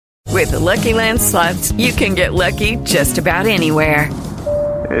With the Lucky Land Slots, you can get lucky just about anywhere.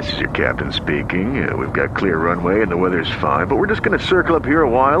 This is your captain speaking. We've got clear runway and the weather's fine, but we're just going to circle up here a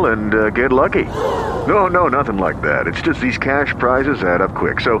while and get lucky. No, nothing like that. It's just these cash prizes add up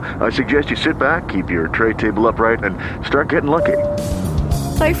quick. So I suggest you sit back, keep your tray table upright, and start getting lucky.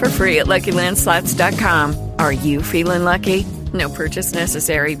 Play for free at LuckyLandSlots.com. Are you feeling lucky? No purchase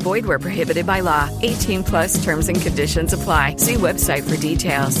necessary. Void where prohibited by law. 18 plus terms and conditions apply. See website for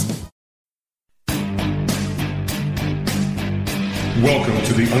details. Welcome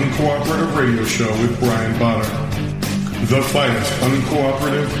to the Uncooperative Radio Show with Brian Bonner, the finest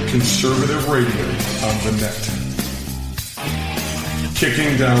uncooperative conservative radio on the net.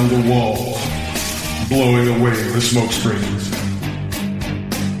 Kicking down the walls, blowing away the smoke screens.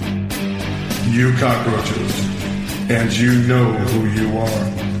 You cockroaches, and you know who you are.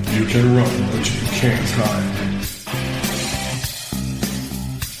 You can run, but you can't hide.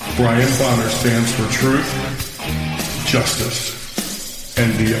 Brian Bonner stands for truth, justice,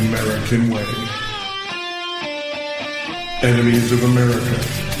 and the American way. Enemies of America,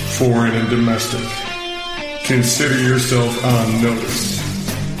 foreign and domestic, consider yourself on notice.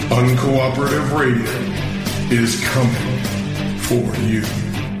 Uncooperative Radio is coming for you.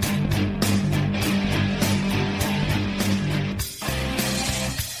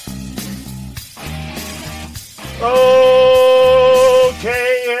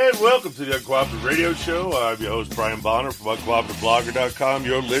 Okay, and welcome to the Uncooperative Radio Show. I'm your host, Brian Bonner from UncooperativeBlogger.com.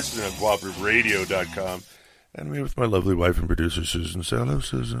 You're listening to UncooperativeRadio.com. And I'm here with my lovely wife and producer, Susan. Say hello,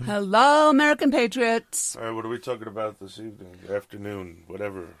 Susan. Hello, American Patriots. All right, what are we talking about this evening? Afternoon,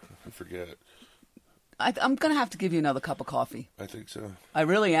 whatever. I forget. I'm going to have to give you another cup of coffee. I think so. I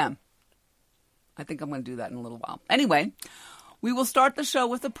really am. I think I'm going to do that in a little while. Anyway, we will start the show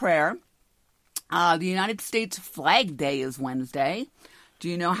with a prayer. The United States Flag Day is Wednesday. Do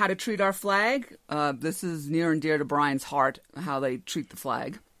you know how to treat our flag? This is near and dear to Brian's heart, how they treat the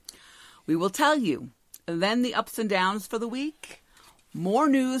flag. We will tell you. Then the ups and downs for the week. More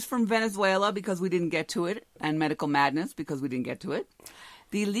news from Venezuela because we didn't get to it. And medical madness because we didn't get to it.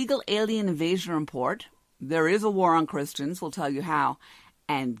 The illegal alien invasion report. There is a war on Christians. We'll tell you how.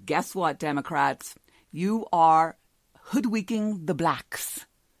 And guess what, Democrats? You are hoodwinking the blacks.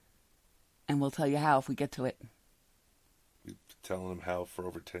 And we'll tell you how if we get to it. You've been telling them how for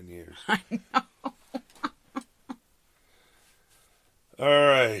over 10 years. I know. All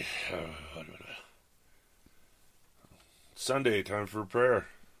right. Sunday, time for prayer.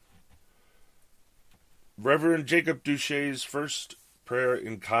 Reverend Jacob Duchesne's first prayer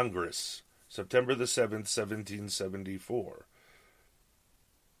in Congress, September the 7th, 1774.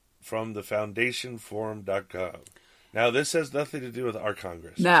 From the FoundationForum.com. Now, this has nothing to do with our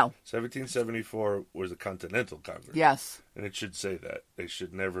Congress. No. 1774 was the Continental Congress. Yes. And it should say that. They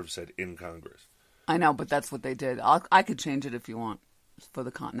should never have said in Congress. I know, but that's what they did. I could change it if you want. For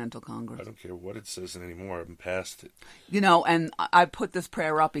the Continental Congress. I don't care what it says anymore. I've been past it. You know, and I put this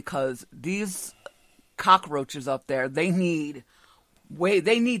prayer up because these cockroaches up there, they need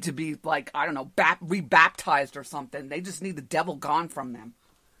to be like, I don't know, rebaptized or something. They just need the devil gone from them.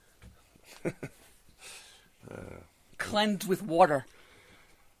 Cleansed with water.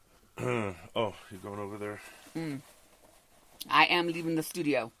 Oh, you're going over there? I am leaving the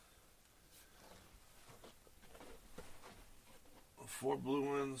studio. 4 blue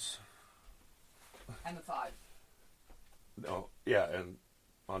ones. And the 5. No, yeah, and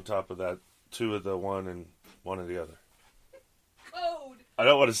on top of that, 2 of the one and 1 of the other. Code. I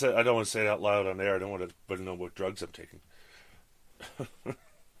don't want to say it out loud on air. I don't want to know what drugs I'm taking.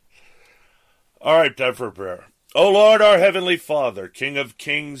 All right, time for a prayer. O Lord, our heavenly Father, King of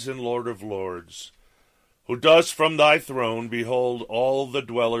kings and Lord of lords, who dost from thy throne behold all the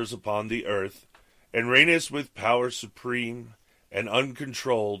dwellers upon the earth, and reignest with power supreme and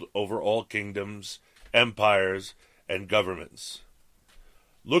uncontrolled over all kingdoms, empires, and governments.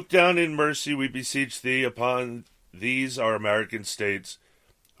 Look down in mercy, we beseech thee, upon these our American states,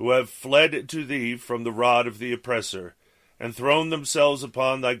 who have fled to thee from the rod of the oppressor, and thrown themselves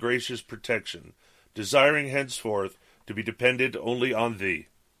upon thy gracious protection, desiring henceforth to be dependent only on thee.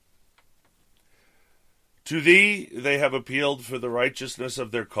 To thee they have appealed for the righteousness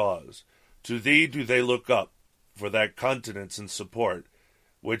of their cause. To thee do they look up for that continence and support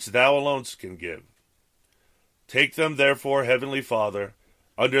which thou alone can give. Take them, therefore, Heavenly Father,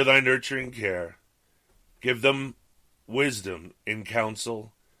 under thy nurturing care. Give them wisdom in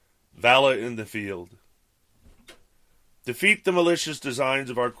counsel, valor in the field. Defeat the malicious designs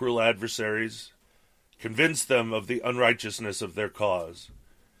of our cruel adversaries. Convince them of the unrighteousness of their cause.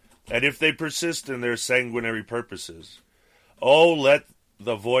 And if they persist in their sanguinary purposes, let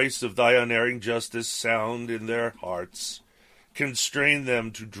the voice of thy unerring justice sound in their hearts. Constrain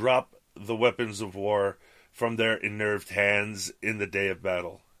them to drop the weapons of war from their unnerved hands in the day of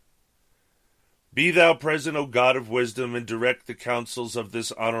battle. Be thou present, O God of wisdom, and direct the counsels of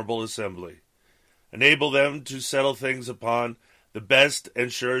this honorable assembly. Enable them to settle things upon the best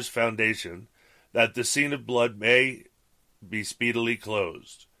and surest foundation, that the scene of blood may be speedily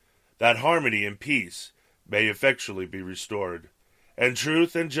closed, that harmony and peace may effectually be restored, and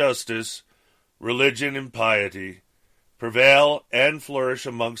truth and justice, religion and piety, prevail and flourish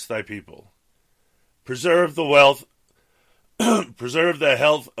amongst thy people. Preserve the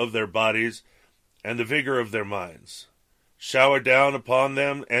health of their bodies and the vigor of their minds. Shower down upon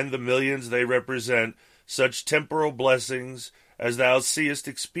them and the millions they represent such temporal blessings as thou seest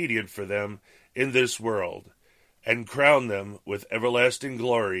expedient for them in this world, and crown them with everlasting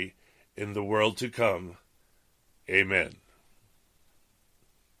glory in the world to come. Amen.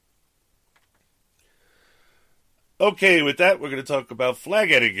 Okay, with that, we're going to talk about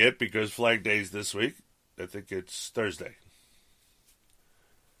flag etiquette, because Flag Day is this week. I think it's Thursday.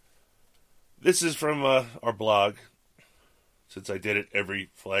 This is from our blog, since I did it every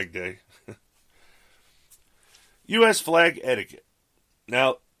Flag Day. U.S. flag etiquette.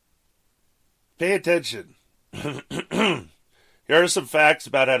 Now, pay attention. Here are some facts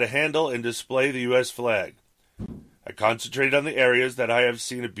about how to handle and display the U.S. flag. I concentrate on the areas that I have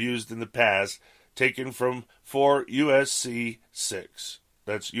seen abused in the past, taken from 4 U.S.C. 6.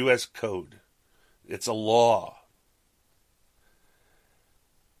 That's U.S. Code. It's a law.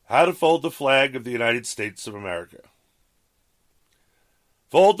 How to fold the flag of the United States of America.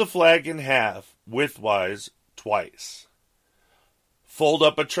 Fold the flag in half, widthwise, twice. Fold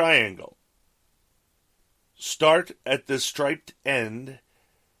up a triangle. Start at the striped end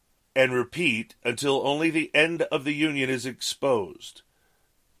and repeat until only the end of the union is exposed.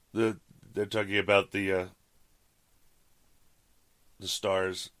 They're talking about the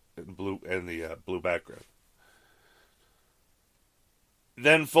stars and blue and the blue background.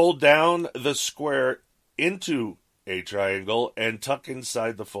 Then fold down the square into a triangle and tuck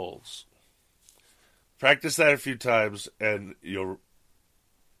inside the folds. Practice that a few times and you'll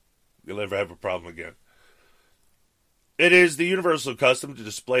never have a problem again. It is the universal custom to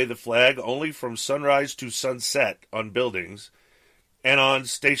display the flag only from sunrise to sunset on buildings and on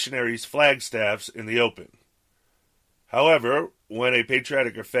stationary flagstaffs in the open. However, when a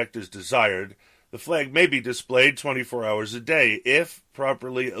patriotic effect is desired, the flag may be displayed 24 hours a day if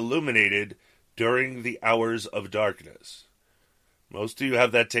properly illuminated during the hours of darkness. Most of you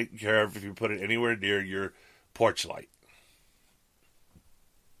have that taken care of if you put it anywhere near your porch light.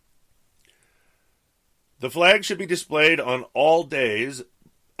 The flag should be displayed on all days,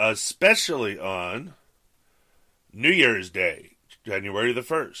 especially on New Year's Day, January the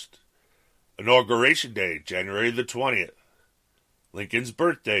 1st, Inauguration Day, January the 20th, Lincoln's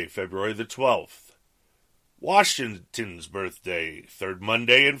birthday, February the 12th, Washington's birthday, third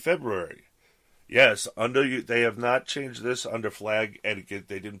Monday in February. Yes, they have not changed this under flag etiquette.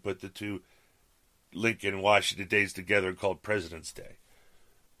 They didn't put the two Lincoln and Washington days together called President's Day.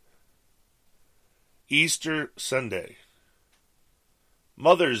 Easter Sunday.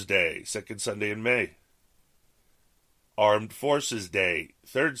 Mother's Day, second Sunday in May. Armed Forces Day,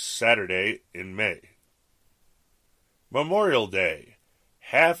 third Saturday in May. Memorial Day,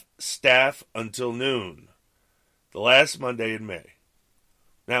 half staff until noon, the last Monday in May.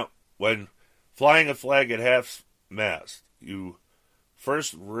 Now, when flying a flag at half mast, you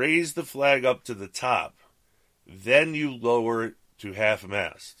first raise the flag up to the top, then you lower it to half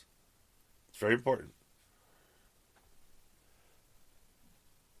mast. It's very important.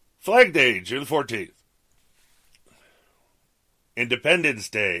 Flag Day, June 14th. Independence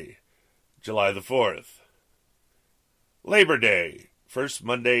Day, July the 4th. Labor Day, first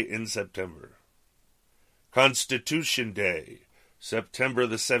Monday in September. Constitution Day, September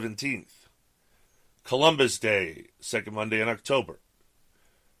the 17th. Columbus Day, second Monday in October.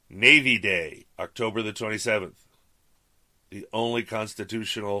 Navy Day, October the 27th. The only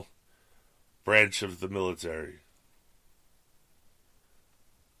constitutional branch of the military.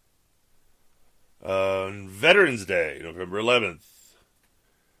 Veterans Day, November 11th.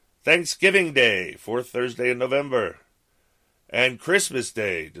 Thanksgiving Day, fourth Thursday in November. And Christmas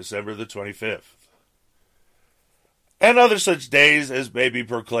Day, December the 25th. And other such days as may be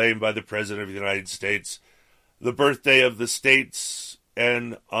proclaimed by the President of the United States, the birthday of the states,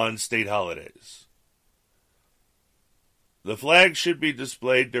 and on state holidays. The flag should be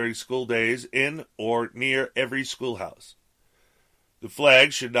displayed during school days in or near every schoolhouse. The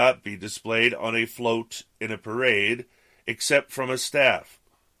flag should not be displayed on a float in a parade except from a staff.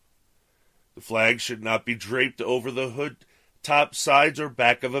 The flag should not be draped over the hood, top, sides, or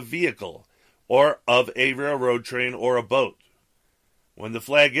back of a vehicle, or of a railroad train or a boat. When the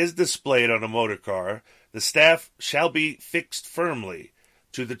flag is displayed on a motor car, the staff shall be fixed firmly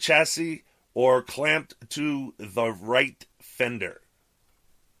to the chassis or clamped to the right fender.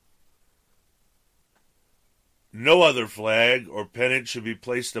 No other flag or pennant should be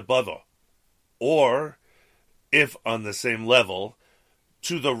placed above it, or, if on the same level,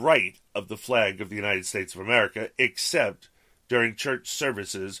 to the right of the flag of the United States of America, except during church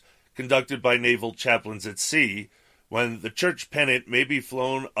services conducted by naval chaplains at sea, when the church pennant may be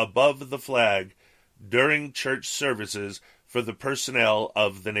flown above the flag during church services for the personnel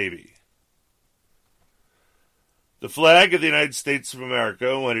of the Navy. The flag of the United States of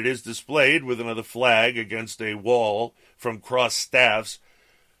America, when it is displayed with another flag against a wall from crossed staffs,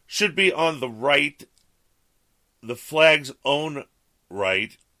 should be on the right, the flag's own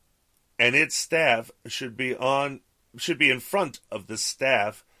right, and its staff should be in front of the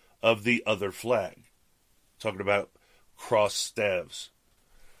staff of the other flag. Talking about cross staffs.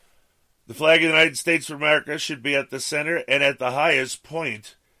 The flag of the United States of America should be at the center and at the highest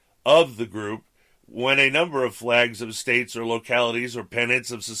point of the group when a number of flags of states or localities or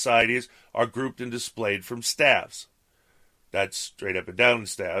pennants of societies are grouped and displayed from staffs. That's straight up and down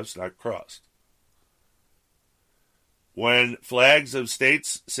staffs, not crossed. When flags of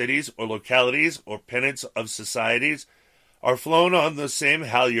states, cities, or localities or pennants of societies are flown on the same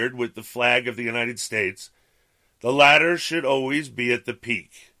halyard with the flag of the United States, the latter should always be at the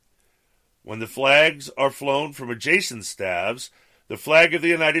peak. When the flags are flown from adjacent staffs, the flag of the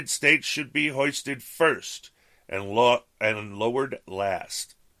United States should be hoisted first and lowered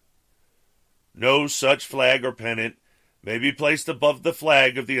last. No such flag or pennant may be placed above the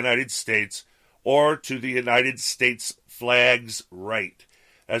flag of the United States or to the United States flag's right.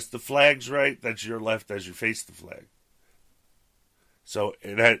 That's the flag's right, that's your left as you face the flag. So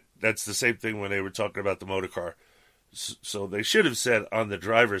that's the same thing when they were talking about the motor car. So they should have said on the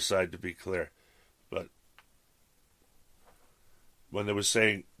driver's side, to be clear. But when they were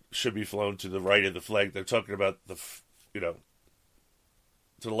saying should be flown to the right of the flag, they're talking about to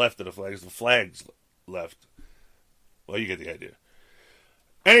the left of the flag's left. Well, you get the idea.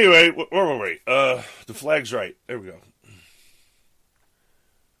 Anyway, where were we? The flag's right. There we go.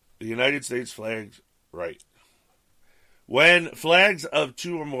 The United States flag's right. When flags of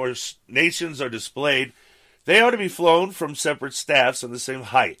two or more nations are displayed, they ought to be flown from separate staffs on the same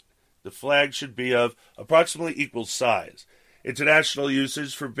height. The flag should be of approximately equal size. International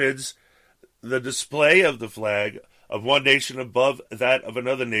usage forbids the display of the flag of one nation above that of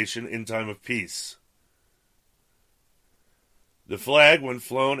another nation in time of peace. The flag, when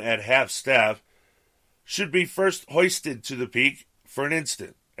flown at half-staff, should be first hoisted to the peak for an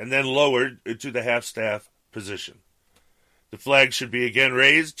instant, and then lowered to the half-staff position. The flag should be again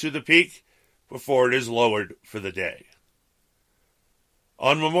raised to the peak before it is lowered for the day.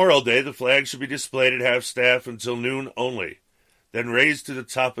 On Memorial Day, the flag should be displayed at half-staff until noon only, then raised to the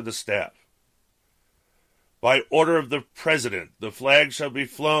top of the staff. By order of the President, the flag shall be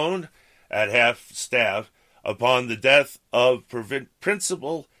flown at half-staff upon the death of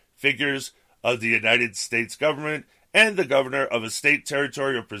principal figures of the United States government and the governor of a state,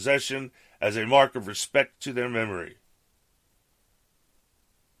 territory, or possession as a mark of respect to their memory.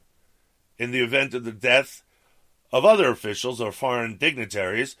 In the event of the death of other officials or foreign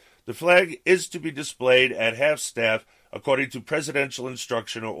dignitaries, the flag is to be displayed at half-staff according to presidential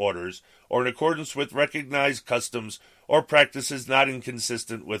instruction or orders, or in accordance with recognized customs or practices not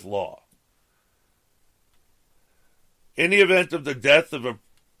inconsistent with law. In the event of the death of a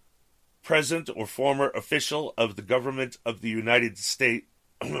present or former official of the government of the United States,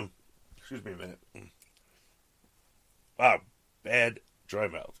 excuse me a minute. Wow, bad dry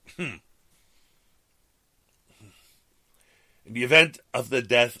mouth. In the event of the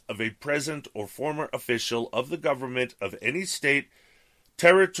death of a present or former official of the government of any state,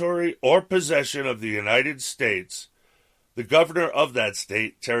 territory, or possession of the United States, the governor of that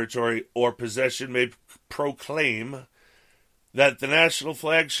state, territory, or possession may proclaim that the national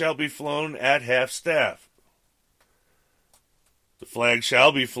flag shall be flown at half-staff. The flag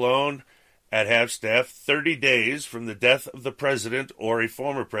shall be flown at half-staff 30 days from the death of the president or a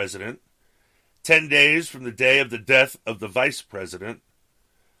former president, 10 days from the day of the death of the vice president,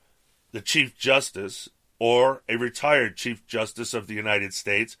 the Chief Justice, or a retired Chief Justice of the United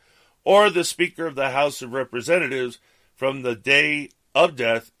States, or the Speaker of the House of Representatives from the day of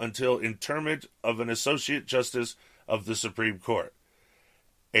death until interment of an Associate Justice of the Supreme Court.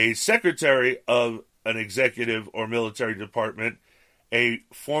 A Secretary of an executive or military department, a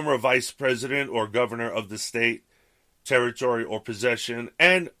former vice president or governor of the state, territory, or possession,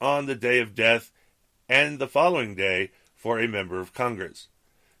 and on the day of death and the following day for a member of Congress.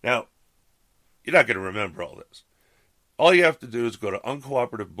 Now, you're not going to remember all this. All you have to do is go to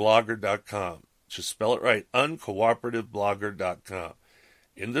uncooperativeblogger.com. Just spell it right, uncooperativeblogger.com.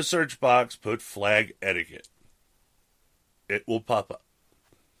 In the search box, put flag etiquette. It will pop up.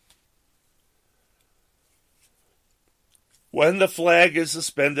 When the flag is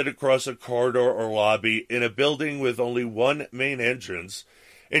suspended across a corridor or lobby in a building with only one main entrance,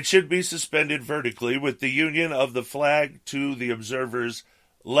 it should be suspended vertically with the union of the flag to the observer's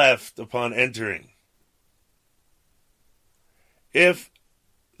left upon entering. If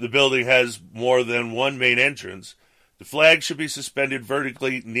the building has more than one main entrance, the flag should be suspended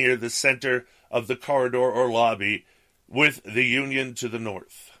vertically near the center of the corridor or lobby with the union to the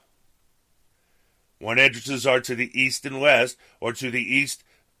north. When entrances are to the east and west, or to the east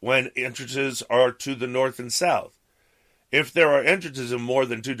when entrances are to the north and south. If there are entrances in more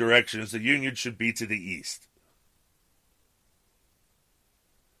than two directions, the union should be to the east.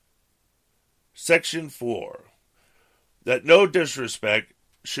 Section 4. That no disrespect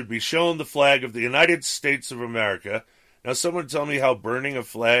should be shown the flag of the United States of America. Now, someone tell me how burning a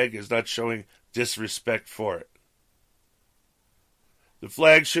flag is not showing disrespect for it. The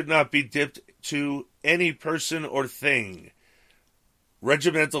flag should not be dipped to any person or thing.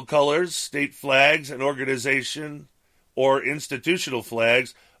 Regimental colors, state flags, and organization or institutional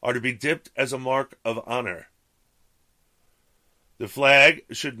flags are to be dipped as a mark of honor. The flag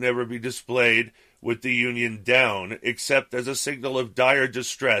should never be displayed with the union down, except as a signal of dire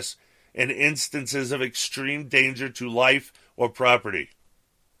distress in instances of extreme danger to life or property.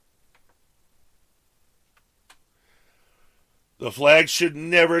 The flag should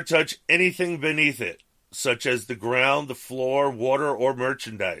never touch anything beneath it, such as the ground, the floor, water, or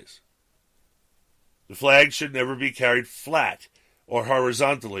merchandise. The flag should never be carried flat or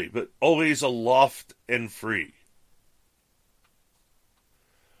horizontally, but always aloft and free.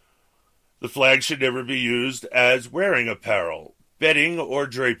 The flag should never be used as wearing apparel, bedding, or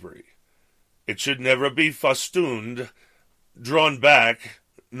drapery. It should never be festooned, drawn back,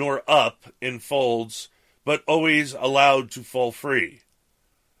 nor up in folds, but always allowed to fall free.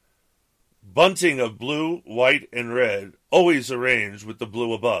 Bunting of blue, white, and red, always arranged with the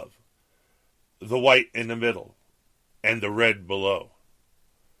blue above, the white in the middle, and the red below.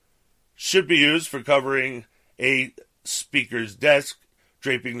 Should be used for covering a speaker's desk,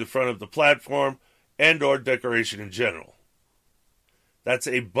 draping the front of the platform, and or decoration in general. That's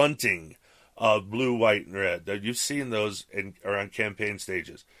a bunting of blue, white, and red. Now, you've seen those around campaign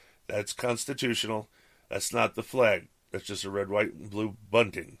stages. That's constitutional. That's not the flag. That's just a red, white, and blue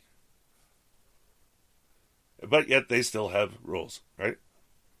bunting. But yet they still have rules, right?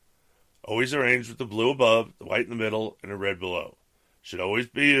 Always arranged with the blue above, the white in the middle, and the red below.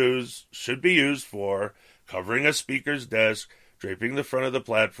 Should be used for covering a speaker's desk, draping the front of the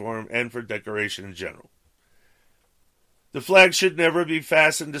platform, and for decoration in general. The flag should never be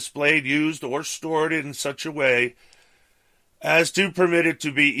fastened, displayed, used, or stored in such a way as to permit it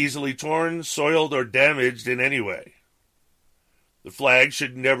to be easily torn, soiled, or damaged in any way. The flag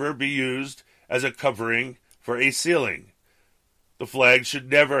should never be used as a covering for a ceiling. The flag should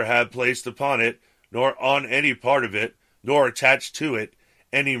never have placed upon it, nor on any part of it, nor attached to it,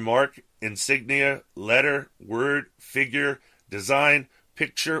 any mark, insignia, letter, word, figure, design,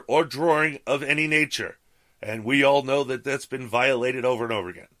 picture, or drawing of any nature. And we all know that that's been violated over and over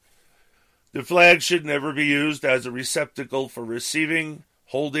again. The flag should never be used as a receptacle for receiving,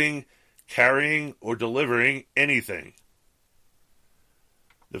 holding, carrying, or delivering anything.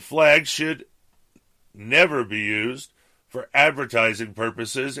 The flag should never be used for advertising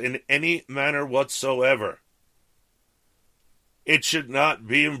purposes in any manner whatsoever. It should not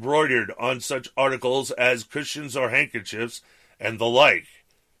be embroidered on such articles as cushions or handkerchiefs and the like,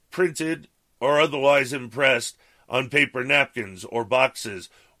 printed or otherwise impressed on paper napkins or boxes,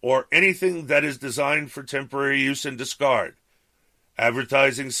 or anything that is designed for temporary use and discard.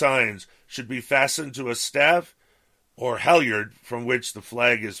 Advertising signs should be fastened to a staff or halyard from which the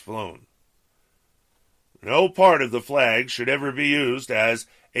flag is flown. No part of the flag should ever be used as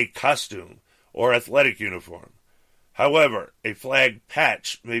a costume or athletic uniform. However, a flag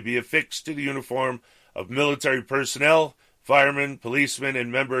patch may be affixed to the uniform of military personnel, firemen, policemen,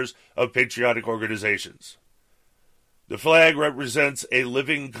 and members of patriotic organizations. The flag represents a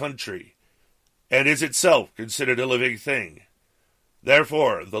living country and is itself considered a living thing.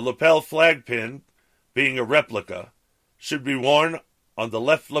 Therefore, the lapel flag pin, being a replica, should be worn on the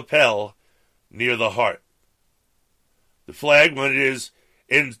left lapel near the heart. The flag, when it is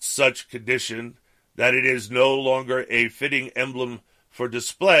in such condition that it is no longer a fitting emblem for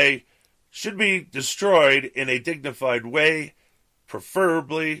display, should be destroyed in a dignified way,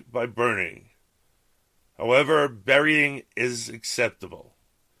 preferably by burning. However, burying is acceptable,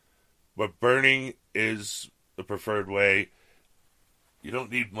 but burning is the preferred way. You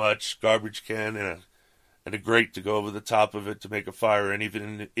don't need much, garbage can and a grate to go over the top of it to make a fire, and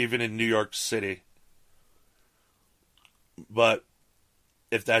even in New York City. But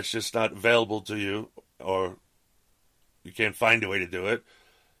if that's just not available to you, or you can't find a way to do it,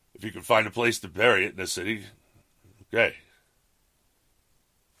 if you can find a place to bury it in the city, okay.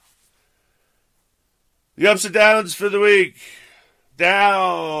 The ups and downs for the week.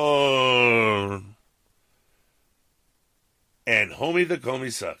 Down. And Homie the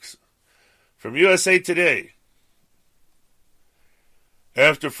Comey sucks. From USA Today.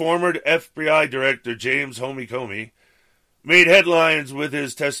 After former FBI Director James Homie Comey made headlines with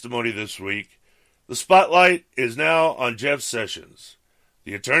his testimony this week, the spotlight is now on Jeff Sessions.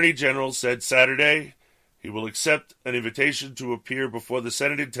 The Attorney General said Saturday he will accept an invitation to appear before the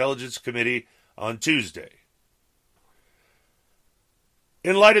Senate Intelligence Committee on Tuesday.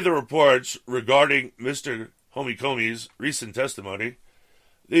 In light of the reports regarding Mr. Homie Comey's recent testimony,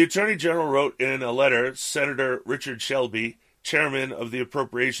 the Attorney General wrote in a letter Senator Richard Shelby, chairman of the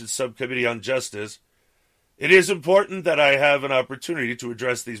Appropriations Subcommittee on Justice, "It is important that I have an opportunity to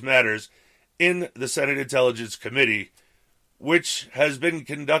address these matters in the Senate Intelligence Committee, which has been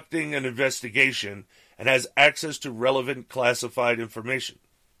conducting an investigation and has access to relevant classified information."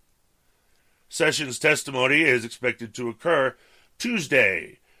 Sessions' testimony is expected to occur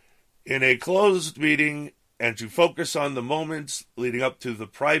Tuesday in a closed meeting and to focus on the moments leading up to the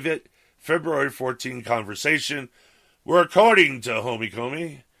private February 14 conversation where, according to Homie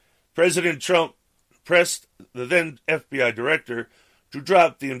Comey, President Trump pressed the then FBI director to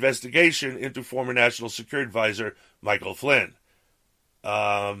drop the investigation into former National Security Advisor Michael Flynn.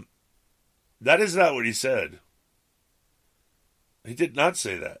 That is not what he said. He did not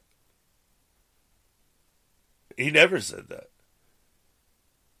say that. He never said that.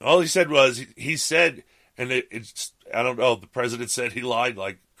 All he said was, he said, and it's, I don't know, the president said he lied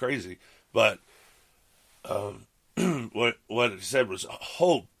like crazy, but what he said was,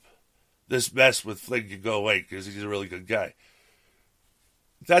 hope this mess with Flynn can go away because he's a really good guy.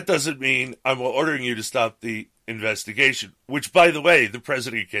 That doesn't mean I'm ordering you to stop the investigation, which, by the way, the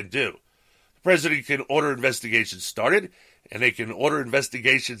president can do. The president can order investigations started, and they can order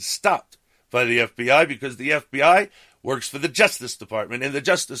investigations stopped by the FBI because the FBI works for the Justice Department, and the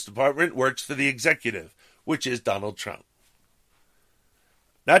Justice Department works for the executive, which is Donald Trump.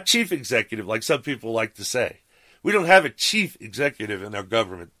 Not chief executive, like some people like to say. We don't have a chief executive in our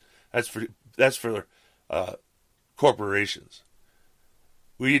government. That's for corporations.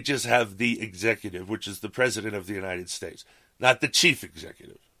 We just have the executive, which is the President of the United States, not the chief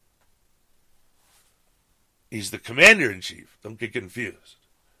executive. He's the commander-in-chief. Don't get confused.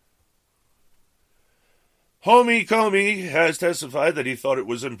 Homie Comey has testified that he thought it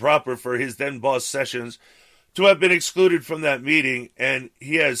was improper for his then-boss Sessions to have been excluded from that meeting, and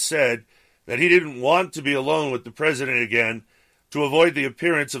he has said that he didn't want to be alone with the president again to avoid the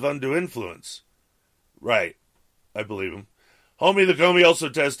appearance of undue influence. Right. I believe him. Homie the Comey also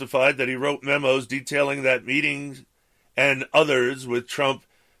testified that he wrote memos detailing that meeting and others with Trump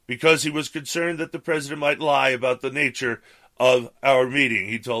because he was concerned that the president might lie about the nature of our meeting,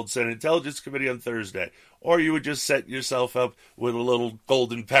 he told Senate Intelligence Committee on Thursday. Or you would just set yourself up with a little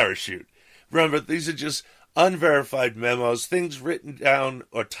golden parachute. Remember, these are just unverified memos, things written down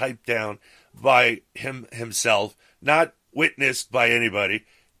or typed down by himself, not witnessed by anybody.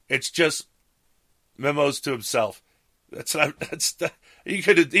 It's just memos to himself. He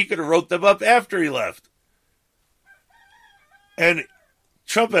could have wrote them up after he left. And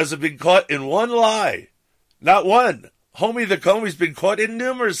Trump hasn't been caught in one lie. Not one. Homie the Comey's been caught in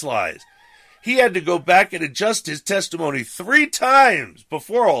numerous lies. He had to go back and adjust his testimony 3 times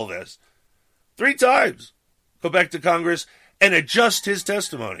before all this. 3 times. Go back to Congress and adjust his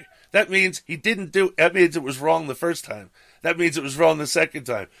testimony. That means that means it was wrong the first time. That means it was wrong the second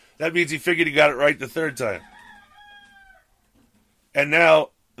time. That means he figured he got it right the third time. And now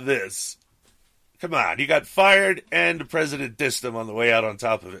this. Come on, he got fired and the president dissed him on the way out on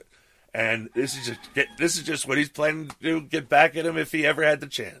top of it. And this is just what he's planning to do, get back at him if he ever had the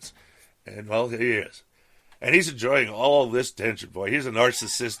chance. And, well, here he is. And he's enjoying all this tension, boy. He's a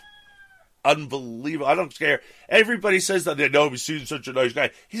narcissist. Unbelievable. I don't care. Everybody says that they know he's such a nice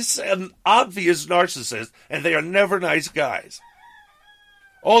guy. He's an obvious narcissist, and they are never nice guys.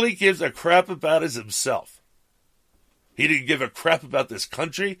 All he gives a crap about is himself. He didn't give a crap about this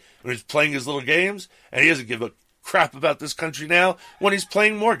country when he's playing his little games, and he doesn't give a crap about this country now when he's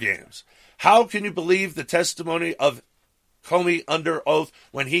playing more games. How can you believe the testimony of Comey under oath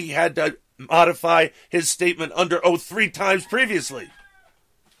when he had to modify his statement under oath 3 times previously?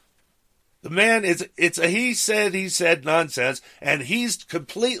 The man it's a he said nonsense, and he's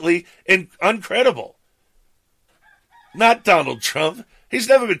completely uncredible. Not Donald Trump. He's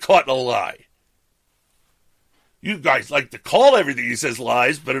never been caught in a lie. You guys like to call everything he says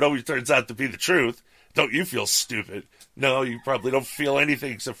lies, but it always turns out to be the truth. Don't you feel stupid? No, you probably don't feel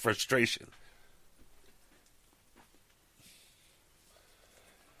anything except frustration.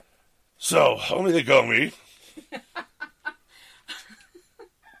 So, only the Comey,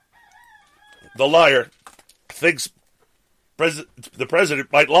 the liar, thinks the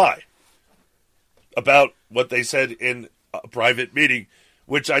president might lie about what they said in a private meeting,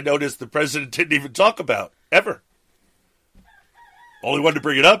 which I noticed the president didn't even talk about, ever. Only one to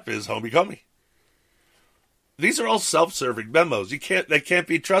bring it up is Homie Comey. These are all self-serving memos. They can't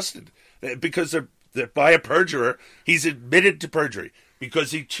be trusted because they're by a perjurer. He's admitted to perjury because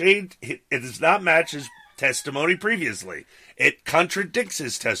he changed. It does not match his testimony previously. It contradicts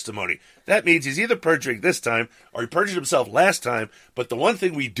his testimony. That means he's either perjuring this time or he perjured himself last time. But the one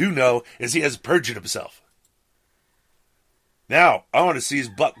thing we do know is he has perjured himself. Now, I want to see his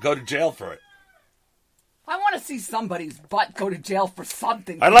butt go to jail for it. I want to see somebody's butt go to jail for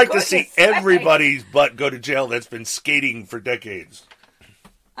something. I'd like to see everybody's butt go to jail that's been skating for decades.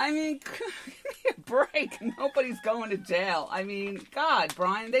 I mean, give me a break. Nobody's going to jail. I mean, God,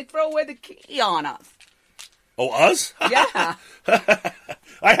 Brian, they throw away the key on us. Oh, us? Yeah.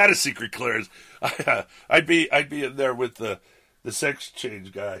 I had a secret clearance. I'd be in there with the sex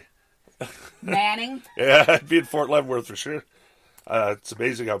change guy. Manning? Yeah, I'd be in Fort Leavenworth for sure. It's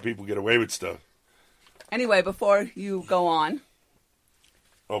amazing how people get away with stuff. Anyway, before you go on.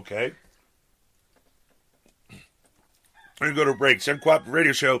 Okay. We're going to go to a break. It's the Uncooperative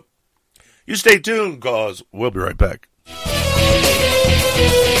Radio Show. You stay tuned, because we'll be right back.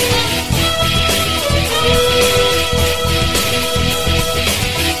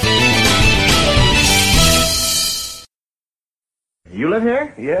 You live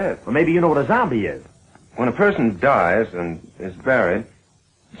here? Yes. Well, maybe you know what a zombie is. When a person dies and is buried,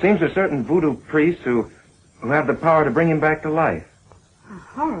 it seems there's certain voodoo priests who have the power to bring him back to life.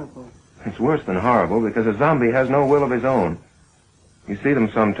 Horrible. It's worse than horrible because a zombie has no will of his own. You see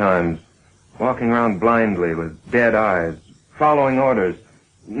them sometimes walking around blindly with dead eyes, following orders,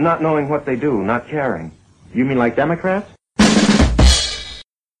 not knowing what they do, not caring. You mean like Democrats?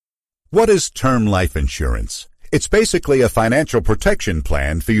 What is term life insurance? It's basically a financial protection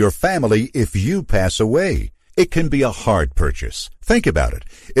plan for your family if you pass away. It can be a hard purchase. Think about it.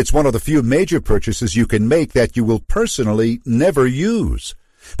 It's one of the few major purchases you can make that you will personally never use.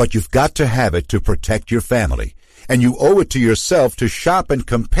 But you've got to have it to protect your family. And you owe it to yourself to shop and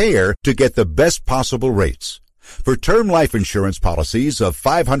compare to get the best possible rates. For term life insurance policies of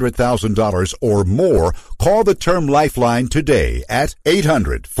 $500,000 or more, call the Term Lifeline today at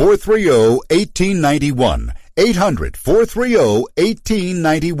 800-430-1891.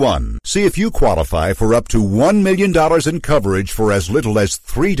 800-430-1891. See if you qualify for up to $1 million in coverage for as little as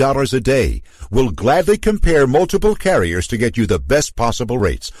 $3 a day. We'll gladly compare multiple carriers to get you the best possible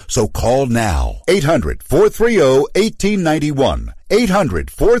rates. So call now. 800-430-1891.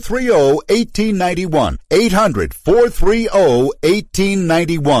 800-430-1891.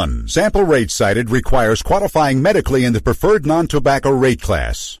 800-430-1891. Sample rate cited requires qualifying medically in the preferred non-tobacco rate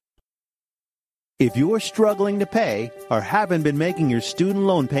class. If you're struggling to pay or haven't been making your student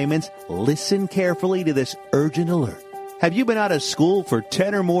loan payments, listen carefully to this urgent alert. Have you been out of school for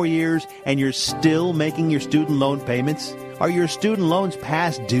 10 or more years and you're still making your student loan payments? Are your student loans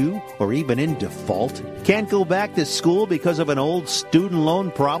past due or even in default? Can't go back to school because of an old student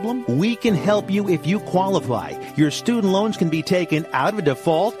loan problem? We can help you if you qualify. Your student loans can be taken out of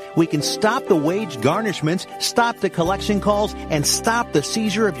default. We can stop the wage garnishments, stop the collection calls, and stop the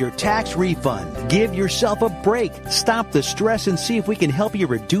seizure of your tax refund. Give yourself a break. Stop the stress and see if we can help you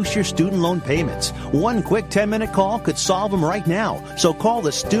reduce your student loan payments. One quick 10-minute call could solve them right now. So call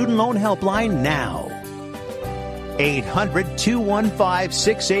the Student Loan Helpline now.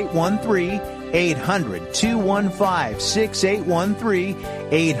 800-215-6813. 800-215-6813.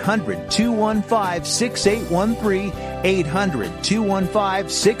 800-215-6813.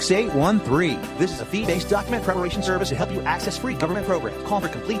 800-215-6813. This is a fee-based document preparation service to help you access free government programs. Call for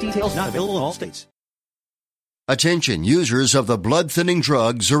complete details. Not available in all states. Attention users of the blood-thinning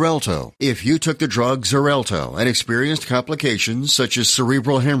drug Xarelto. If you took the drug Xarelto and experienced complications such as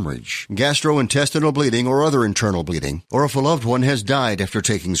cerebral hemorrhage, gastrointestinal bleeding or other internal bleeding, or if a loved one has died after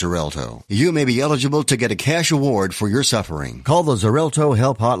taking Xarelto, you may be eligible to get a cash award for your suffering. Call the Xarelto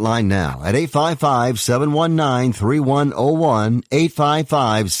Help Hotline now at 855-719-3101,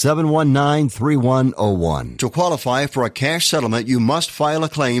 855-719-3101. To qualify for a cash settlement, you must file a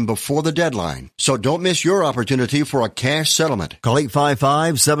claim before the deadline. So don't miss your opportunity for a cash settlement. Call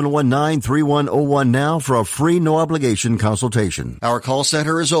 855-719-3101 now for a free no-obligation consultation. Our call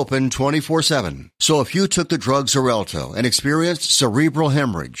center is open 24/7. So if you took the drug Xarelto and experienced cerebral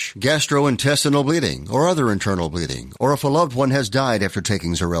hemorrhage, gastrointestinal bleeding, or other internal bleeding, or if a loved one has died after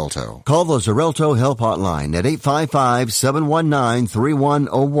taking Xarelto, call the Xarelto Help Hotline at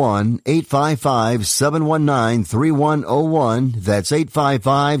 855-719-3101, 855-719-3101. That's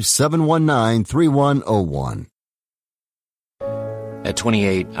 855-719-3101. At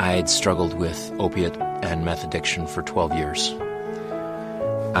 28, I had struggled with opiate and meth addiction for 12 years.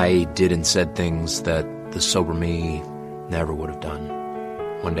 I did and said things that the sober me never would have done.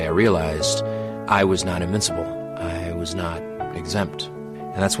 One day I realized I was not invincible. I was not exempt.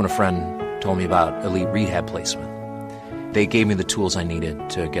 And that's when a friend told me about Elite Rehab Placement. They gave me the tools I needed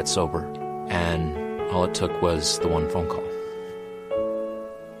to get sober, and all it took was the one phone call.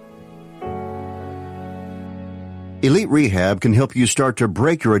 Elite Rehab can help you start to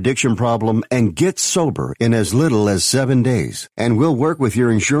break your addiction problem and get sober in as little as 7 days. And we'll work with your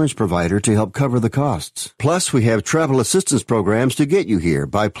insurance provider to help cover the costs. Plus, we have travel assistance programs to get you here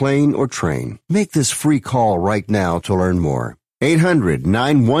by plane or train. Make this free call right now to learn more.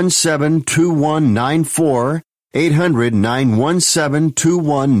 800-917-2194.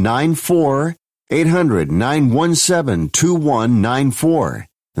 800-917-2194. 800-917-2194.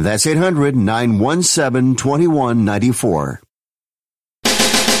 That's 800-917-2194.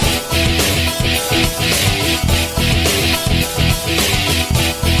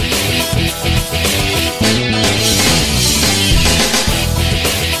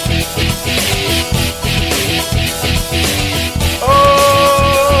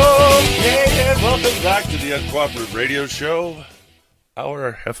 Okay, and welcome back to the Uncooperative Radio Show,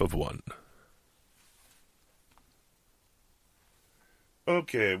 our half of one.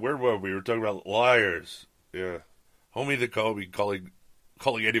 Okay, where were we? We were talking about liars. Yeah. Homie the Comey calling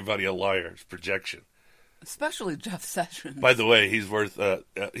anybody a liar. It's projection. Especially Jeff Sessions. By the way, he's worth,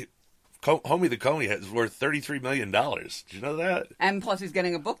 Homie the Comey is worth $33 million. Did you know that? And plus he's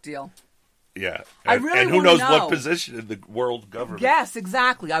getting a book deal. Yeah. I really and who wanna knows know. what position in the world government. Yes,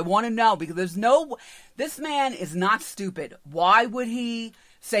 exactly. I want to know because this man is not stupid. Why would he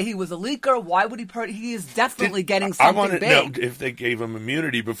say he was a leaker? Why would he is definitely getting something I want to big. know if they gave him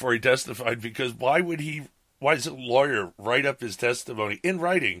immunity before he testified, because why does a lawyer write up his testimony in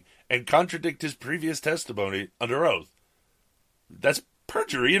writing and contradict his previous testimony under oath? That's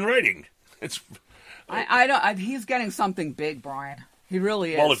perjury in writing. He's getting something big, Brian. He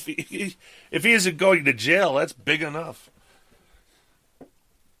really is. Well, if he isn't going to jail, that's big enough.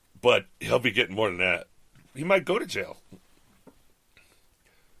 But he'll be getting more than that. He might go to jail.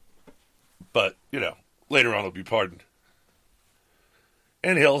 But, later on he'll be pardoned.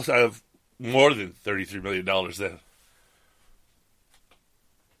 And he'll have more than $33 million then.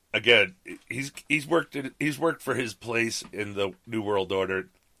 Again, he's worked for his place in the New World Order.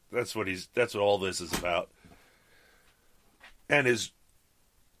 That's what all this is about. And his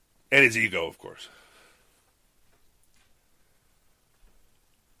ego, of course.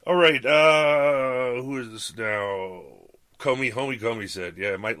 All right, who is this now? Homie Comey said,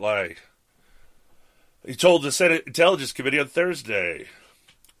 yeah, I might lie. He told the Senate Intelligence Committee on Thursday,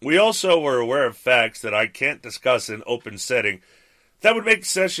 we also were aware of facts that I can't discuss in open setting that would make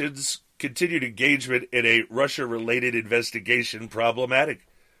Sessions' continued engagement in a Russia-related investigation problematic,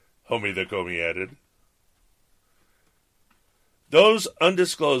 Homie the Comey added. Those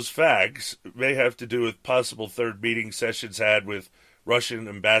undisclosed facts may have to do with possible third meeting Sessions had with Russian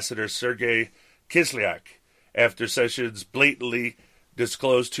Ambassador Sergei Kislyak after Sessions blatantly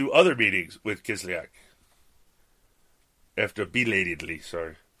disclosed 2 other meetings with Kislyak. Belatedly,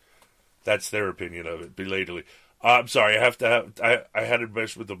 sorry. That's their opinion of it, belatedly. I'm sorry, I had a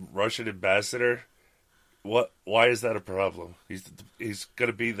mesh with the Russian ambassador. Why is that a problem? He's going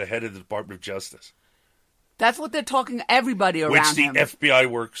to be the head of the Department of Justice. That's what they're talking everybody around which the him. FBI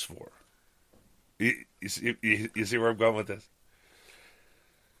works for. You see where I'm going with this?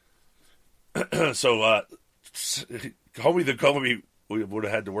 So, Homie the Comey would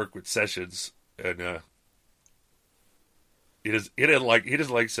have had to work with Sessions, and He doesn't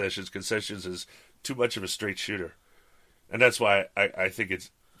like Sessions because Sessions is too much of a straight shooter. And that's why I think it's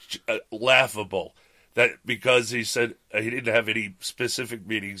laughable that because he said he didn't have any specific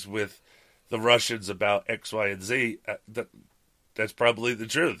meetings with the Russians about X, Y, and Z, that's probably the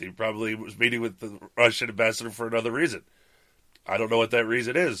truth. He probably was meeting with the Russian ambassador for another reason. I don't know what that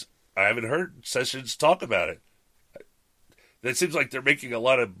reason is. I haven't heard Sessions talk about it. It seems like they're making a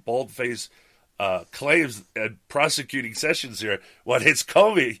lot of bold-faced claims and prosecuting Sessions here. When it's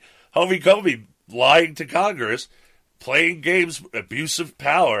homie Comey, lying to Congress, playing games, abuse of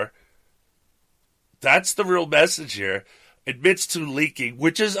power. That's the real message here. Admits to leaking,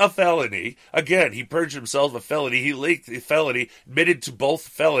 which is a felony. Again, he purged himself a felony. He leaked a felony, admitted to both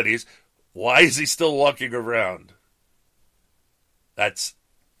felonies. Why is he still walking around? That's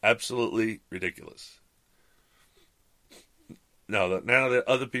absolutely ridiculous. Now that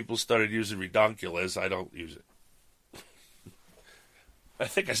other people started using redonkulous, I don't use it. I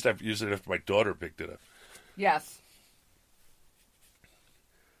think I stopped using it after my daughter picked it up. Yes.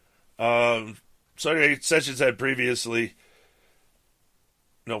 So anyway, Sessions had previously...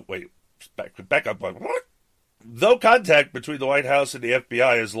 No, wait. Back up. What? Though contact between the White House and the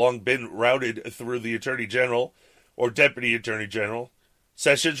FBI has long been routed through the Attorney General or Deputy Attorney General,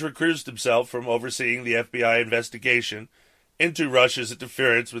 Sessions recused himself from overseeing the FBI investigation into Russia's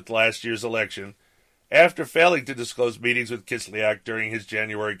interference with last year's election after failing to disclose meetings with Kislyak during his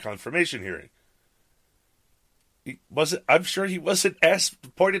January confirmation hearing. I'm sure he wasn't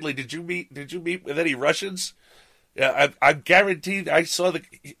asked pointedly, did you meet with any Russians? Yeah, I'm guaranteed I saw the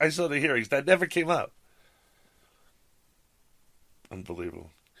hearings. That never came up.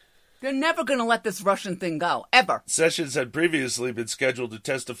 Unbelievable. They're never going to let this Russian thing go, ever. Sessions had previously been scheduled to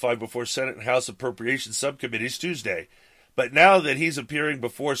testify before Senate and House Appropriations Subcommittees Tuesday. But now that he's appearing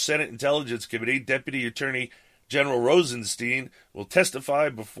before Senate Intelligence Committee, Deputy Attorney General Rosenstein will testify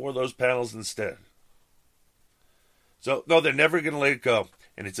before those panels instead. So, no, they're never going to let it go.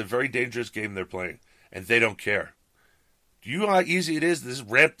 And it's a very dangerous game they're playing. And they don't care. Do you know how easy it is to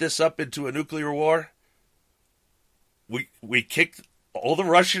ramp this up into a nuclear war? We kicked all the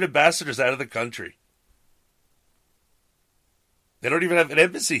Russian ambassadors out of the country. They don't even have an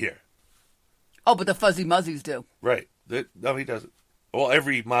embassy here. Oh, but the Fuzzy Muzzies do. Right. No, he doesn't. Well,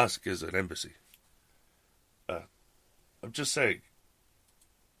 every mosque is an embassy. I'm just saying.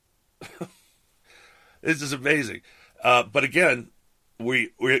 This is amazing. But again,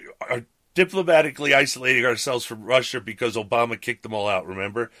 we are diplomatically isolating ourselves from Russia because Obama kicked them all out,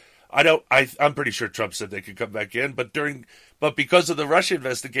 remember? I'm pretty sure Trump said they could come back in, but because of the Russia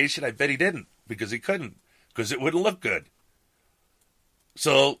investigation, I bet he didn't, because he couldn't, because it wouldn't look good.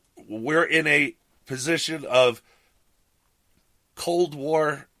 So we're in a position of Cold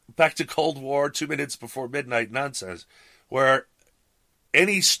War, back to Cold War, 2 minutes before midnight nonsense, where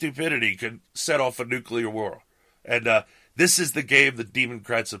any stupidity could set off a nuclear war. And this is the game the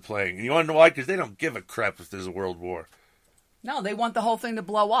Democrats are playing. And you want to know why? Because they don't give a crap if there's a world war. No, they want the whole thing to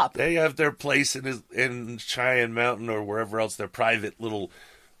blow up. They have their place in Cheyenne Mountain or wherever else their private little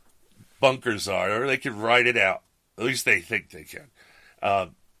bunkers are, or they can ride it out. At least they think they can.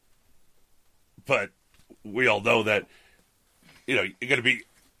 But we all know that, you're going to be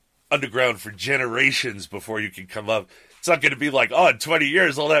underground for generations before you can come up. It's not going to be like, in 20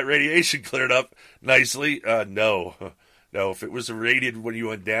 years, all that radiation cleared up nicely. No. No, if it was irradiated when you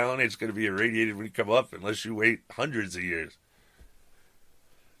went down, it's going to be irradiated when you come up, unless you wait hundreds of years.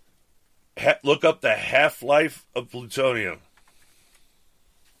 Look up the half-life of plutonium.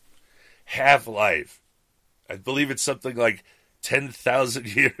 Half-life. I believe it's something like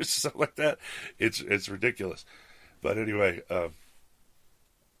 10,000 years, something like that. It's ridiculous. But anyway,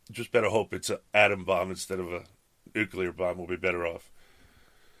 just better hope it's an atom bomb instead of a nuclear bomb. We'll be better off.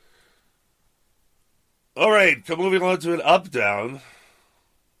 All right, moving on to an up-down.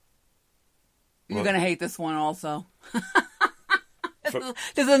 You're going to hate this one also.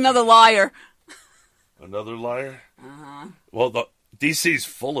 This is another liar. Another liar? Uh-huh. Well, DC's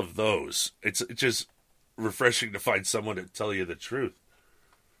full of those. It's just refreshing to find someone to tell you the truth.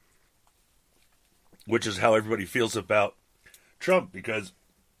 Which is how everybody feels about Trump, because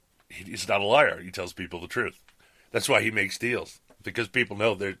he's not a liar. He tells people the truth. That's why he makes deals, because people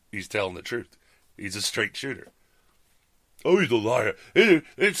know he's telling the truth. He's a straight shooter. Oh, he's a liar.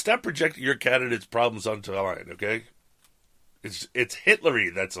 Stop projecting your candidate's problems onto mine, okay? It's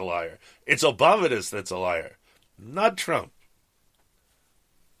Hitlery that's a liar. It's Obama that's a liar, not Trump.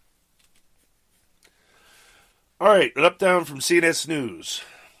 All right, an up-down from CNS News.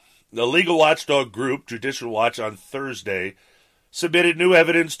 The legal watchdog group, Judicial Watch, on Thursday submitted new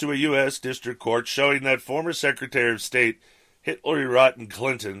evidence to a U.S. District Court showing that former Secretary of State Hillary Rotten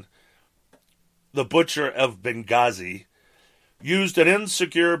Clinton, the butcher of Benghazi, used an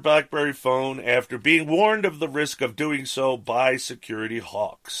insecure BlackBerry phone after being warned of the risk of doing so by security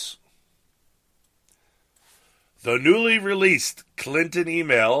hawks. The newly released Clinton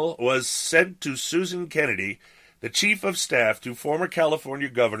email was sent to Susan Kennedy, the chief of staff to former California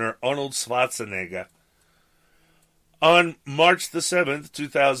Governor Arnold Schwarzenegger. On March the 7th,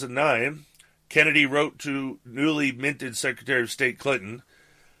 2009, Kennedy wrote to newly minted Secretary of State Clinton,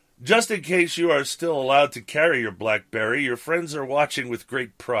 "Just in case you are still allowed to carry your BlackBerry, your friends are watching with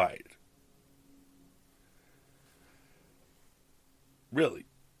great pride." Really?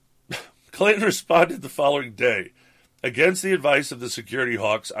 Clinton responded the following day, "Against the advice of the security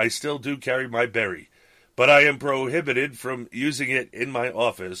hawks, I still do carry my berry, but I am prohibited from using it in my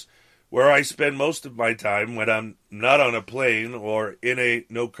office, where I spend most of my time when I'm not on a plane or in a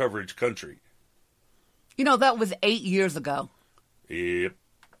no-coverage country." You know, that was 8 years ago. Yep.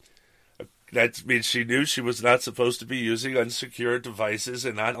 That means she knew she was not supposed to be using unsecured devices,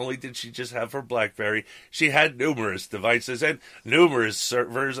 and not only did she just have her BlackBerry, she had numerous devices and numerous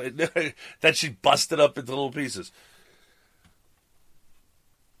servers that she busted up into little pieces.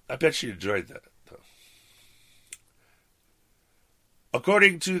 I bet she enjoyed that, though.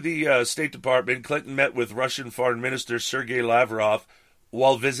 According to the State Department, Clinton met with Russian Foreign Minister Sergei Lavrov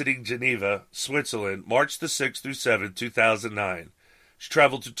while visiting Geneva, Switzerland, March the 6th through 7th, 2009. She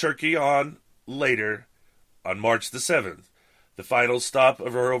traveled to Turkey later on March the 7th, the final stop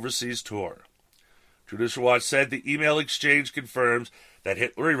of her overseas tour. Judicial Watch said the email exchange confirms that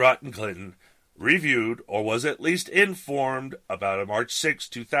Hillary Rotten Clinton reviewed or was at least informed about a March 6,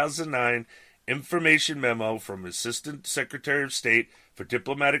 2009 information memo from Assistant Secretary of State for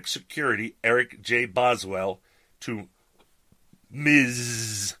Diplomatic Security Eric J. Boswell to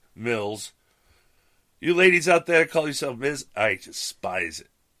Ms. Mills. You ladies out there call yourself Ms. I despise it.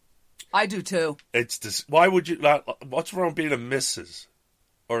 I do too. Why would you not? What's wrong with being a Mrs.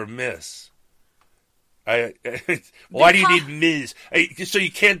 or a Miss? Why do you need Ms.? So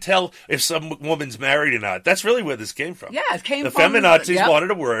you can't tell if some woman's married or not. That's really where this came from. Yeah, it came the from... The feminazis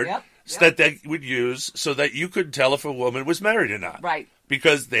wanted a word that they would use so that you couldn't tell if a woman was married or not. Right.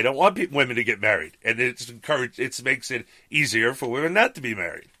 Because they don't want women to get married. And it makes it easier for women not to be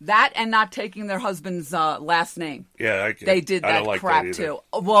married. That and not taking their husband's last name. Yeah, they did that like crap that too.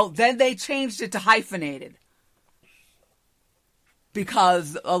 Well, then they changed it to hyphenated.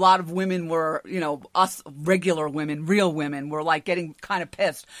 Because a lot of women were, us regular women, real women, were like getting kind of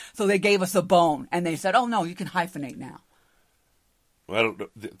pissed. So they gave us a bone. And they said, oh, no, you can hyphenate now. Well, I don't know.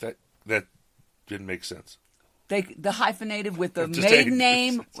 That didn't make sense. The hyphenated with the maiden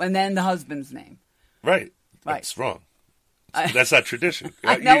name and then the husband's name. Right. That's wrong. That's not tradition.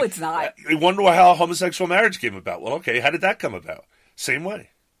 I know it's not. You wonder how homosexual marriage came about. Well, okay, how did that come about? Same way.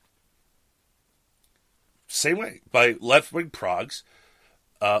 By left-wing progs,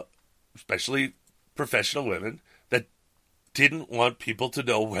 especially professional women, that didn't want people to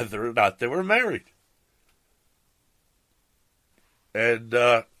know whether or not they were married. And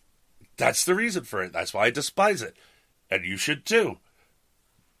that's the reason for it. That's why I despise it. And you should too.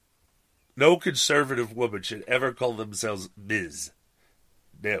 No conservative woman should ever call themselves Ms.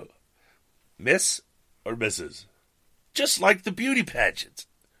 No. Miss or Mrs. Just like the beauty pageant.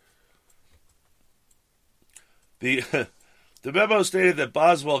 The memo stated that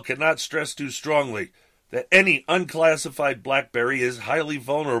Boswell cannot stress too strongly that any unclassified BlackBerry is highly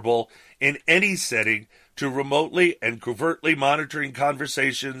vulnerable in any setting to remotely and covertly monitoring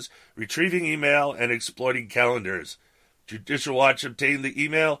conversations, retrieving email, and exploiting calendars. Judicial Watch obtained the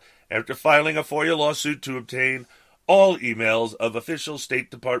email after filing a FOIA lawsuit to obtain all emails of official State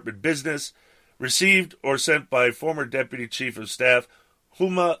Department business received or sent by former Deputy Chief of Staff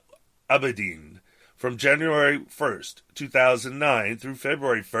Huma Abedin from January 1st, 2009 through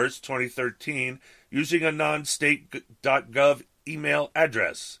February 1st, 2013, using a non-state.gov email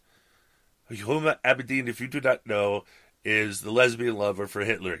address. Huma Abedin, if you do not know, is the lesbian lover for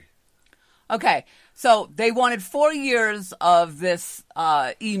Hitler. Okay, so they wanted 4 years of this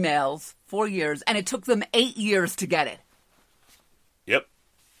emails, 4 years, and it took them 8 years to get it. Yep.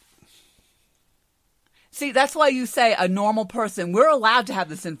 See, that's why you say a normal person, we're allowed to have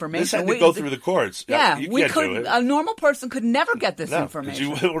this information. This had to go through the courts. Yeah, we could. Do it. A normal person could never get this information. Because you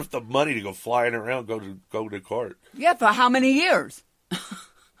wouldn't have the money to go flying around, go to court. Yeah, for how many years?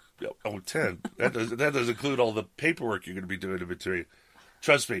 10. That does include all the paperwork you're going to be doing in between.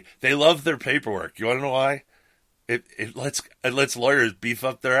 Trust me, they love their paperwork. You want to know why? It lets lawyers beef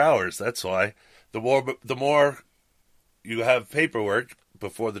up their hours. That's why. The more you have paperwork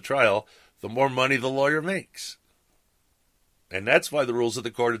before the trial, the more money the lawyer makes. And that's why the rules of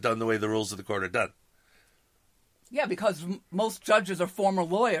the court are done the way the rules of the court are done. Yeah, because most judges are former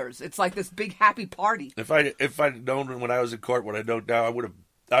lawyers. It's like this big happy party. If I'd known when I was in court what I know now, I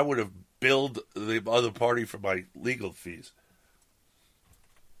would have billed the other party for my legal fees.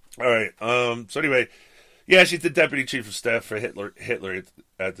 All right. So anyway, yeah, she's the deputy chief of staff for Hitler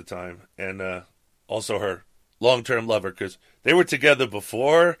at the time, and also her long-term lover, because they were together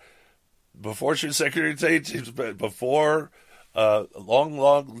before she was Secretary of State. Before. A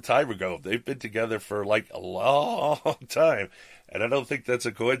long time ago. They've been together for like a long time. And I don't think that's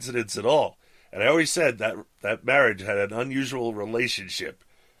a coincidence at all. And I always said that marriage had an unusual relationship.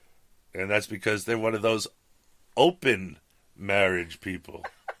 And that's because they're one of those open marriage people.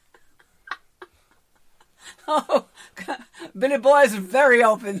 Oh, Billy Boy is very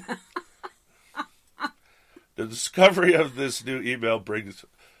open. The discovery of this new email brings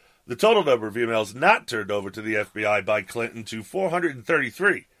the total number of emails not turned over to the FBI by Clinton to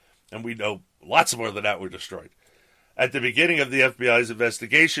 433, and we know lots more than that were destroyed. At the beginning of the FBI's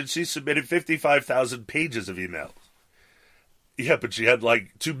investigation, she submitted 55,000 pages of emails. Yeah, but she had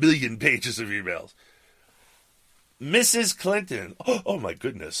like 2 million pages of emails. Mrs. Clinton, oh my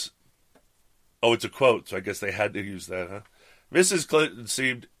goodness. Oh, it's a quote, so I guess they had to use that, huh? Mrs. Clinton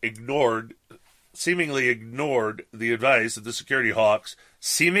seemingly ignored the advice of the security hawks.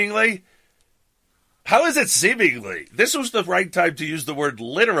 Seemingly? How is it seemingly? This was the right time to use the word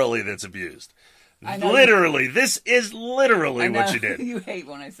literally that's abused. Literally. This is literally what you did. You hate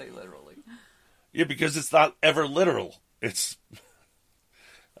when I say literally. Yeah, because it's not ever literal. It's...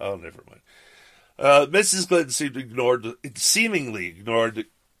 Oh, never mind. Mrs. Clinton seemingly ignored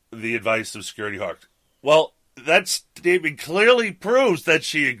the advice of security hawks. Well, that statement clearly proves that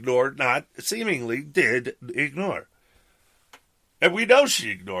she ignored, not seemingly did ignore. And we know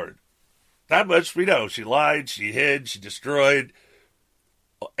she ignored. That much we know. She lied, she hid, she destroyed,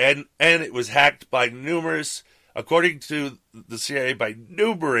 and it was hacked by numerous, according to the CIA, by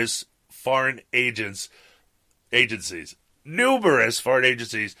numerous foreign agencies. Numerous foreign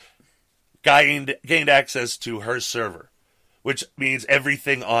agencies gained access to her server, which means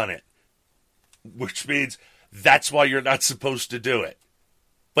everything on it. Which means that's why you're not supposed to do it.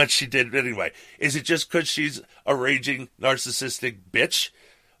 But she did it anyway. Is it just because she's a raging narcissistic bitch?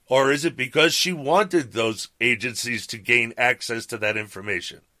 Or is it because she wanted those agencies to gain access to that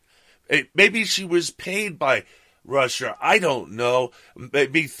information? Maybe she was paid by Russia. I don't know.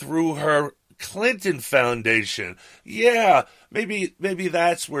 Maybe through her Clinton Foundation. Yeah, maybe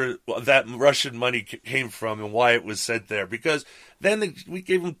that's where that Russian money came from and why it was sent there. Because then we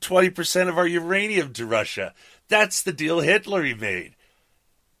gave them 20% of our uranium to Russia. That's the deal Hitler made.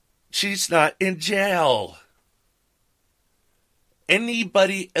 She's not in jail.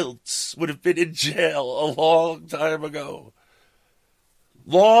 Anybody else would have been in jail a long time ago.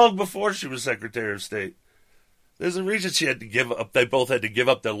 Long before she was Secretary of State. There's a reason she had to give up. They both had to give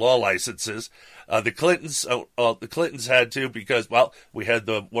up their law licenses. The Clintons had to because, well, we had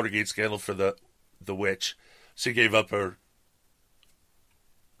the Watergate scandal for the witch. She gave up her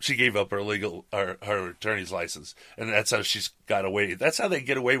her attorney's license, and that's how she's got away. That's how they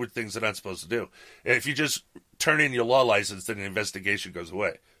get away with things they're not supposed to do. If you just turn in your law license, then the investigation goes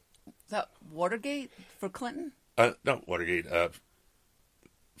away. Is that Watergate for Clinton? No, Watergate.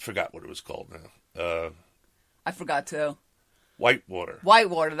 Forgot what it was called now. I forgot too.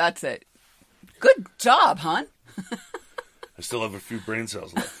 Whitewater, that's it. Good job, hon. I still have a few brain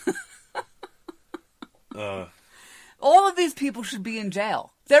cells left. All of these people should be in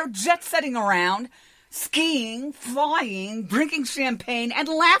jail. They're jet-setting around, skiing, flying, drinking champagne, and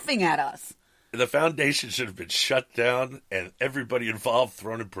laughing at us. The foundation should have been shut down and everybody involved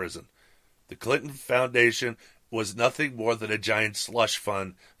thrown in prison. The Clinton Foundation was nothing more than a giant slush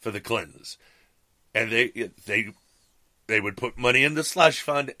fund for the Clintons. And they would put money in the slush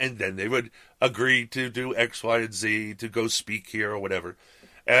fund, and then they would agree to do X, Y, and Z, to go speak here or whatever.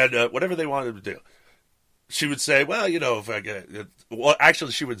 And whatever they wanted to do. She would say, well, if I get it. Well,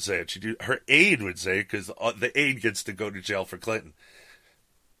 actually, she wouldn't say it. Her aide would say it, because the aide gets to go to jail for Clinton.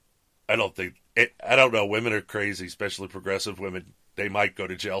 I don't know. Women are crazy, especially progressive women. They might go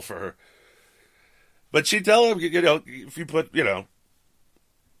to jail for her. But she'd tell him, if you put,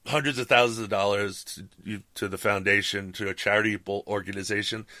 hundreds of thousands of dollars to the foundation, to a charitable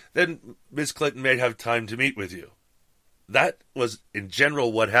organization, then Ms. Clinton may have time to meet with you. That was, in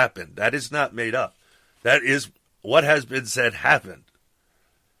general, what happened. That is not made up. That is what has been said happened.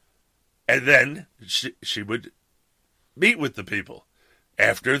 And then she would meet with the people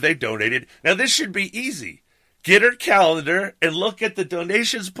after they donated. Now, this should be easy. Get her calendar and look at the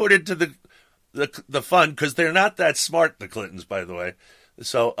donations put into the fun, because they're not that smart, the Clintons, by the way.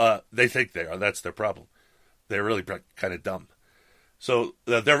 So they think they are. That's their problem. They're really kind of dumb. So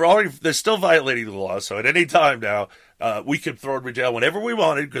they're still violating the law. So at any time now, we can throw them in jail whenever we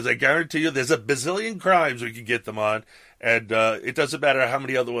wanted, because I guarantee you there's a bazillion crimes we can get them on, and it doesn't matter how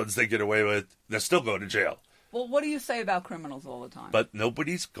many other ones they get away with. They're still going to jail. Well, what do you say about criminals all the time? But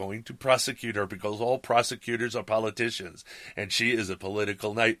nobody's going to prosecute her because all prosecutors are politicians, and she is a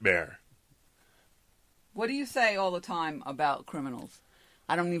political nightmare. What do you say all the time about criminals?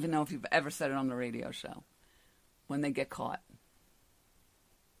 I don't even know if you've ever said it on the radio show. When they get caught.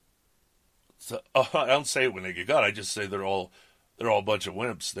 So, I don't say it when they get caught. I just say they're all a bunch of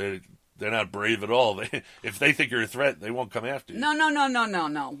wimps. They're not brave at all. If they think you're a threat, they won't come after you.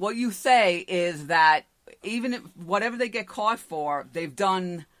 No. What you say is that even if whatever they get caught for, they've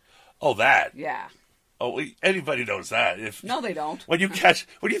done. Oh, that. Yeah. Oh, anybody knows that. No, they don't. When you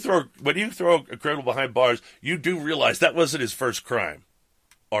throw a criminal behind bars, you do realize that wasn't his first crime,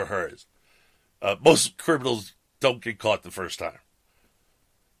 or hers. Most criminals don't get caught the first time.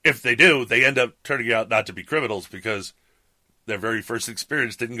 If they do, they end up turning out not to be criminals because their very first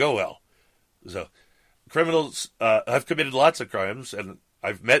experience didn't go well. So, criminals have committed lots of crimes, and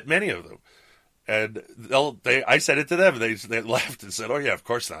I've met many of them. And I said it to them, and they laughed and said, "Oh yeah, of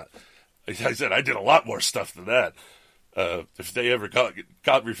course not." I said, "I did a lot more stuff than that. If they ever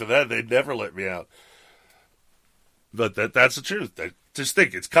caught me for that, they'd never let me out." But that's the truth. Just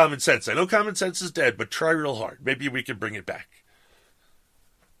think, it's common sense. I know common sense is dead, but try real hard. Maybe we can bring it back.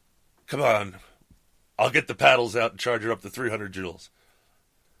 Come on. I'll get the paddles out and charge her up to 300 joules.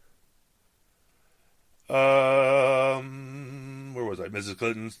 Where was I? Mrs.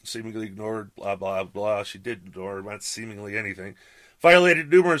 Clinton seemingly ignored, blah, blah, blah. She did ignore, not seemingly anything. Violated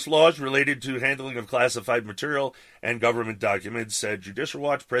numerous laws related to handling of classified material and government documents, said Judicial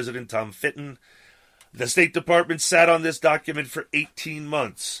Watch President Tom Fitton. The State Department sat on this document for 18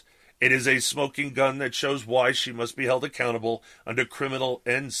 months. It is a smoking gun that shows why she must be held accountable under criminal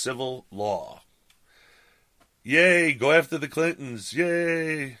and civil law. Yay, go after the Clintons.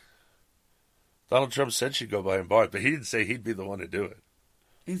 Yay. Donald Trump said she'd go behind bars, but he didn't say he'd be the one to do it.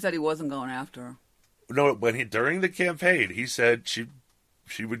 He said he wasn't going after her. No, during the campaign, he said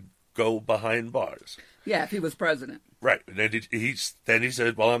she would go behind bars. Yeah, if he was president. Right. And then he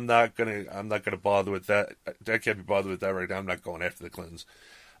said, "Well, I'm not gonna bother with that. I can't be bothered with that right now. I'm not going after the Clintons."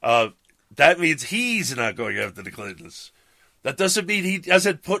 That means he's not going after the Clintons. That doesn't mean he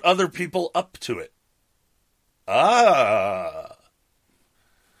doesn't put other people up to it.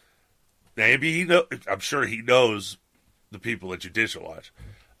 Maybe I'm sure he knows the people at Judicial Watch.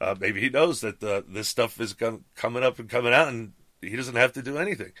 Maybe he knows that this stuff is coming up and coming out, and he doesn't have to do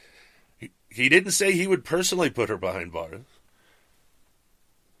anything. He didn't say he would personally put her behind bars.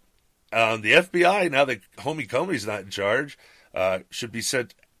 The FBI, now that Homie Comey's not in charge, should be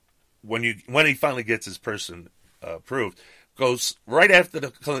sent, when he finally gets his person approved, goes right after the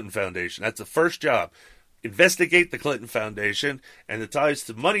Clinton Foundation. That's the first job. Investigate the Clinton Foundation and the ties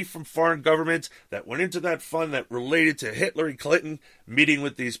to money from foreign governments that went into that fund that related to Hitler and Clinton meeting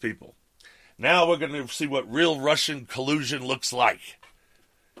with these people. Now we're going to see what real Russian collusion looks like.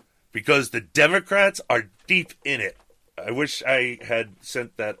 Because the Democrats are deep in it. I wish I had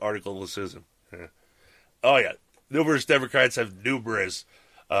sent that article to Susan. Yeah. Oh, yeah. Numerous Democrats have numerous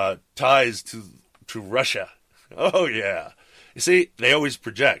ties to Russia. Oh, yeah. You see, they always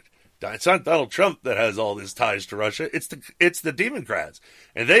project. It's not Donald Trump that has all these ties to Russia. It's the Democrats.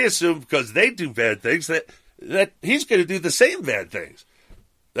 And they assume because they do bad things that he's going to do the same bad things.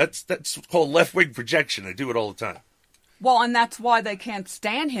 That's called left-wing projection. They do it all the time. Well, and that's why they can't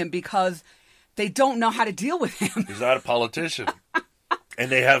stand him, because they don't know how to deal with him. He's not a politician. And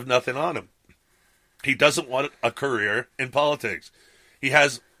they have nothing on him. He doesn't want a career in politics. He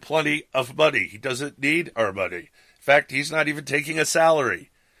has plenty of money. He doesn't need our money. In fact, he's not even taking a salary.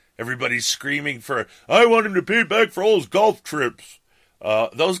 Everybody's screaming for, I want him to pay back for all his golf trips.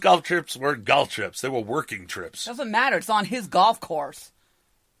 Those golf trips weren't golf trips. They were working trips. Doesn't matter. It's on his golf course.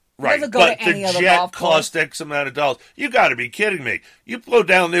 Right, but the jet cost X amount of dollars. You got to be kidding me. You blow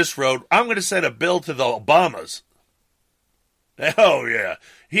down this road, I'm going to send a bill to the Obamas. Oh, yeah.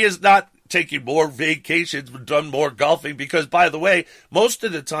 He is not taking more vacations, but done more golfing, because, by the way, most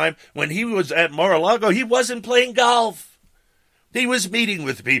of the time when he was at Mar-a-Lago, he wasn't playing golf. He was meeting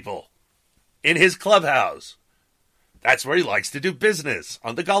with people in his clubhouse. That's where he likes to do business,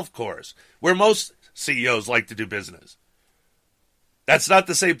 on the golf course, where most CEOs like to do business. That's not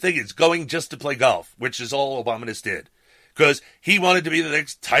the same thing as going just to play golf, which is all Obama did. Because he wanted to be the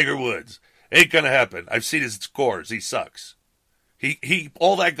next Tiger Woods. Ain't going to happen. I've seen his scores. He sucks. He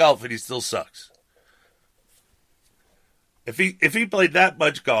all that golf and he still sucks. If he played that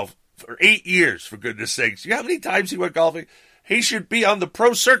much golf for 8 years, for goodness sakes, you know how many times he went golfing? He should be on the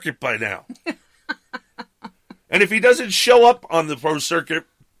pro circuit by now. And if he doesn't show up on the pro circuit,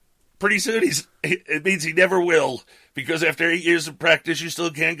 pretty soon it means he never will, because after 8 years of practice, you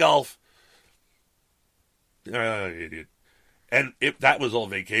still can't golf. Idiot. And that was all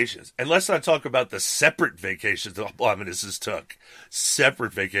vacations. And let's not talk about the separate vacations the Oblamuses took.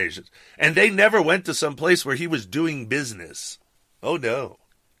 Separate vacations. And they never went to some place where he was doing business. Oh, no.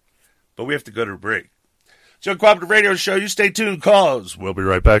 But we have to go to a break. It's the Uncooperative Radio Show. You stay tuned, cause we'll be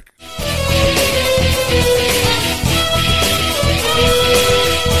right back.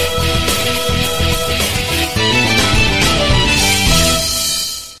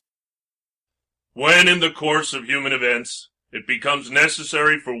 When in the course of human events, it becomes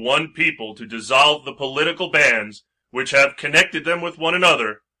necessary for one people to dissolve the political bands which have connected them with one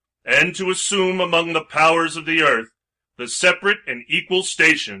another, and to assume among the powers of the earth the separate and equal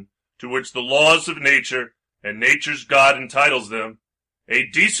station to which the laws of nature and nature's God entitles them, a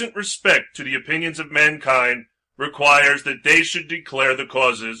decent respect to the opinions of mankind requires that they should declare the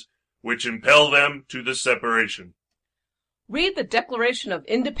causes which impel them to the separation. Read the Declaration of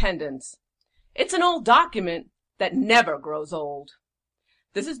Independence. It's an old document that never grows old.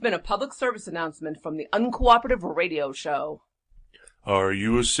 This has been a public service announcement from the Uncooperative Radio Show. Are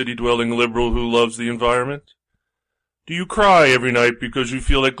you a city-dwelling liberal who loves the environment? Do you cry every night because you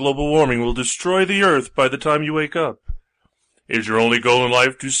feel that global warming will destroy the earth by the time you wake up? Is your only goal in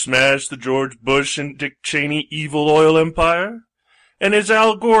life to smash the George Bush and Dick Cheney evil oil empire? And is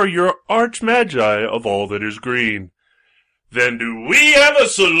Al Gore your arch-magi of all that is green? Then do we have a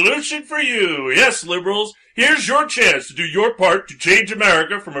solution for you? Yes, liberals, here's your chance to do your part to change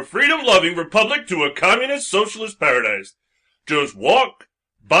America from a freedom-loving republic to a communist socialist paradise. Just walk,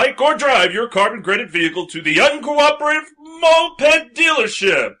 bike, or drive your carbon-credit vehicle to the Uncooperative Moped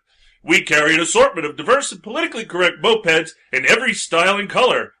Dealership. We carry an assortment of diverse and politically correct mopeds in every style and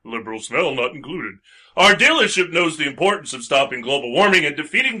color, liberal smell not included. Our dealership knows the importance of stopping global warming and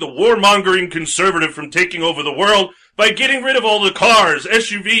defeating the warmongering conservative from taking over the world by getting rid of all the cars,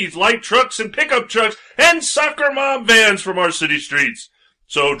 SUVs, light trucks, and pickup trucks, and soccer mom vans from our city streets.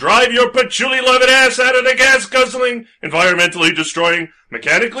 So drive your patchouli-loving ass out of the gas-guzzling, environmentally destroying,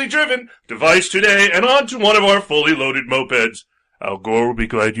 mechanically driven device today and onto one of our fully loaded mopeds. Al Gore will be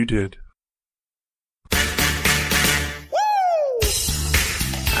glad you did.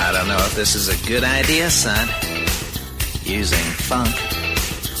 I don't know if this is a good idea, son. Using funk.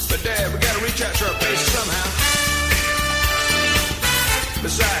 But, Dad, we gotta reach out to our base somehow.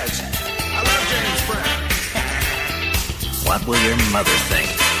 Besides, I love James Brown. What will your mother think?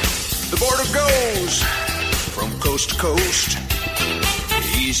 The border goes from coast to coast.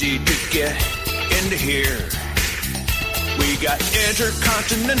 Easy to get into here. We got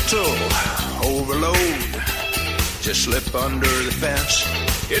intercontinental overload. Just slip under the fence.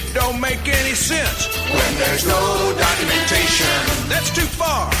 It don't make any sense when there's no documentation. That's too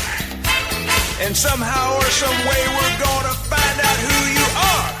far. And somehow or some way we're gonna find out who you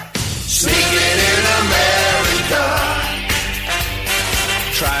are. Sneaking in America.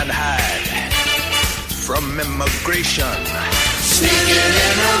 Trying to hide from immigration. Sneaking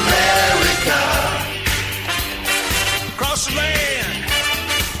in America. Across the land,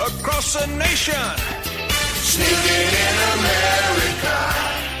 across the nation. Sneaking in America.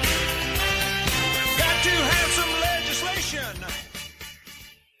 Got to have some legislation.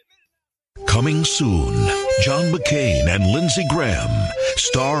 Coming soon, John McCain and Lindsey Graham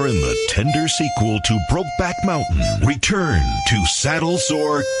star in the tender sequel to Brokeback Mountain. Return to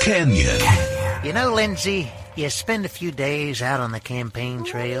Saddle-Sore Canyon. You know, Lindsey, you spend a few days out on the campaign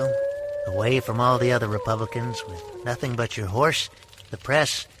trail, away from all the other Republicans, with nothing but your horse, the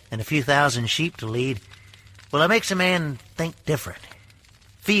press, and a few thousand sheep to lead. Well, it makes a man think different,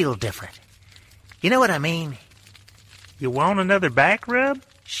 feel different. You know what I mean? You want another back rub?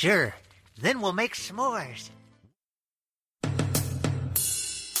 Sure. Then we'll make s'mores.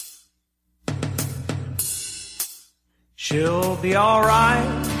 She'll be all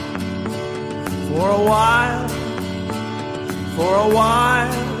right for a while. For a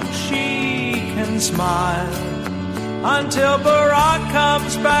while she can smile until Barack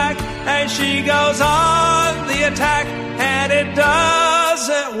comes back and she goes on the attack and it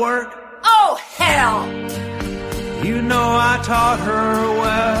doesn't work. Oh, hell! You know I taught her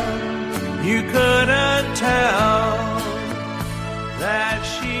well. You couldn't tell that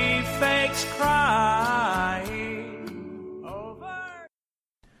she fakes crying over.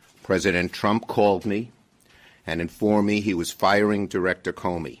 President Trump called me and informed me he was firing Director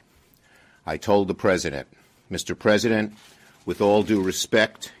Comey. I told the President, Mr. President, with all due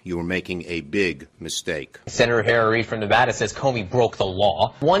respect, you are making a big mistake. Senator Harry Reid from Nevada says Comey broke the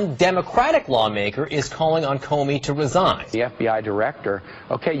law. One Democratic lawmaker is calling on Comey to resign. The FBI director,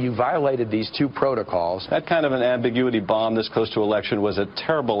 okay, you violated these two protocols. That kind of an ambiguity bomb this close to election was a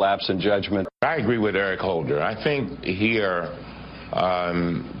terrible lapse in judgment. I agree with Eric Holder. I think here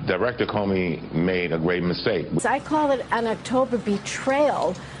Director Comey made a great mistake. I call it an October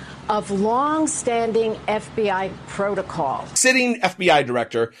betrayal of long-standing FBI protocol. Sitting FBI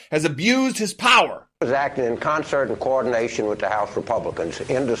director has abused his power. He was acting in concert and coordination with the House Republicans.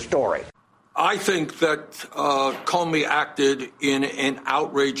 End of story. I think that Comey acted in an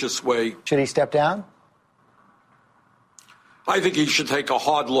outrageous way. Should he step down? I think he should take a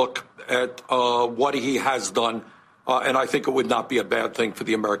hard look at what he has done, and I think it would not be a bad thing for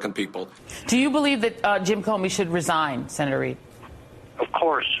the American people. Do you believe that Jim Comey should resign, Senator Reid? Of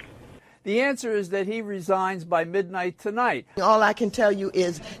course. The answer is that he resigns by midnight tonight. All I can tell you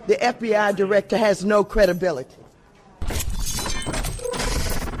is the FBI director has no credibility.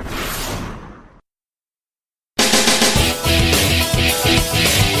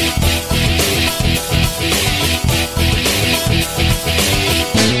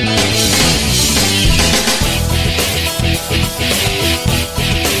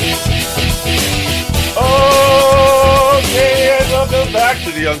 Back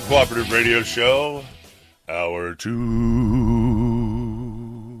to the Uncooperative Radio Show, Hour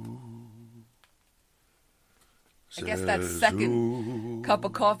 2. I guess that second cup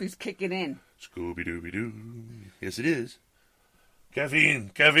of coffee's kicking in. Scooby-Dooby-Doo. Yes, it is.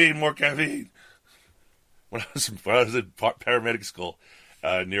 Caffeine, more caffeine. When I was in paramedic school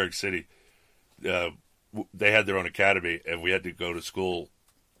in New York City, they had their own academy, and we had to go to school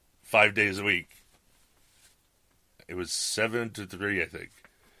 5 days a week. It was 7 to 3, I think.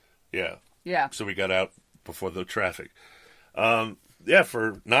 Yeah. Yeah. So we got out before the traffic. Yeah,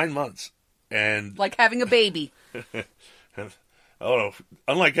 for 9 months. And like having a baby.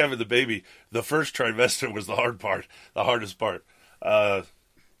 Unlike having the baby, the first trimester was the hardest part.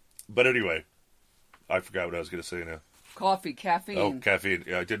 But anyway, I forgot what I was going to say now. Coffee, caffeine. Oh, caffeine.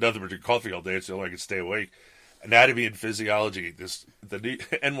 Yeah, I did nothing but drink coffee all day. It's the only way I could stay awake. Anatomy and physiology. The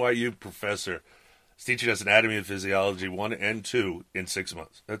NYU professor is teaching us anatomy and physiology 1 and 2 in 6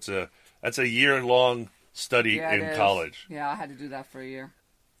 months. That's a year-long study in college. Yeah, I had to do that for a year.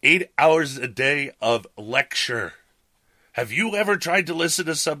 8 hours a day of lecture. Have you ever tried to listen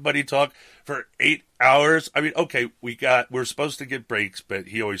to somebody talk for 8 hours? I mean, okay, we're supposed to get breaks, but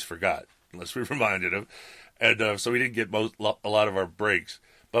he always forgot, unless we reminded him. And so we didn't get a lot of our breaks.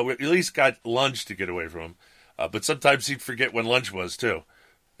 But we at least got lunch to get away from him. But sometimes he'd forget when lunch was, too.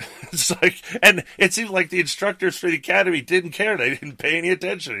 It's like, and it seemed like the instructors for the academy didn't care. They didn't pay any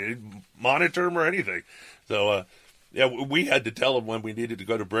attention. They didn't monitor him or anything. So, yeah, we had to tell him when we needed to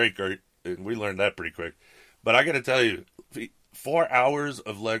go to break, and we learned that pretty quick. But I got to tell you, 4 hours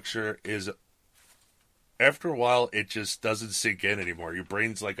of lecture is, after a while, it just doesn't sink in anymore. Your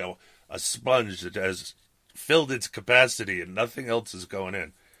brain's like a sponge that has filled its capacity and nothing else is going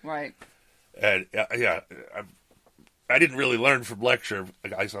in. Right. And, yeah, I didn't really learn from lecture.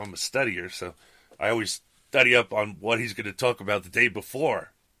 I'm a studier, so I always study up on what he's going to talk about the day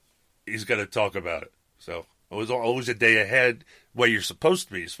before he's going to talk about it. So it was always a day ahead where you're supposed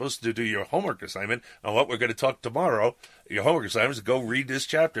to be. You're supposed to do your homework assignment on what we're going to talk tomorrow. Your homework assignment is go read this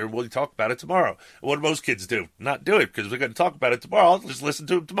chapter, and we'll talk about it tomorrow. What do most kids do? Not do it, because we're going to talk about it tomorrow. I'll just listen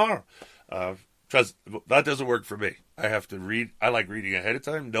to it tomorrow. Because that doesn't work for me. I have to read. I like reading ahead of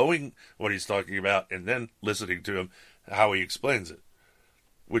time, knowing what he's talking about, and then listening to him, how he explains it.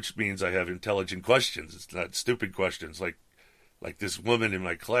 Which means I have intelligent questions. It's not stupid questions like this woman in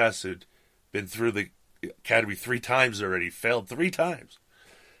my class who'd been through the academy 3 times already, failed 3 times.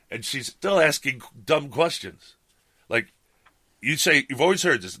 And she's still asking dumb questions. Like, you've always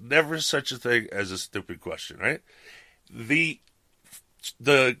heard there's never such a thing as a stupid question, right? The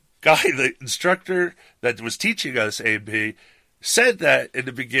guy, the instructor that was teaching us A&P, said that in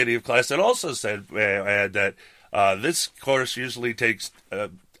the beginning of class, and also said, that this course usually takes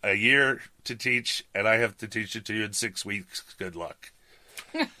a year to teach, and I have to teach it to you in 6 weeks. Good luck.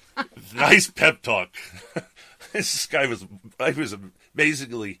 Nice pep talk. This guy was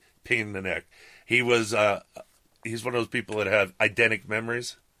amazingly pain in the neck. He's one of those people that have eidetic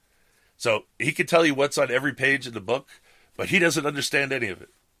memories. So he can tell you what's on every page in the book, but he doesn't understand any of it.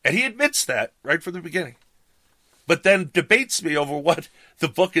 And he admits that right from the beginning. But then debates me over what the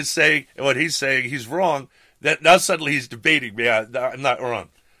book is saying and what he's saying. He's wrong. That now suddenly he's debating me. I'm not wrong.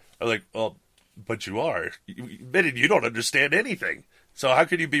 I'm like, well, But you are. You admitted you don't understand anything. So how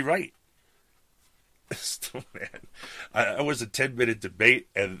could you be right? Man, I was a 10-minute debate,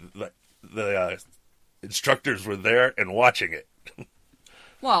 and the instructors were there and watching it.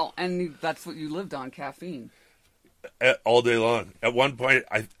 Well, and that's what you lived on, caffeine. All day long. At one point,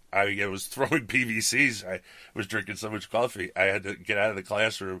 I was throwing PVCs. I was drinking so much coffee. I had to get out of the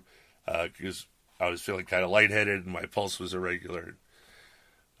classroom because I was feeling kind of lightheaded and my pulse was irregular.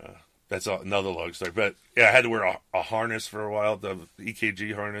 That's another long story. But, yeah, I had to wear a harness for a while, the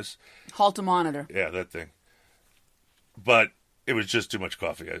EKG harness. Holter monitor. Yeah, that thing. But it was just too much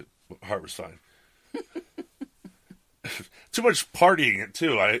coffee. Heart was fine. Too much partying,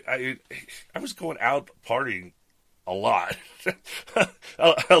 too. I was going out partying a lot.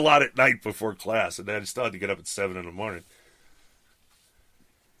 a lot at night before class, and then I still had to get up at 7 in the morning.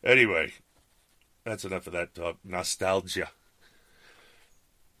 Anyway, that's enough of that talk. Nostalgia.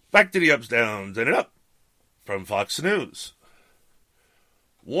 Back to the ups, downs, and up from Fox News.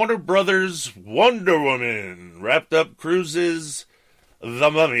 Warner Brothers' Wonder Woman wrapped up Cruise's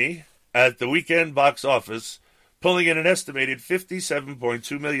The Mummy at the weekend box office, pulling in an estimated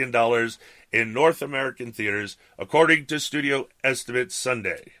 $57.2 million in North American theaters, according to studio estimates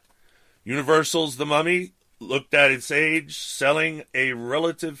Sunday. Universal's The Mummy looked at its age, selling a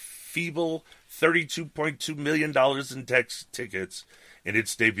relative feeble $32.2 million in tickets in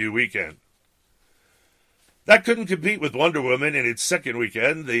its debut weekend. That couldn't compete with Wonder Woman in its second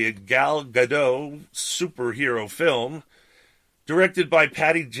weekend. The Gal Gadot superhero film, directed by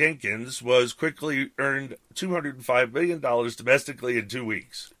Patty Jenkins, was quickly earned $205 million domestically in 2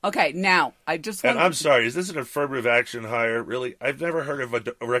 weeks. Okay, now, I just want And I'm sorry, is this an affirmative action hire? Really? I've never heard of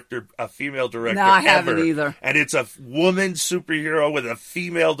a female director No, I ever. haven't either. And it's a woman superhero with a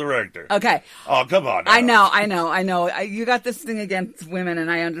female director. Okay. Oh, come on now. I know. You got this thing against women,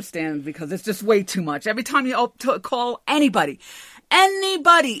 and I understand because it's just way too much. Every time you call anybody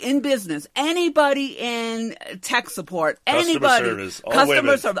in business, anybody in tech support, anybody,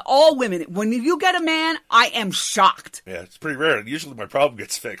 customer service, all women. When you get a man, I am shocked. Yeah, it's pretty rare. Usually my problem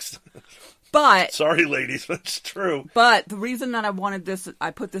gets fixed. But sorry, ladies, but it's true. But the reason that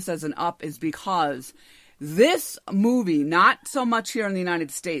I put this as an up is because this movie, not so much here in the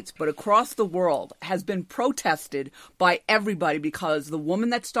United States, but across the world, has been protested by everybody because the woman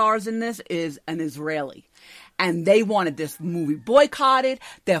that stars in this is an Israeli. And they wanted this movie boycotted.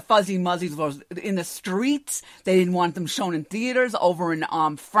 Their fuzzy muzzies were in the streets. They didn't want them shown in theaters over in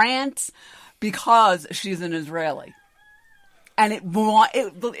France because she's an Israeli. And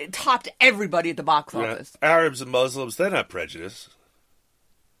it topped everybody at the box office. Arabs and Muslims, they're not prejudiced.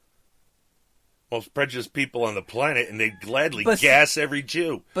 Most prejudiced people on the planet, and they gladly gas every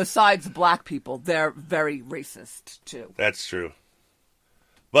Jew. Besides black people, they're very racist, too. That's true.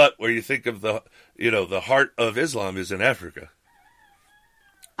 But where you think of the heart of Islam is in Africa.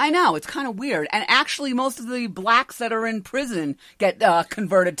 I know, it's kind of weird. And actually, most of the blacks that are in prison get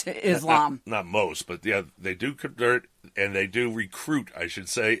converted to Islam. Not most, but yeah, they do convert and they do recruit, I should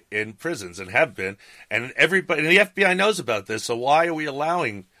say, in prisons and have been. And everybody, and the FBI knows about this, so why are we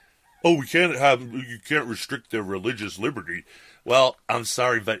allowing, you can't restrict their religious liberty. Well, I'm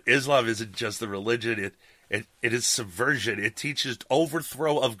sorry, but Islam isn't just the religion. It is subversion. It teaches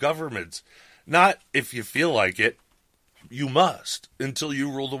overthrow of governments. Not if you feel like it. You must until you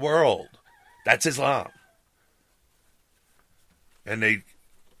rule the world. That's Islam. And they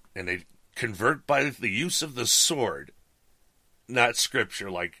convert by the use of the sword, not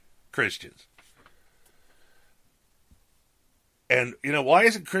scripture like Christians. And, why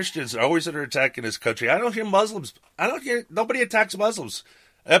isn't Christians always under attack in this country? I don't hear Muslims. Nobody attacks Muslims.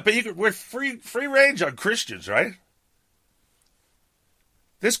 But we're free range on Christians, right?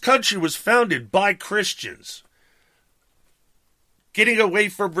 This country was founded by Christians. Getting away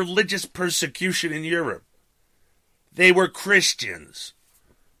from religious persecution in Europe. They were Christians.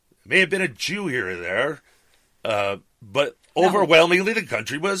 May have been a Jew here or there, but overwhelmingly the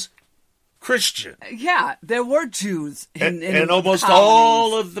country was Christian. Yeah, there were Jews in almost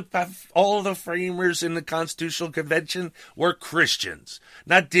all of the framers in the Constitutional Convention were Christians,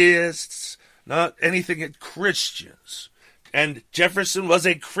 not deists, not anything. Christians, and Jefferson was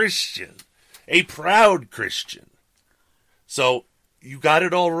a Christian, a proud Christian. So you got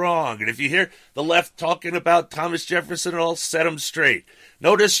it all wrong. And if you hear the left talking about Thomas Jefferson, I'll set them straight.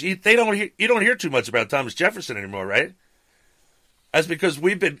 Notice you don't hear too much about Thomas Jefferson anymore, right? That's because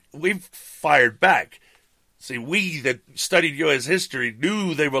we've fired back. See, we that studied U.S. history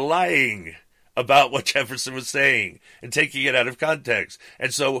knew they were lying about what Jefferson was saying and taking it out of context.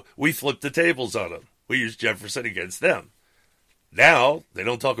 And so we flipped the tables on them. We used Jefferson against them. Now they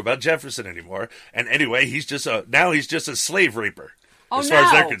don't talk about Jefferson anymore. And anyway, he's just a slave reaper as far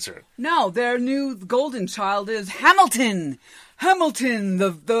as they're concerned. No, their new golden child is Hamilton. Hamilton,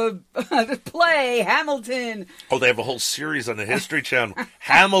 the play Hamilton. Oh, they have a whole series on the History Channel.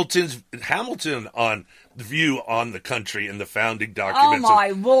 Hamilton on the view on the country in the founding documents. Oh my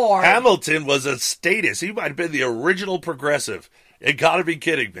Lord! Hamilton was a statist. He might have been the original progressive. You got to be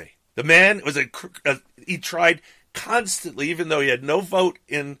kidding me. The man was he tried constantly, even though he had no vote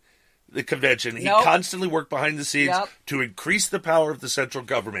in the convention, he constantly worked behind the scenes to increase the power of the central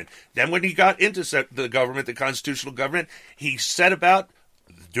government. Then when he got into the government, the constitutional government, he set about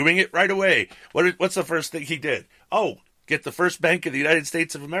doing it right away. What's the first thing he did? Oh, get the first bank in the United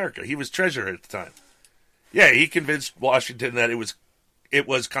States of America. He was treasurer at the time. Yeah, he convinced Washington that it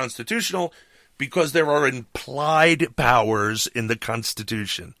was constitutional because there are implied powers in the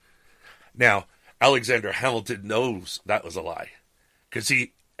Constitution. Now, Alexander Hamilton knows that was a lie because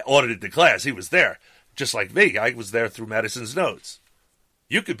he audited the class. He was there, just like me. I was there through Madison's notes.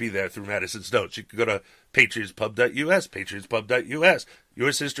 You could be there through Madison's notes. You could go to patriotspub.us, patriotspub.us.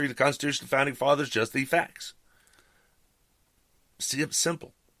 U.S. History, the Constitution, the Founding Fathers, just the facts. See, it's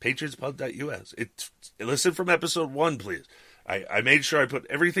simple. patriotspub.us. Listen from episode 1, please. I made sure I put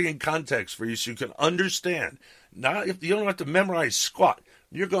everything in context for you so you can understand. You don't have to memorize squat.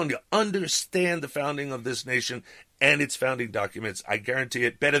 You're going to understand the founding of this nation and its founding documents. I guarantee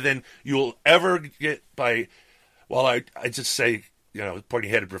it better than you'll ever get by, well, I just say,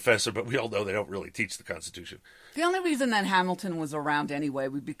 pointy-headed professor, but we all know they don't really teach the Constitution. The only reason that Hamilton was around anyway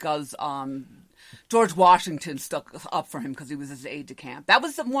was because George Washington stuck up for him because he was his aide-de-camp. That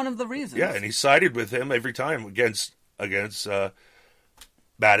was one of the reasons. Yeah, and he sided with him every time against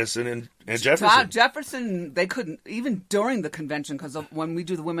Madison and Jefferson. Jefferson, they couldn't, even during the convention, because when we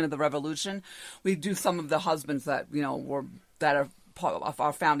do the Women of the Revolution, we do some of the husbands that, that are part of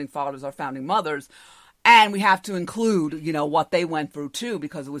our founding fathers, our founding mothers, and we have to include, what they went through too,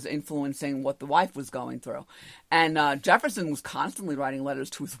 because it was influencing what the wife was going through. And Jefferson was constantly writing letters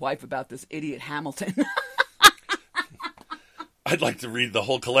to his wife about this idiot Hamilton. I'd like to read the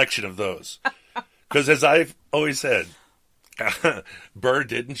whole collection of those. Because as I've always said, Burr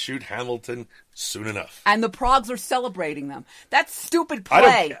didn't shoot Hamilton soon enough. And the Progs are celebrating them. That stupid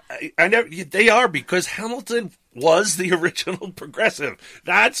play. They are, because Hamilton was the original progressive.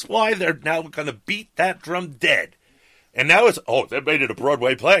 That's why they're now going to beat that drum dead. And now they made it a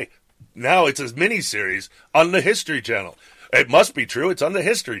Broadway play. Now it's a miniseries on the History Channel. It must be true. It's on the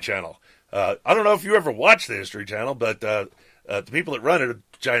History Channel. I don't know if you ever watched the History Channel, but the people that run it are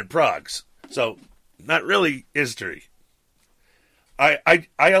giant progs. So, not really history. I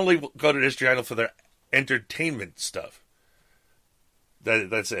only go to the History Channel for their entertainment stuff.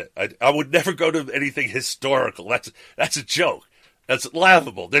 That's it. I would never go to anything historical. That's a joke. That's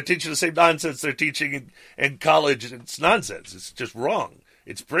laughable. They're teaching the same nonsense they're teaching in college. It's nonsense. It's just wrong.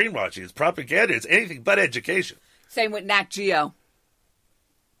 It's brainwashing. It's propaganda. It's anything but education. Same with Nat Geo.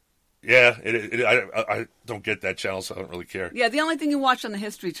 Yeah, I don't get that channel, so I don't really care. Yeah, the only thing you watch on the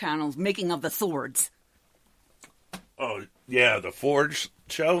History Channel is Making of the Swords. Oh, yeah, the Forge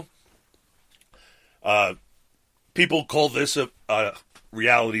show. People call this a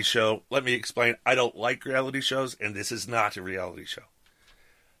reality show. Let me explain. I don't like reality shows, and this is not a reality show.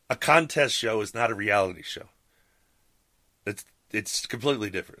 A contest show is not a reality show. It's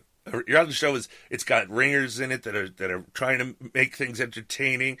completely different. A reality show it's got ringers in it that are trying to make things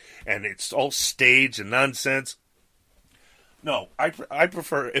entertaining, and it's all stage and nonsense. No, I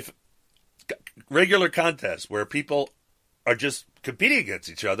prefer if regular contests where people are just competing against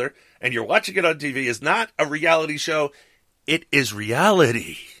each other and you're watching it on TV is not a reality show. It is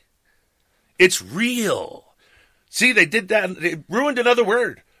reality. It's real. See, they did that. They ruined another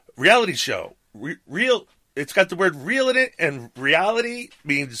word. Reality show. Real. It's got the word real in it, and reality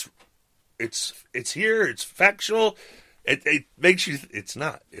means it's here. It's factual. It makes you. It's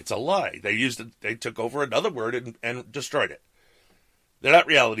not. It's a lie. They used it. They took over another word and destroyed it. They're not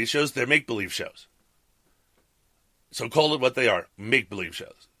reality shows. They're make-believe shows. So call it what they are. Make-believe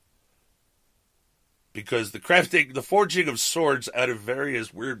shows. Because the forging of swords out of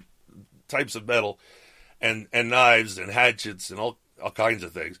various weird types of metal and knives and hatchets and all kinds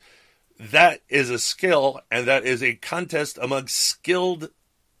of things, that is a skill, and that is a contest among skilled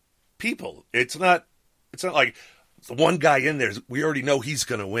people. It's not like the one guy in there, we already know he's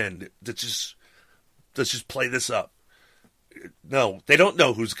going to win. Let's just play this up. No, they don't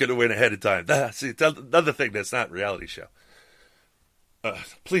know who's going to win ahead of time. See, it's another thing that's not a reality show.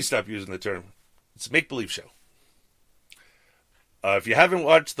 Please stop using the term. It's a make-believe show. If you haven't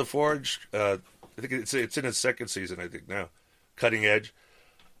watched The Forge, I think it's in its second season, I think, now. cutting edge.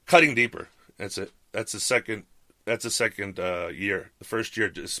 Cutting deeper. That's it. That's the second year. The first year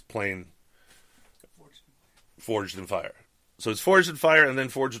just plain Forged in Fire. So it's Forged in Fire and then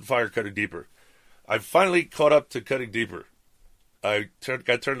Forged in Fire Cutting Deeper. I've finally caught up to Cutting Deeper. I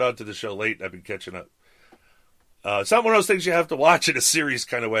got turned on to the show late and I've been catching up. It's not one of those things you have to watch in a series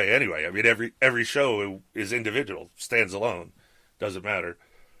kind of way anyway. I mean, every show is individual, stands alone. Doesn't matter.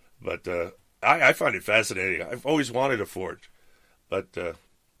 But I find it fascinating. I've always wanted a Forge. But that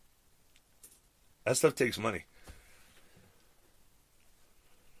stuff takes money.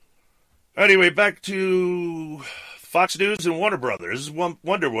 Anyway, back to Fox News and Warner Brothers.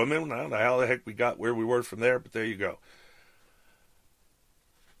 Wonder Woman. I don't know how the heck we got where we were from there, but there you go.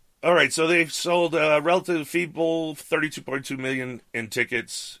 All right, so they've sold a relatively feeble 32.2 million in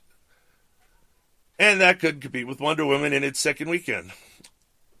tickets, and that could compete with Wonder Woman in its second weekend,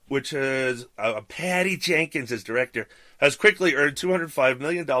 which has Patty Jenkins as director, has quickly earned $205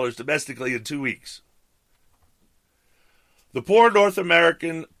 million domestically in 2 weeks. The poor North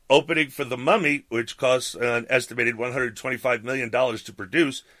American opening for The Mummy, which cost an estimated $125 million to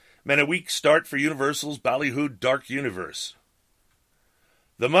produce, meant a weak start for Universal's ballyhooed Dark Universe.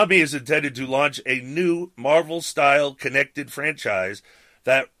 The Mummy is intended to launch a new Marvel-style connected franchise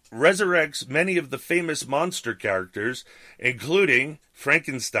that resurrects many of the famous monster characters, including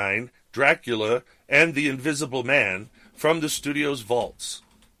Frankenstein, Dracula, and the Invisible Man, from the studio's vaults.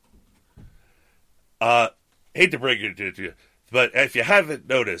 Hate to break it to you, but if you haven't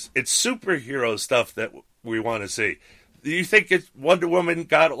noticed, it's superhero stuff that we want to see. Do you think Wonder Woman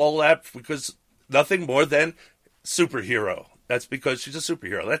got all that because nothing more than superhero? That's because she's a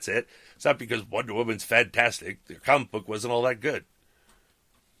superhero. That's it. It's not because Wonder Woman's fantastic. The comic book wasn't all that good.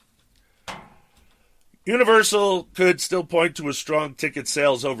 Universal could still point to a strong ticket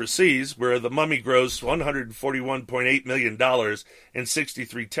sales overseas, where The Mummy grossed $141.8 million in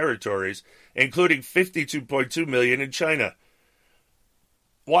 63 territories, including $52.2 million in China.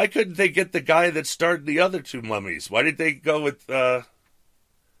 Why couldn't they get the guy that starred the other two mummies? Why did they go with the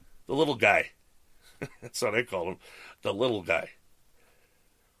little guy? That's what I call him, the little guy.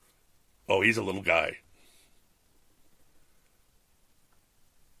 Oh, he's a little guy.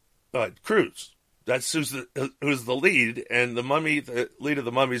 Cruise. That's who's the lead, and the Mummy, the lead of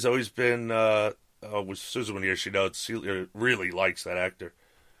the Mummy's always been with Susan when she knows she really likes that actor.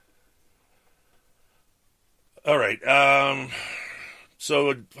 All right,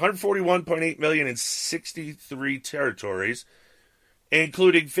 so $141.8 million in 63 territories,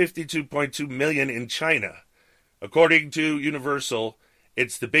 including $52.2 million in China. According to Universal,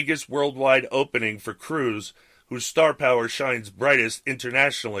 it's the biggest worldwide opening for Cruise, whose star power shines brightest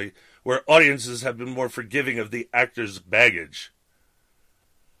internationally, where audiences have been more forgiving of the actor's baggage.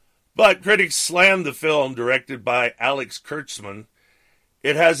 But critics slammed the film, directed by Alex Kurtzman.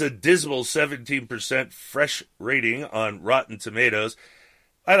 It has a dismal 17% fresh rating on Rotten Tomatoes.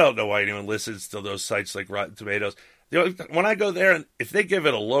 I don't know why anyone listens to those sites like Rotten Tomatoes. When I go there, and if they give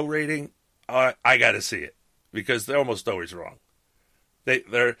it a low rating, I got to see it, because they're almost always wrong.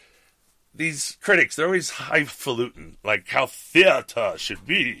 These critics, they're always highfalutin, like how theater should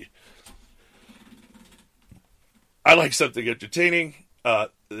be. I like something entertaining.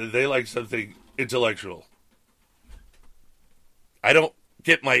 They like something intellectual. I don't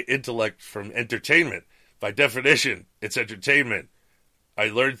get my intellect from entertainment. By definition, it's entertainment. I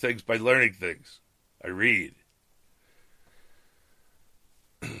learn things by learning things. I read.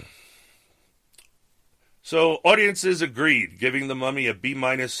 So audiences agreed, giving The Mummy a B-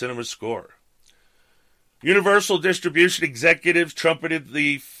 cinema score. Universal distribution executives trumpeted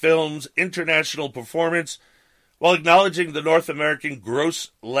the film's international performance while acknowledging the North American gross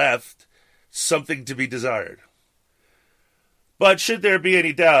left something to be desired. But should there be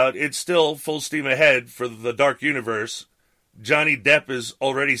any doubt, it's still full steam ahead for the Dark Universe. Johnny Depp is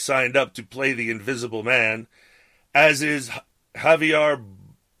already signed up to play the Invisible Man, as is Javier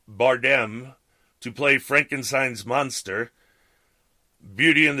Bardem to play Frankenstein's monster.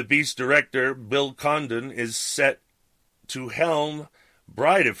 Beauty and the Beast director Bill Condon is set to helm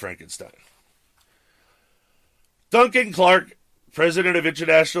Bride of Frankenstein. Duncan Clark, president of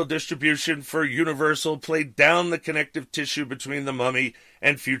international distribution for Universal, played down the connective tissue between The Mummy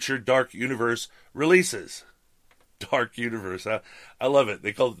and future Dark Universe releases. Dark Universe, huh? I love it.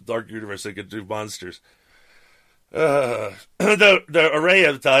 They call it the Dark Universe. They could do monsters. The array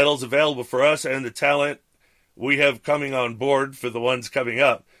of titles available for us and the talent we have coming on board for the ones coming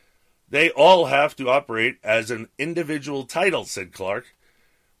up, they all have to operate as an individual title, said Clark.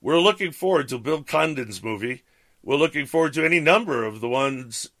 We're looking forward to Bill Condon's movie. We're looking forward to any number of the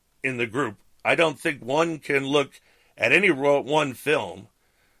ones in the group. I don't think one can look at any one film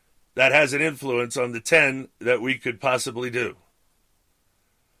that has an influence on the 10 that we could possibly do.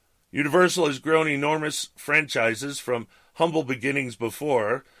 Universal has grown enormous franchises from humble beginnings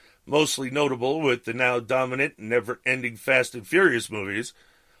before, mostly notable with the now dominant and never-ending Fast and Furious movies.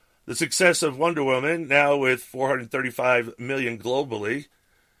 The success of Wonder Woman, now with 435 million globally,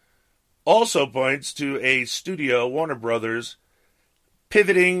 also points to a studio, Warner Brothers,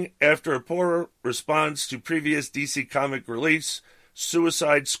 pivoting after a poor response to previous DC comic release,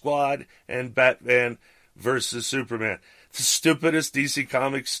 Suicide Squad and Batman vs. Superman. The stupidest DC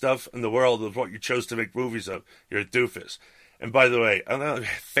comic stuff in the world of what you chose to make movies of. You're a doofus. And by the way, I'm not a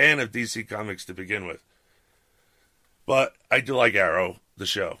fan of DC comics to begin with. But I do like Arrow, the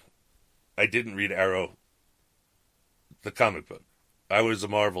show. I didn't read Arrow, the comic book. I was a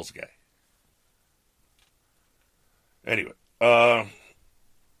Marvels guy. Anyway,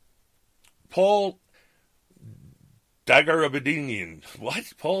 Paul Dagarabedian.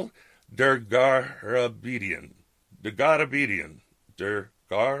 What? Paul Dergarabedian.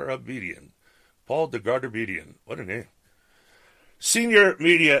 Paul Dagarabedian. What a name. Senior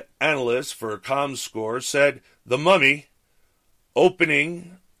media analyst for ComScore said The Mummy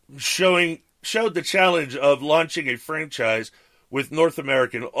opening showed the challenge of launching a franchise with North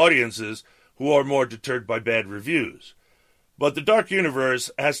American audiences who are more deterred by bad reviews. But the Dark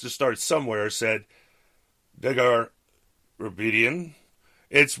Universe has to start somewhere, said Dagarabedian.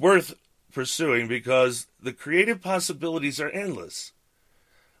 It's worth pursuing because the creative possibilities are endless.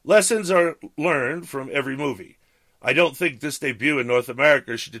 Lessons are learned from every movie. I don't think this debut in North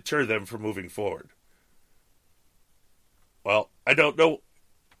America should deter them from moving forward. Well, I don't know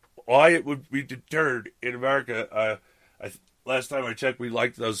why it would be deterred in America. Last time I checked, we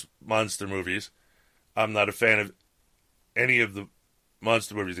liked those monster movies. I'm not a fan of any of the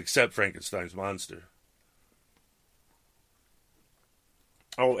monster movies except Frankenstein's monster.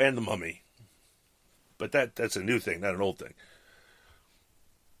 Oh, and The Mummy. But that's a new thing, not an old thing.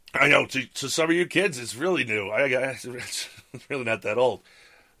 I know, to some of you kids, it's really new. It's really not that old.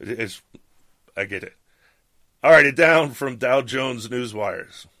 I get it. All right, down from Dow Jones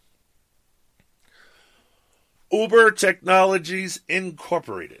Newswires. Uber Technologies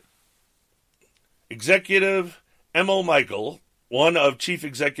Incorporated. Executive Emil Michael, one of Chief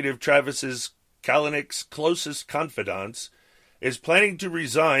Executive Travis Kalanick's closest confidants, is planning to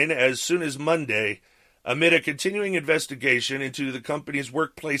resign as soon as Monday amid a continuing investigation into the company's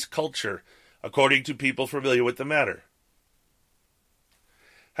workplace culture, according to people familiar with the matter.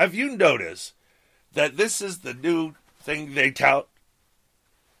 Have you noticed that this is the new thing they tout?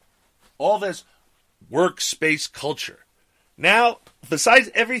 All this workspace culture. Now,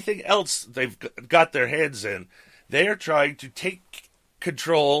 besides everything else they've got their hands in, they are trying to take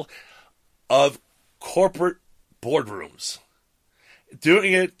control of corporate boardrooms.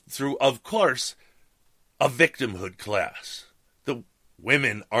 Doing it through, of course, a victimhood class. The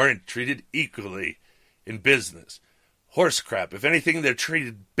women aren't treated equally in business. Horse crap. If anything, they're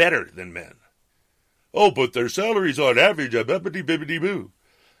treated better than men. Oh, but their salaries on average are bibbidi-bibbidi-boo.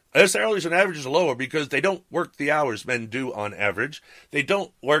 Their salaries on average is lower because they don't work the hours men do on average. They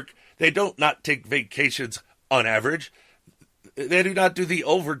don't not take vacations on average. They do not do the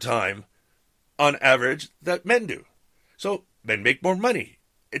overtime on average that men do. So men make more money.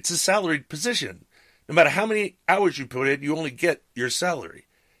 It's a salaried position. No matter how many hours you put in, you only get your salary.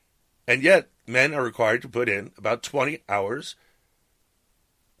 And yet, men are required to put in about 20 hours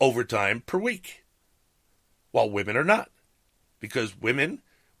overtime per week, while women are not. Because women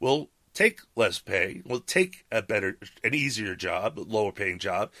will take less pay, will take an easier job, a lower paying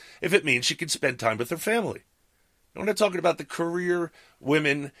job, if it means she can spend time with her family. I'm not talking about the career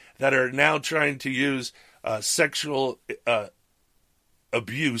women that are now trying to use sexual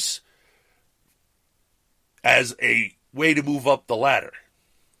abuse as a way to move up the ladder.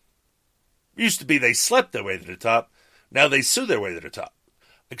 It used to be they slept their way to the top. Now they sue their way to the top.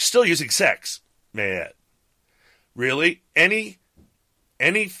 Like still using sex, may I add. Really? Any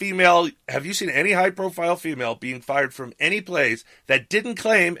female, have you seen any high-profile female being fired from any place that didn't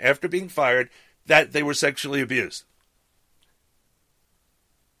claim, after being fired, that they were sexually abused?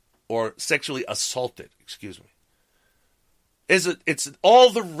 Or sexually assaulted, excuse me. It's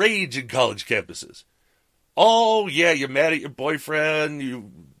all the rage in college campuses. Oh, yeah, you're mad at your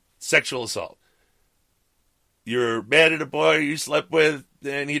boyfriend, sexual assault. You're mad at a boy you slept with,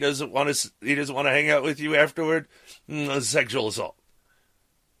 and he doesn't want to hang out with you afterward. Sexual assault.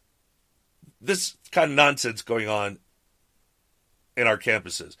 This kind of nonsense going on in our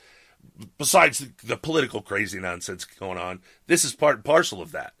campuses. Besides the political crazy nonsense going on, this is part and parcel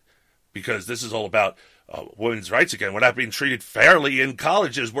of that. because this is all about women's rights again. We're not being treated fairly in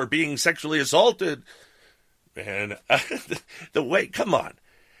colleges. We're being sexually assaulted. And the way, come on.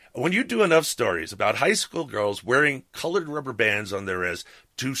 When you do enough stories about high school girls wearing colored rubber bands on their wrists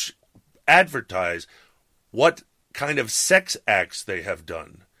to advertise what kind of sex acts they have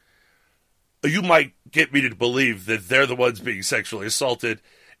done, you might get me to believe that they're the ones being sexually assaulted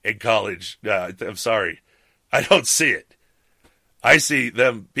in college. I'm sorry. I don't see it. I see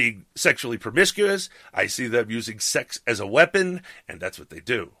them being sexually promiscuous. I see them using sex as a weapon, and that's what they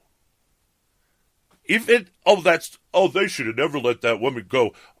do. They should have never let that woman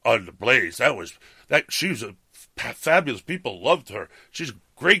go on the blaze. She's a fabulous. People loved her. She's a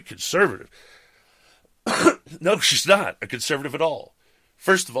great conservative. No, she's not a conservative at all.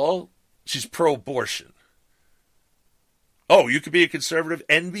 First of all, she's pro-abortion. Oh, you could be a conservative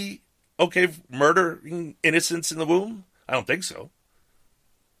and be okay murdering innocents in the womb? I don't think so.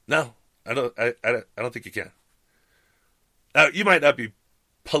 No, I don't think you can. Now, you might not be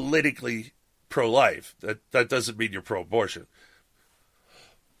politically pro-life. That doesn't mean you're pro-abortion.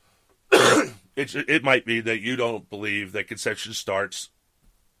 It might be that you don't believe that conception starts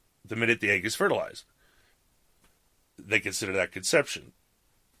the minute the egg is fertilized. They consider that conception.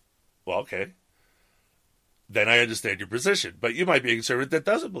 Well, okay. Then I understand your position. But you might be a conservative that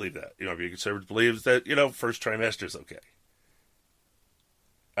doesn't believe that. You might be a conservative that believes that, first trimester is okay.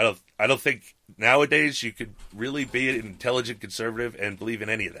 I don't think nowadays you could really be an intelligent conservative and believe in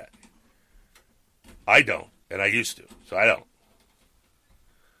any of that. I don't, and I used to, so I don't.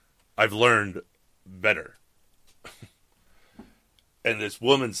 I've learned better. And this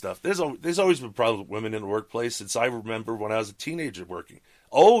woman stuff, there's always been problems with women in the workplace since I remember when I was a teenager working.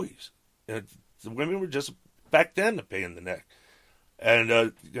 Always. And the women were just, back then, a pain in the neck.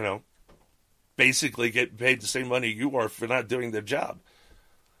 And, basically getting paid the same money you are for not doing their job.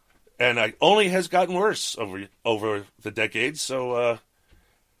 And it only has gotten worse over the decades, so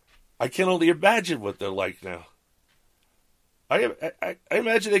I can only imagine what they're like now. I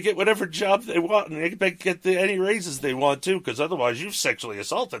imagine they get whatever job they want, and they get any raises they want, too, because otherwise you've sexually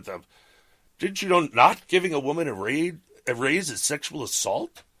assaulted them. Didn't you know not giving a woman a raise is sexual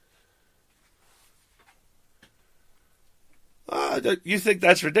assault? You think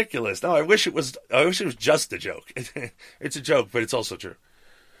that's ridiculous. No, I wish it was just a joke. It's a joke, but it's also true.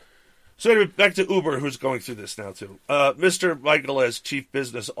 So anyway, back to Uber, who's going through this now, too. Mr. Michael, as Chief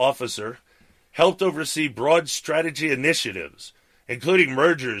Business Officer, helped oversee broad strategy initiatives, including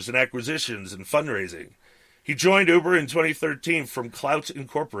mergers and acquisitions and fundraising. He joined Uber in 2013 from Clout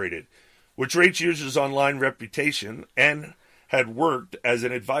Incorporated, which rates users' online reputation, and had worked as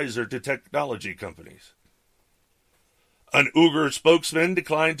an advisor to technology companies. An Uber spokesman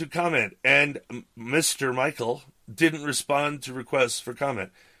declined to comment, and Mr. Michael didn't respond to requests for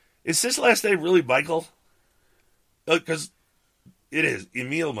comment. Is his last name really Michael? Because it is,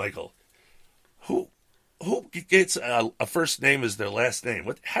 Emil Michael. Who gets a first name as their last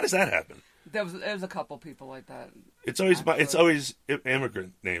name? How does that happen? There's a couple people like that. It's always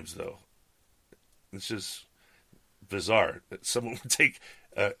immigrant names, though. It's just bizarre that someone would take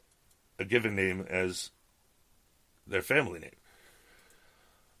a given name as their family name.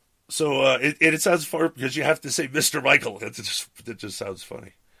 So it sounds funny because you have to say Mr. Michael. It just sounds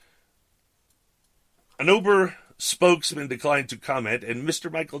funny. An Uber spokesman declined to comment, and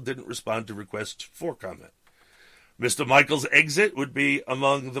Mr. Michael didn't respond to requests for comment. Mr. Michael's exit would be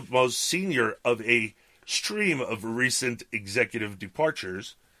among the most senior of a stream of recent executive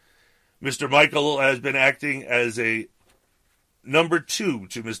departures. Mr. Michael has been acting as a number 2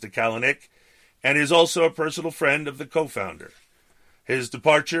 to Mr. Kalanick and is also a personal friend of the co-founder. His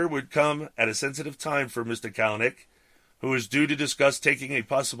departure would come at a sensitive time for Mr. Kalanick, who is due to discuss taking a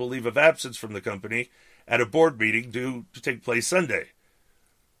possible leave of absence from the company at a board meeting due to take place Sunday.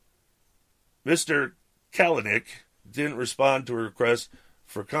 Mr. Kalanick didn't respond to a request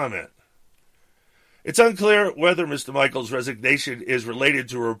for comment. It's unclear whether Mr. Michael's resignation is related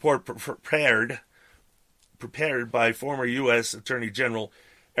to a report prepared by former U.S. Attorney General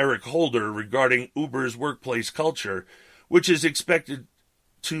Eric Holder regarding Uber's workplace culture, which is expected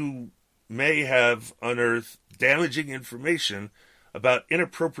to may have unearthed damaging information about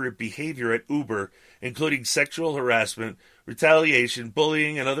inappropriate behavior at Uber, including sexual harassment, retaliation,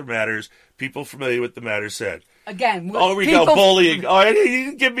 bullying, and other matters. People familiar with the matter said. Again, bullying. Oh, you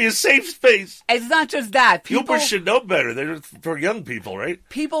didn't give me a safe space. It's not just that. Uber should know better. They're for young people, right?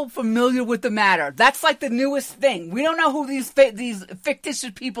 People familiar with the matter. That's like the newest thing. We don't know who these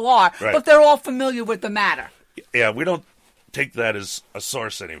fictitious people are, right, but they're all familiar with the matter. Yeah, we don't take that as a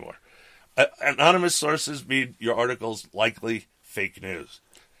source anymore. Anonymous sources mean your article's likely fake news.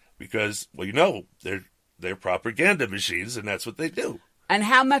 because, they're propaganda machines, and that's what they do. And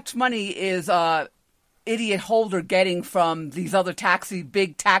how much money is idiot Holder getting from these other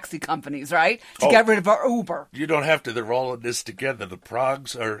big taxi companies, right? To get rid of our Uber. You don't have to. They're all in this together. The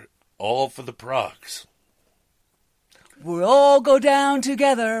progs are all for the progs. We'll all go down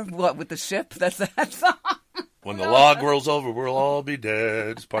together. What, with the ship? That's that song. When the log rolls over, we'll all be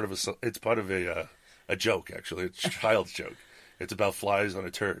dead. It's part of a joke, actually. It's a child's joke. It's about flies on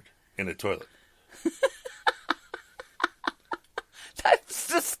a turd in a toilet. That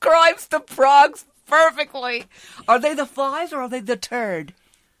describes the progs perfectly. Are they the flies or are they the turd?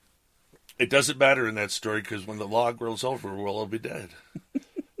 It doesn't matter in that story because when the log rolls over, we'll all be dead.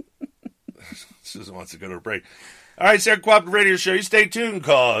 Susan wants to go to a break. All right, it's the Uncooperative Radio Show. You stay tuned,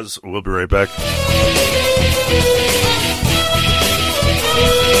 cause we'll be right back.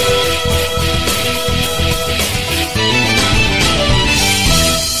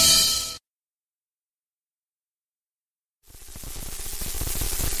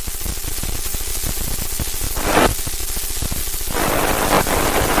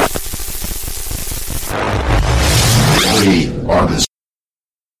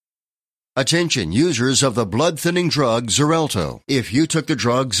 Attention users of the blood-thinning drug Xarelto. If you took the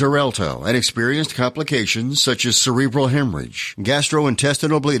drug Xarelto and experienced complications such as cerebral hemorrhage,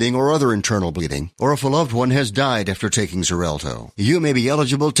 gastrointestinal bleeding or other internal bleeding, or if a loved one has died after taking Xarelto, you may be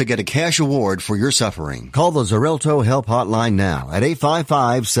eligible to get a cash award for your suffering. Call the Xarelto Help Hotline now at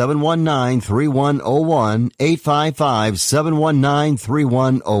 855-719-3101,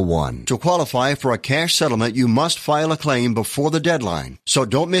 855-719-3101. To qualify for a cash settlement, you must file a claim before the deadline, so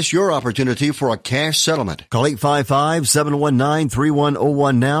don't miss your opportunity for a cash settlement. Call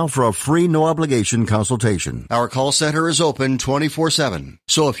 855-719-3101 now for a free no-obligation consultation. Our call center is open 24/7.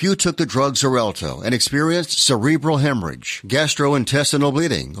 So if you took the drug Xarelto and experienced cerebral hemorrhage, gastrointestinal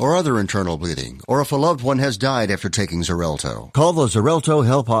bleeding, or other internal bleeding, or if a loved one has died after taking Xarelto, call the Xarelto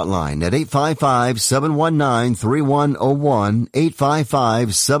Help Hotline at 855-719-3101,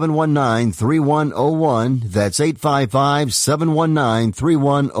 855-719-3101. That's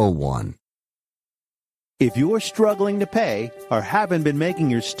 855-719-3101. If you're struggling to pay or haven't been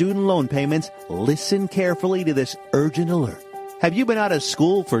making your student loan payments, listen carefully to this urgent alert. Have you been out of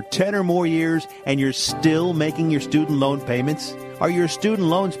school for 10 or more years and you're still making your student loan payments? Are your student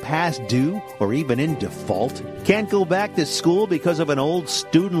loans past due or even in default? Can't go back to school because of an old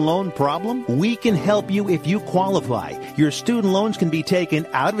student loan problem? We can help you if you qualify. Your student loans can be taken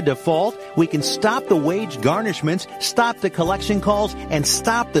out of default. We can stop the wage garnishments, stop the collection calls, and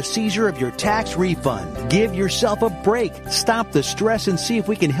stop the seizure of your tax refund. Give yourself a break. Stop the stress and see if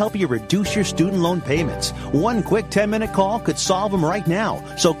we can help you reduce your student loan payments. One quick 10-minute call could solve them right now.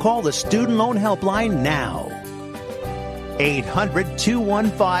 So call the Student Loan Helpline now.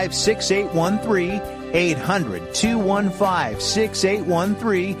 800-215-6813,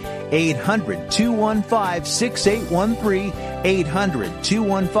 800-215-6813, 800-215-6813,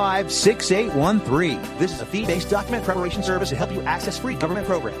 800-215-6813. This is a fee-based document preparation service to help you access free government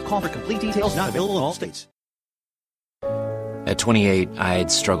programs. Call for complete details, not available in all states. At 28, I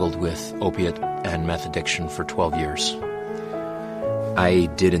had struggled with opiate and meth addiction for 12 years. I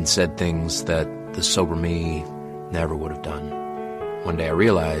did and said things that the sober me never would have done. One day I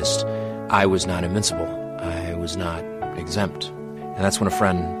realized I was not invincible. I was not exempt. And that's when a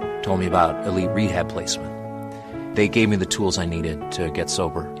friend told me about elite rehab placement. They gave me the tools I needed to get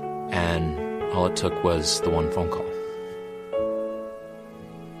sober, and all it took was the one phone call.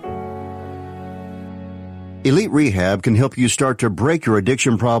 Elite Rehab can help you start to break your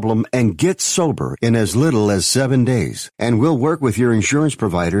addiction problem and get sober in as little as 7 days. And we'll work with your insurance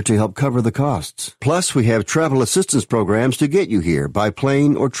provider to help cover the costs. Plus, we have travel assistance programs to get you here by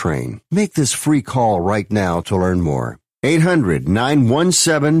plane or train. Make this free call right now to learn more.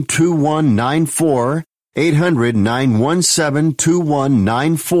 800-917-2194.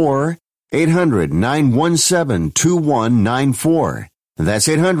 800-917-2194. 800-917-2194. That's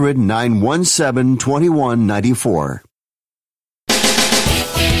 800-917-2194.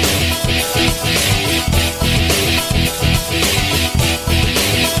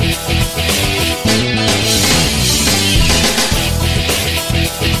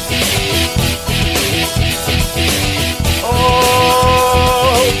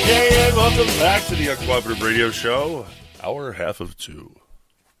 Okay, and welcome back to the Uncooperative Radio Show, hour half of 2.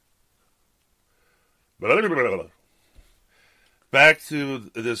 Back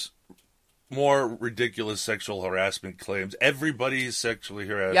to this more ridiculous sexual harassment claims. Everybody is sexually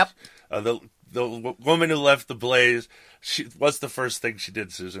harassed. Yep. The woman who left the Blaze, what's the first thing she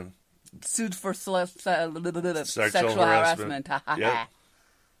did, Susan? Sued for sexual harassment. harassment. Yep.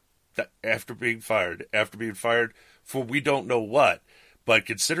 after being fired for we don't know what. But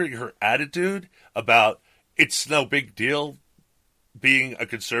considering her attitude about it's no big deal being a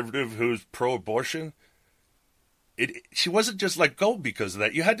conservative who's pro-abortion, she wasn't just let go because of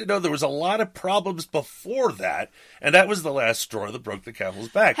that. You had to know there was a lot of problems before that, and that was the last straw that broke the camel's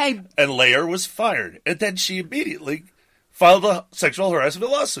back. Hey. And Lair was fired, and then she immediately filed a sexual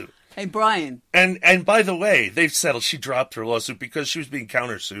harassment lawsuit. Hey, Brian. And by the way, they've settled. She dropped her lawsuit because she was being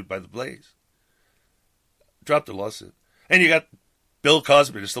countersued by the Blaze. Dropped her lawsuit. And you got Bill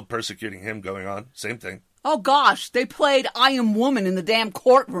Cosby, they're still persecuting him going on. Same thing. Oh, gosh. They played I Am Woman in the damn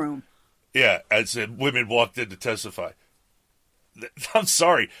courtroom. Yeah, as women walked in to testify. I'm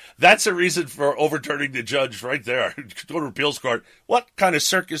sorry. That's a reason for overturning the judge right there. Go to appeals court. What kind of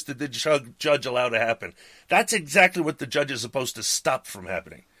circus did the judge allow to happen? That's exactly what the judge is supposed to stop from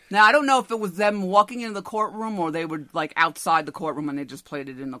happening. Now, I don't know if it was them walking into the courtroom or they were, like, outside the courtroom and they just played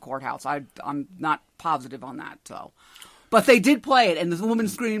it in the courthouse. I'm not positive on that, so. But they did play it, and this woman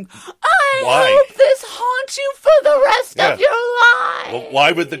screamed, I hope this haunts you for the rest of your life. Well,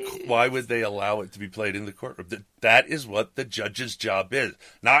 why would they allow it to be played in the courtroom? That is what the judge's job is.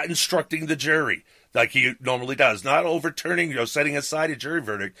 Not instructing the jury like he normally does. Not overturning, setting aside a jury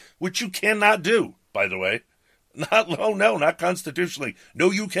verdict, which you cannot do, by the way. Not constitutionally.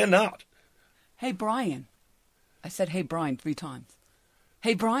 No, you cannot. Hey, Brian. I said, hey, Brian, 3 times.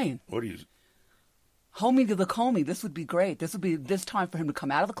 Hey, Brian. What are you... Homie to the Comey. This would be great. This would be this time for him to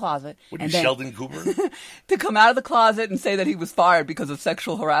come out of the closet. What are you, Sheldon Cooper? To come out of the closet and say that he was fired because of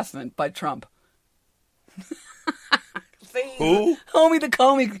sexual harassment by Trump. See, who? Homie the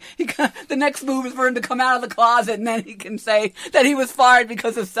Comey. The next move is for him to come out of the closet and then he can say that he was fired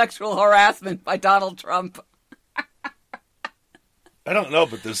because of sexual harassment by Donald Trump. I don't know,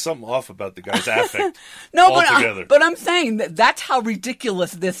 but there's something off about the guy's affect. But I'm saying that's how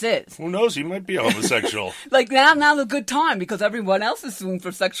ridiculous this is. Who knows? He might be a homosexual. Like now's a good time because everyone else is suing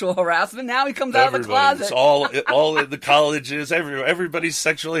for sexual harassment. Now he comes out of the closet. It's all in the colleges. Everybody's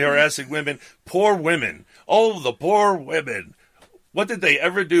sexually harassing women. Poor women. Oh, the poor women. What did they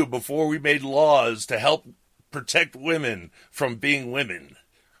ever do before we made laws to help protect women from being women?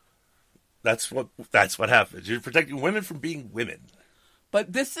 That's what happens. You're protecting women from being women.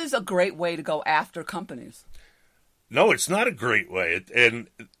 But this is a great way to go after companies. No, it's not a great way. And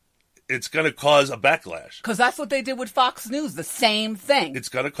it's going to cause a backlash. Because that's what they did with Fox News, the same thing. It's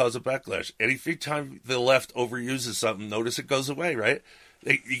going to cause a backlash. Any time the left overuses something, notice it goes away, right?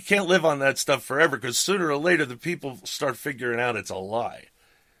 You can't live on that stuff forever because sooner or later the people start figuring out it's a lie.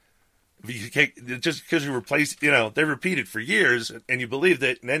 You can't, just because you replace, they repeat it for years and you believed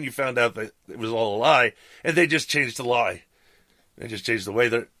it, and then you found out that it was all a lie, and they just changed the lie. They just changed the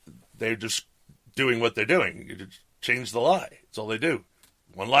way they're just doing what they're doing. You just change the lie. That's all they do.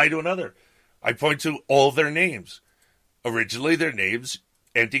 One lie to another. I point to all their names. Originally, their names,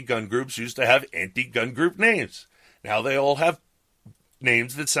 anti-gun groups used to have anti-gun group names. Now they all have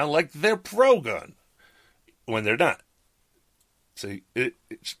names that sound like they're pro-gun when they're not. See,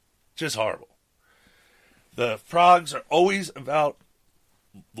 it's just horrible. The frogs are always about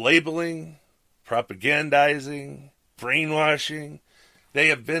labeling, propagandizing, brainwashing. They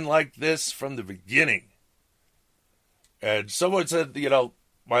have been like this from the beginning. And someone said,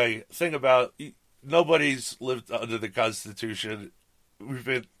 my thing about nobody's lived under the Constitution. We've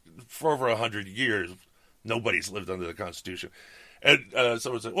been for over 100 years. Nobody's lived under the Constitution. And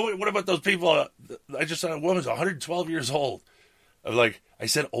someone said, well, what about those people? I just saw a woman's 112 years old. I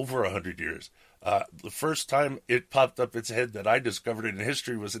said over 100 years. The first time it popped up its head that I discovered it in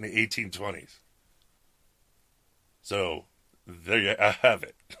history was in the 1820s. So there you have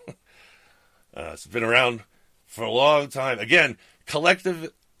it. It's been around for a long time. Again,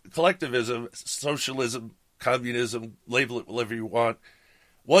 collectivism, socialism, communism, label it whatever you want,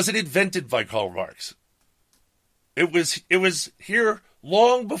 wasn't invented by Karl Marx. It was here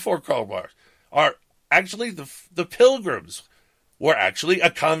long before Karl Marx. Actually, the Pilgrims were actually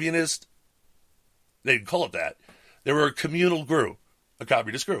a communist. They didn't call it that. They were a communal group, a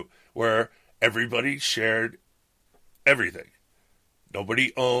communist group, where everybody shared everything.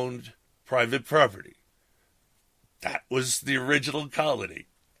 Nobody owned private property. That was the original colony.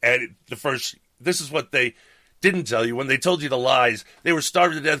 And this is what they didn't tell you when they told you the lies. They were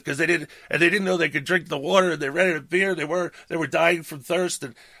starved to death because they didn't know they could drink the water, and they ran out of beer. They were dying from thirst,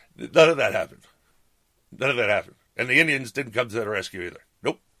 and none of that happened. None of that happened. And the Indians didn't come to their rescue either.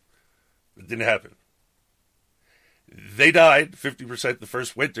 Nope. It didn't happen. They died 50% the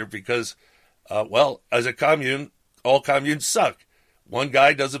first winter because, as a commune, all communes suck. One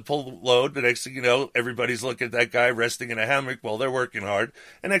guy doesn't pull the load. The next thing you know, everybody's looking at that guy resting in a hammock while they're working hard.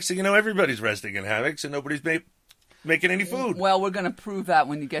 And next thing you know, everybody's resting in hammocks and nobody's making any food. Well, we're going to prove that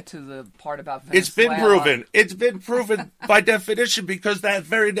when you get to the part about Venezuela. It's been proven by definition, because that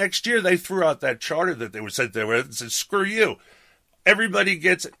very next year they threw out that charter that they were sent there with and said, screw you. Everybody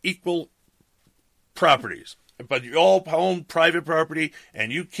gets equal properties. But you all own private property,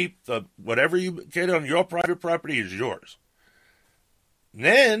 and you keep whatever you get on your private property is yours. And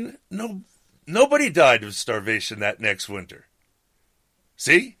then nobody died of starvation that next winter.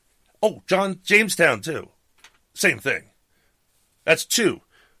 See? Oh, Jamestown too. Same thing. That's two.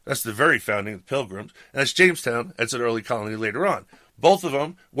 That's the very founding of the Pilgrims. And that's Jamestown. That's an early colony later on. Both of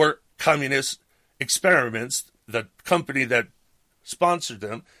them were communist experiments. The company that sponsored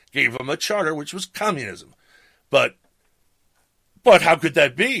them gave them a charter, which was communism. But how could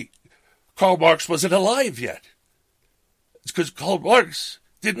that be? Karl Marx wasn't alive yet. It's because Karl Marx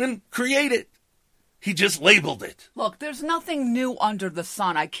didn't create it. He just labeled it. Look, there's nothing new under the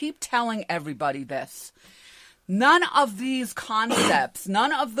sun. I keep telling everybody this. None of these concepts,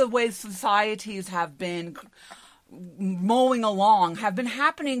 none of the ways societies have been mowing along have been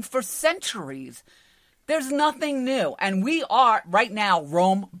happening for centuries. There's nothing new. And we are, right now,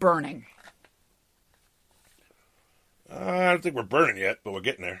 Rome burning. I don't think we're burning yet, but we're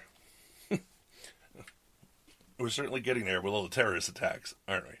getting there. We're certainly getting there with all the terrorist attacks,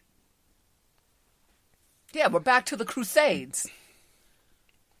 aren't we? Yeah, we're back to the Crusades.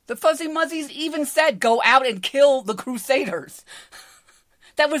 The Fuzzy Muzzies even said, go out and kill the Crusaders.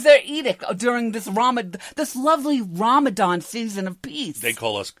 That was their edict during this lovely Ramadan season of peace. They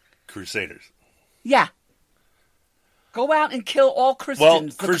call us Crusaders. Yeah. Go out and kill all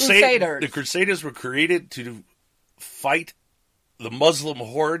Christians, the Crusaders. The Crusaders were created to fight the Muslim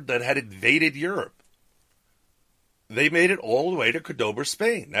horde that had invaded Europe. They made it all the way to Cordoba,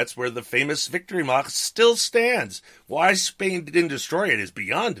 Spain. That's where the famous Victory Mock still stands. Why Spain didn't destroy it is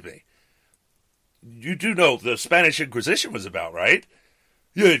beyond me. You do know the Spanish Inquisition was about, right?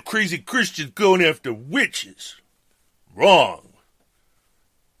 You had crazy Christians going after witches. Wrong.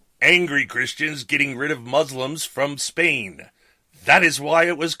 Angry Christians getting rid of Muslims from Spain. That is why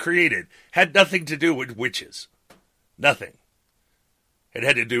it was created. Had nothing to do with witches. Nothing. It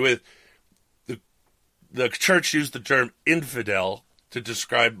had to do with the church used the term infidel to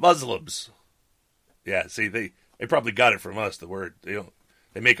describe Muslims. Yeah, see, they probably got it from us, the word.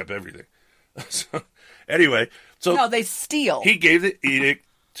 They make up everything. Anyway, so... No, they steal. He gave the edict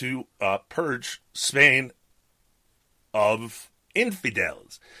to purge Spain of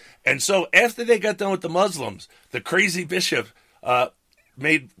infidels. And so after they got done with the Muslims, the crazy bishop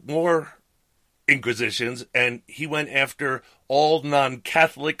made more inquisitions, and he went after all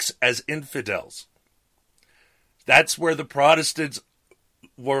non-Catholics as infidels. That's where the Protestants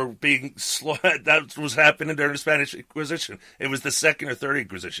were being slaughtered. That was happening during the Spanish Inquisition. It was the second or third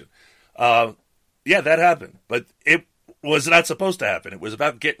Inquisition. Yeah, that happened. But it was not supposed to happen. It was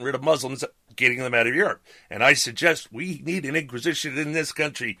about getting rid of Muslims, getting them out of Europe. And I suggest we need an Inquisition in this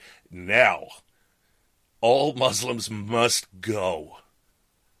country now. All Muslims must go.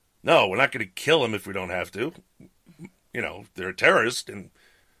 No, we're not going to kill them if we don't have to. They're a terrorist, and,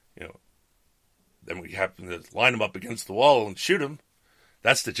 then we happen to line them up against the wall and shoot them.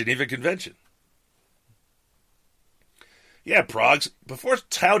 That's the Geneva Convention. Yeah, Progs, before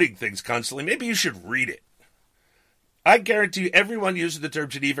touting things constantly, maybe you should read it. I guarantee you everyone using the term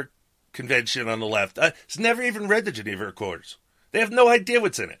Geneva Convention on the left has never even read the Geneva Accords. They have no idea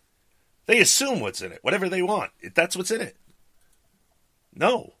what's in it. They assume what's in it, whatever they want. That's what's in it.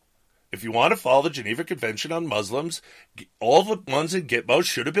 No. If you want to follow the Geneva Convention on Muslims, all the ones in Gitmo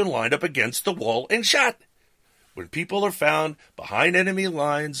should have been lined up against the wall and shot. When people are found behind enemy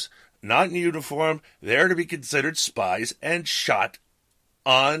lines, not in uniform, they're to be considered spies and shot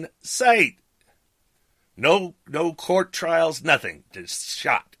on sight. No court trials, nothing. Just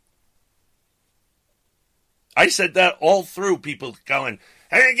shot. I said that all through, people going,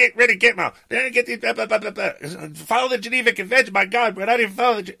 hey, get rid of Gitmo. Get the blah, blah, blah, blah, blah. Follow the Geneva Convention, my God, but I didn't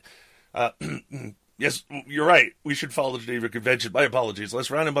follow the... Yes, you're right. We should follow the Geneva Convention. My apologies. Let's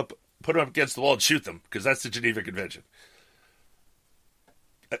round them up, put them up against the wall and shoot them, because that's the Geneva Convention.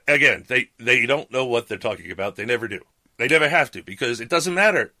 Again, they don't know what they're talking about. They never do. They never have to, because it doesn't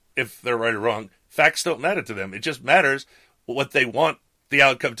matter if they're right or wrong. Facts don't matter to them. It just matters what they want the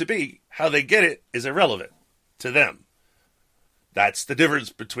outcome to be. How they get it is irrelevant to them. That's the difference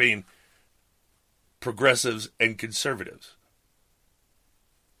between progressives and conservatives.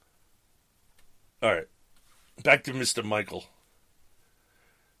 All right, back to Mr. Michael.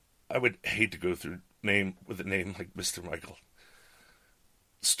 I would hate to go through name with a name like Mr. Michael.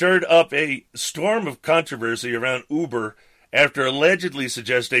 stirred up a storm of controversy around Uber after allegedly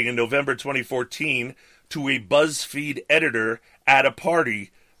suggesting in November 2014 to a BuzzFeed editor at a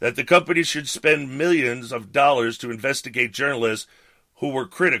party that the company should spend millions of dollars to investigate journalists who were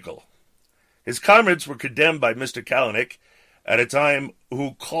critical. His comments were condemned by Mr. Kalanick at a time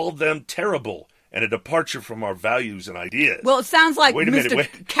who called them terrible and a departure from our values and ideas. Well, it sounds like Mr.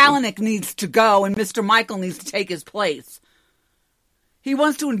 Kalanick needs to go and Mr. Michael needs to take his place. He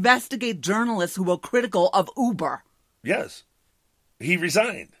wants to investigate journalists who were critical of Uber. Yes. He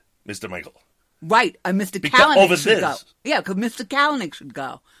resigned, Mr. Michael. Right. Mr. Kalanick should go. Yeah, because Mr. Kalanick should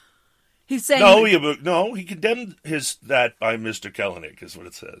go. He's saying... No, he condemned that by Mr. Kalanick, is what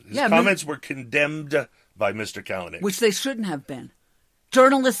it says. His comments were condemned by Mr. Kalanick. Which they shouldn't have been.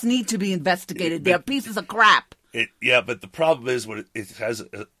 Journalists need to be investigated. They're pieces of crap. But the problem is it has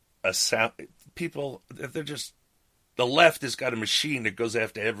a sound. People, they're just... The left has got a machine that goes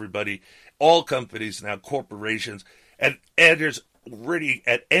after everybody. All companies now, corporations. And there's ready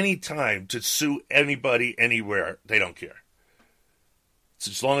at any time to sue anybody, anywhere. They don't care. It's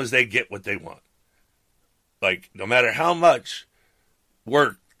as long as they get what they want. Like, no matter how much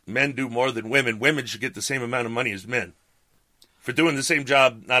work men do more than women, women should get the same amount of money as men. For doing the same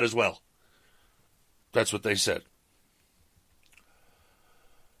job, not as well. That's what they said.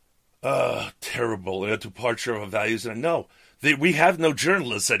 Terrible. A departure of values. And no, we have no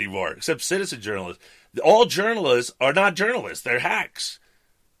journalists anymore, except citizen journalists. All journalists are not journalists. They're hacks.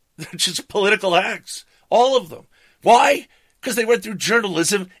 They're just political hacks. All of them. Why? Because they went through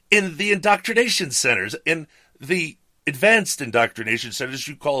journalism in the indoctrination centers, in the advanced indoctrination centers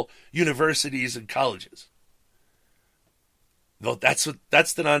you call universities and colleges. Well, that's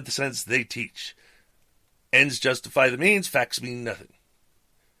the nonsense they teach. Ends justify the means, facts mean nothing.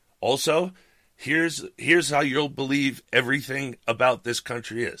 Also, here's how you'll believe everything about this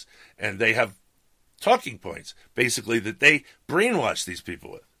country is. And they have talking points, basically, that they brainwash these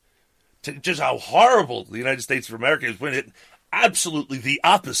people with. Just how horrible the United States of America is, when absolutely the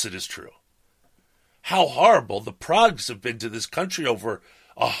opposite is true. How horrible the progs have been to this country over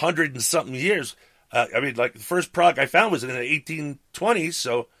 100 and something years. The first prog I found was in the 1820s,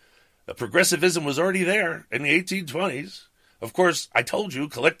 so progressivism was already there in the 1820s. Of course, I told you,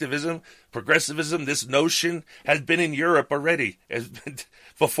 collectivism, progressivism, this notion has been in Europe already,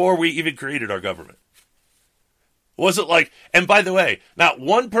 before we even created our government. Was it like, and by the way, not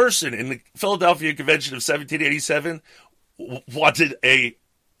one person in the Philadelphia Convention of 1787 wanted a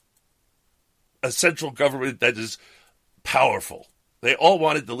central government that is powerful. They all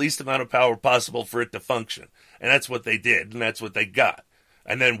wanted the least amount of power possible for it to function. And that's what they did, and that's what they got.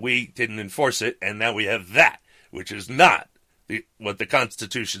 And then we didn't enforce it, and now we have that, which is not what the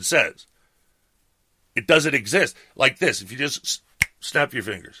Constitution says. It doesn't exist. Like this, if you just snap your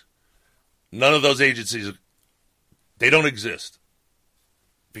fingers. None of those agencies, they don't exist.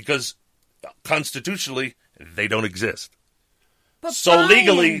 Because constitutionally, they don't exist. But so Brian,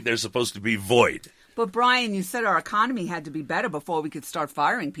 legally, they're supposed to be void. But Brian, you said our economy had to be better before we could start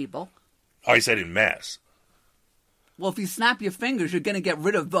firing people. I said in mass. Well, if you snap your fingers, you're going to get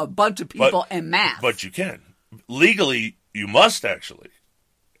rid of a bunch of people en masse. But you can. Legally, you must actually.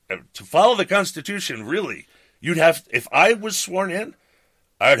 To follow the Constitution, really, you'd have, if I was sworn in,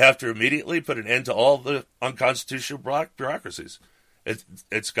 I would have to immediately put an end to all the unconstitutional bureaucracies.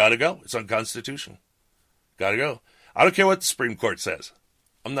 It's got to go. It's unconstitutional. Got to go. I don't care what the Supreme Court says.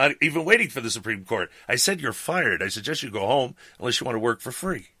 I'm not even waiting for the Supreme Court. I said you're fired. I suggest you go home unless you want to work for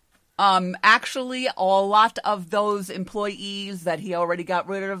free. Actually, a lot of those employees that he already got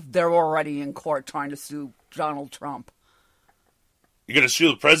rid of, they're already in court trying to sue Donald Trump. You're going to sue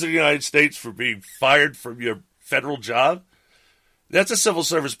the President of the United States for being fired from your federal job? That's a civil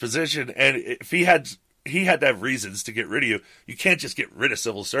service position, and if he had to have reasons to get rid of you. You can't just get rid of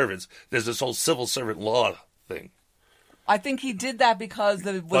civil servants. There's this whole civil servant law thing. I think he did that because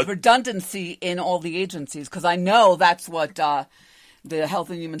there was redundancy in all the agencies, because I know that's what the Health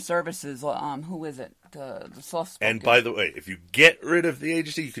and Human Services, who is it? The soft-spoken. And by the way, if you get rid of the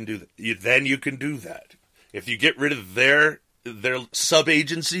agency, you can do that. Then you can do that. If you get rid of their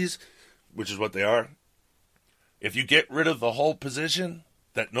sub-agencies, which is what they are, if you get rid of the whole position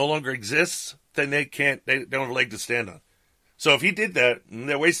that no longer exists, then they don't have a leg to stand on. So if he did that,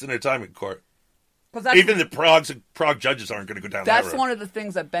 they're wasting their time in court. Even the Prague judges aren't going to go down that road. That's one of the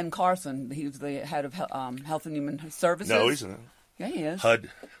things that Ben Carson, he's the head of Health and Human Services. No, he's not. Yeah, he is. HUD.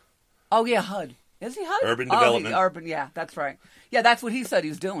 Oh, yeah, HUD. Is he HUD? Urban Development. Yeah, that's right. Yeah, that's what he said he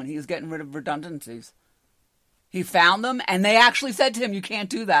was doing. He was getting rid of redundancies. He found them, and they actually said to him, "You can't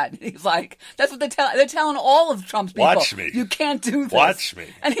do that." He's like, "That's what they're telling all of Trump's people. Watch me. You can't do this. Watch me."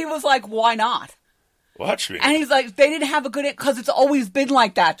 And he was like, "Why not?" Watch me. And he's like, "They didn't have a good because it's always been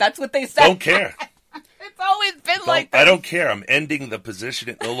like that. That's what they said. Don't care. It's always been like that. I don't care. I'm ending the position.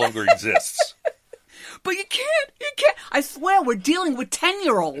 It no longer exists." But you can't. I swear, we're dealing with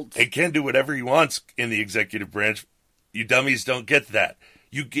 10-year-olds. He can do whatever he wants in the executive branch. You dummies don't get that.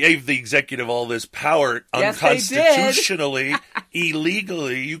 You gave the executive all this power unconstitutionally,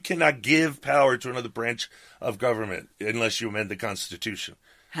 illegally. You cannot give power to another branch of government unless you amend the Constitution.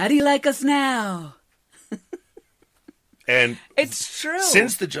 How do you like us now? And it's true.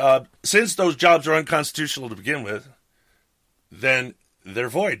 Since those jobs are unconstitutional to begin with, then they're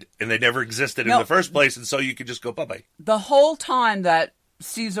void, and they never existed in the first place, and so you could just go bye-bye. The whole time that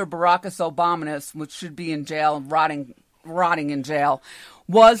Caesar Baracus Obama, which should be in jail, rotting in jail,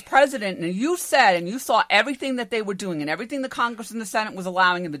 was president, and you said, and you saw everything that they were doing, and everything the Congress and the Senate was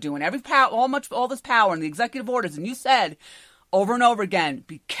allowing them to do, and all this power and the executive orders, and you said over and over again,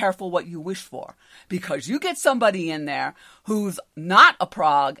 be careful what you wish for, because you get somebody in there who's not a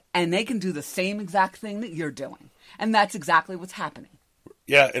prog, and they can do the same exact thing that you're doing, and that's exactly what's happening.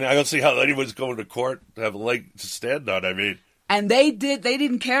 Yeah, and I don't see how anyone's going to court to have a leg to stand on. I mean, and they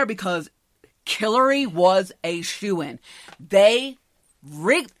didn't care because Hillary was a shoo-in. They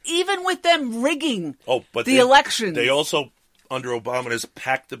rigged, even with them rigging the elections. They also, under Obama,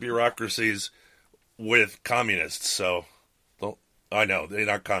 packed the bureaucracies with communists. So, I know, they're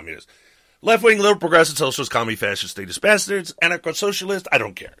not communists. Left-wing, liberal, progressive, socialist, commie, fascist, statist bastards, anarcho-socialist, I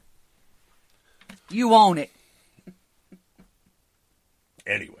don't care. You own it.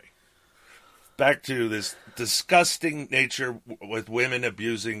 Anyway, back to this disgusting nature with women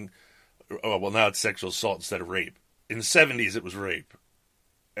abusing, now it's sexual assault instead of rape. In the 70s, it was rape.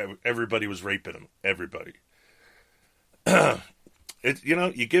 Everybody was raping them. Everybody.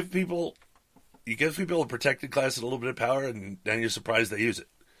 You give people a protected class and a little bit of power, and then you're surprised they use it.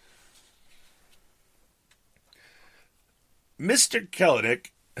 Mr.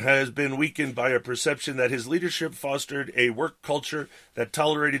 Kalanick has been weakened by a perception that his leadership fostered a work culture that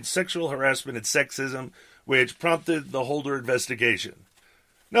tolerated sexual harassment and sexism, which prompted the Holder investigation.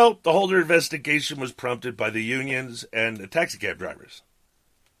 No, the Holder investigation was prompted by the unions and the taxicab drivers.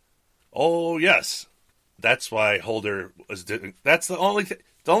 Oh, yes. That's why Holder was doing. That's the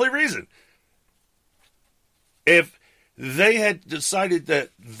only reason. If they had decided that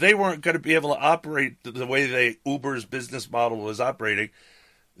they weren't going to be able to operate the way Uber's business model was operating,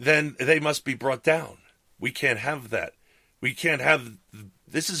 then they must be brought down. We can't have that. We can't have.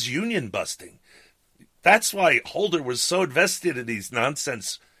 This is union busting. That's why Holder was so invested in these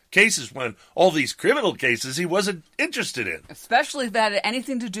nonsense cases when all these criminal cases he wasn't interested in. Especially if that had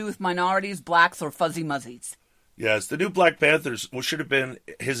anything to do with minorities, blacks, or fuzzy muzzies. Yes, the new Black Panthers should have been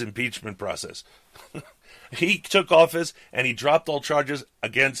his impeachment process. He took office and he dropped all charges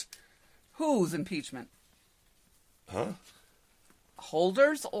against... Whose impeachment? Huh?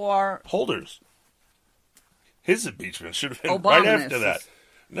 Holder's or... Holder's. His impeachment should have been Obama's. Right after that.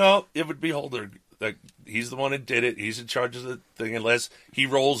 No, it would be Holder. Like, he's the one that did it. He's in charge of the thing. Unless he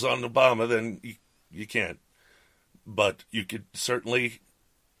rolls on Obama, then you can't. But you could certainly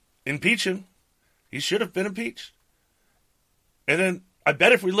impeach him. He should have been impeached. And then I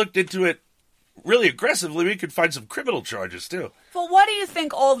bet if we looked into it really aggressively, we could find some criminal charges, too. Well, why do you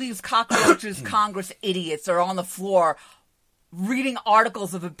think all these cockroaches Congress idiots are on the floor reading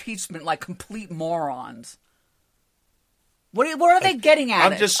articles of impeachment like complete morons? Where are they getting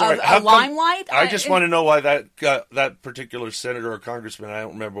at? I'm just sorry. Limelight? I just want to know why that particular senator or congressman, I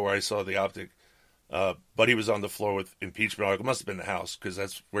don't remember where I saw the optic, but he was on the floor with impeachment articles. It must have been the House, because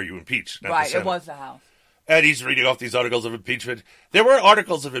that's where you impeach, not right, the Senate. It was the House. And he's reading off these articles of impeachment. There were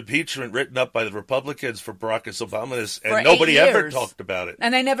articles of impeachment written up by the Republicans for Barack Obama, and nobody ever talked about it.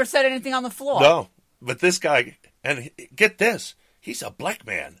 And they never said anything on the floor. No, but this guy, and get this, he's a black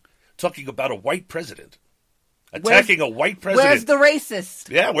man talking about a white president. Attacking a white president. Where's the racist?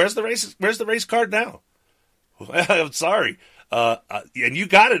 Yeah, where's the racist? Where's the race card now? I'm sorry. And you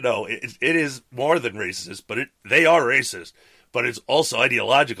got to know, it is more than racist, but they are racist, but it's also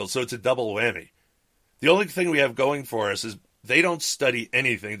ideological, so it's a double whammy. The only thing we have going for us is they don't study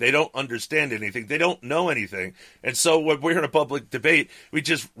anything. They don't understand anything. They don't know anything. And so when we're in a public debate, we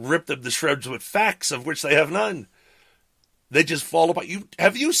just rip them to shreds with facts of which they have none. They just fall apart.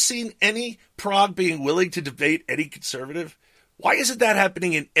 Have you seen any prog being willing to debate any conservative? Why isn't that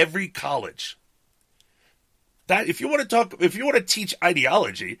happening in every college? That if you want to teach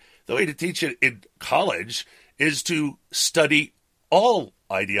ideology, the way to teach it in college is to study all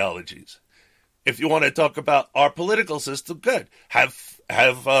ideologies. If you want to talk about our political system, good. Have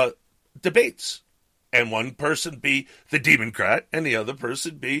debates. And one person be the Democrat and the other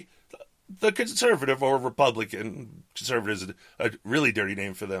person be the conservative or Republican. Conservative is a really dirty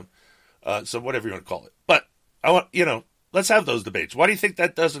name for them. So whatever you want to call it. But let's have those debates. Why do you think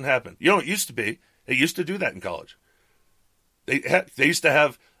that doesn't happen? It used to be. They used to do that in college. They used to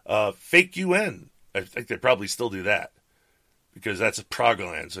have fake UN. I think they probably still do that because that's a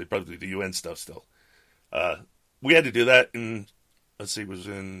Prague-land, so they probably do the UN stuff still. We had to do that in, it was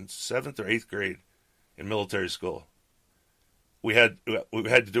in 7th or 8th grade in military school. We had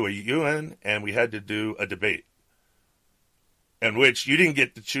to do a UN and we had to do a debate, in which you didn't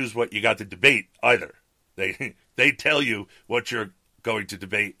get to choose what you got to debate either. They tell you what you're going to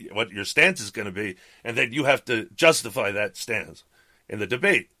debate, what your stance is going to be, and then you have to justify that stance in the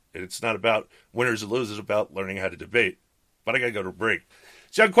debate. It's not about winners and losers, it's about learning how to debate. But I got to go to a break.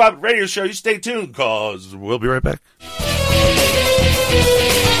 It's the Uncooperative Radio Show. You stay tuned, because we'll be right back.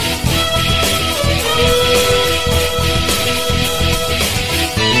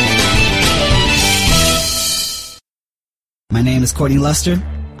 My name is Courtney Luster.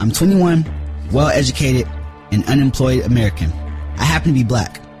 I'm 21, well-educated, and unemployed American. I happen to be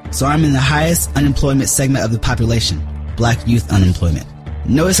black, so I'm in the highest unemployment segment of the population, black youth unemployment.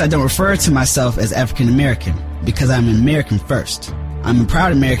 Notice I don't refer to myself as African American because I'm an American first. I'm a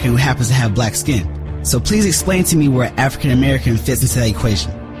proud American who happens to have black skin. So please explain to me where African American fits into that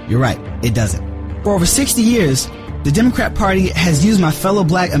equation. You're right, it doesn't. For over 60 years, the Democrat Party has used my fellow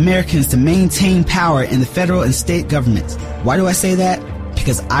black Americans to maintain power in the federal and state governments. Why do I say that?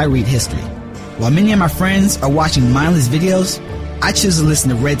 Because I read history. While many of my friends are watching mindless videos, I choose to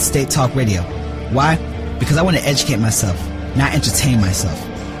listen to Red State Talk Radio. Why? Because I want to educate myself, not entertain myself.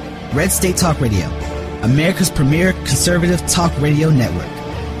 Red State Talk Radio, America's premier conservative talk radio network.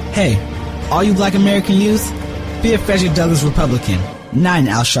 Hey, all you black American youth, be a Frederick Douglass Republican, not an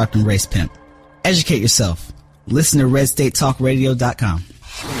Al Sharpton race pimp. Educate yourself. Listen to RedStateTalkRadio.com.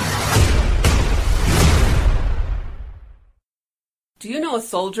 Do you know a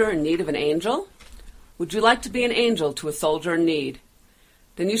soldier in need of an angel? Would you like to be an angel to a soldier in need?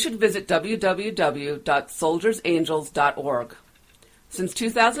 Then you should visit www.soldiersangels.org. Since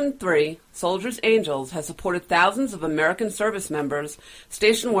 2003, Soldiers Angels has supported thousands of American service members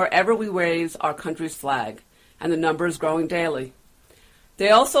stationed wherever we raise our country's flag, and the number is growing daily. They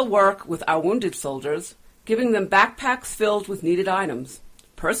also work with our wounded soldiers, giving them backpacks filled with needed items,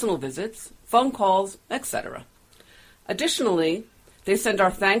 personal visits, phone calls, etc. Additionally, they send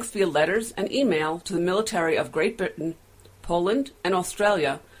our thanks via letters and email to the military of Great Britain, Poland, and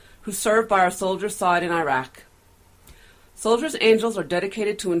Australia who serve by our soldiers' side in Iraq. Soldiers Angels are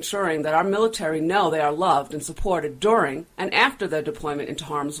dedicated to ensuring that our military know they are loved and supported during and after their deployment into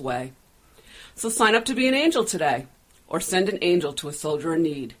harm's way. So sign up to be an angel today, or send an angel to a soldier in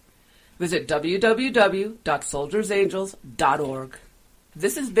need. Visit www.soldiersangels.org.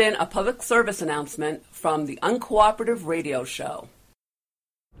 This has been a public service announcement from the Uncooperative Radio Show.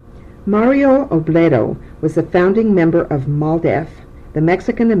 Mario Obledo was a founding member of MALDEF, the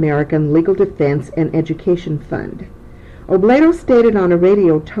Mexican-American Legal Defense and Education Fund. Obledo stated on a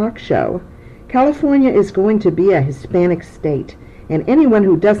radio talk show, "California is going to be a Hispanic state, and anyone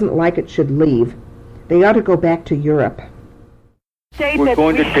who doesn't like it should leave. They ought to go back to Europe." We're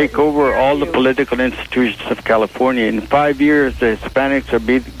going to take over all the political institutions of California. In 5 years, the Hispanics are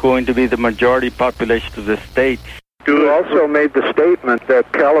going to be the majority population of the state. You also made the statement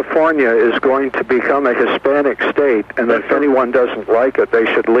that California is going to become a Hispanic state, and that if anyone doesn't like it, they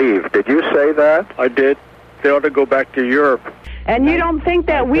should leave. Did you say that? I did. They ought to go back to Europe. And you don't think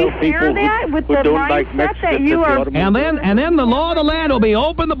that we hear that with the mindset that you are... And then the law of the land will be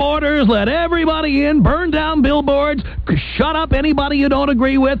open the borders, let everybody in, burn down billboards, shut up anybody you don't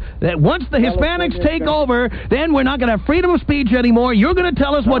agree with. That once the Hispanics take over, then we're not going to have freedom of speech anymore. You're going to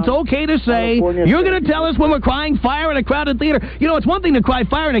tell us what's okay to say. You're going to tell us when we're crying fire in a crowded theater. You know, it's one thing to cry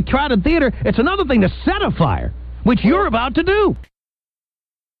fire in a crowded theater. It's another thing to set a fire, which you're about to do.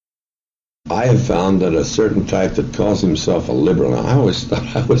 I have found that a certain type that calls himself a liberal, I always thought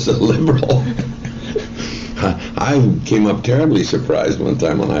I was a liberal. I came up terribly surprised one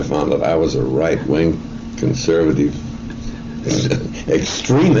time when I found that I was a right-wing conservative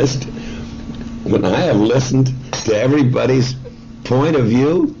extremist, when I have listened to everybody's point of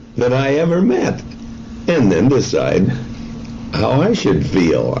view that I ever met, and then decide how I should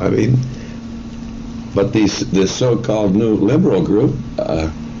feel. I mean, but this so-called new liberal group,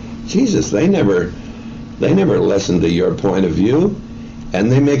 Jesus, they never listen to your point of view,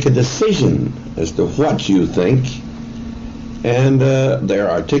 and they make a decision as to what you think, And they're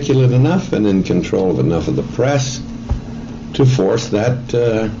articulate enough and in control of enough of the press to force that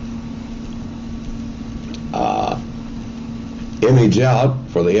image out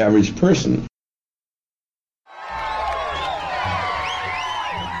for the average person.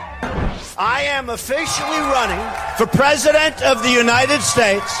 I am officially running for President of the United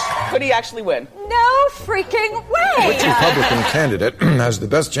States. Could he actually win? No freaking way! Which Republican candidate has the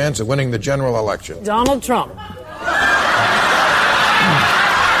best chance of winning the general election? Donald Trump.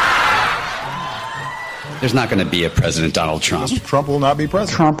 There's not going to be a President Donald Trump. Mr. Trump will not be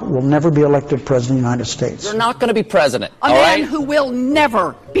president. Trump will never be elected president of the United States. You're not going to be president. A man who will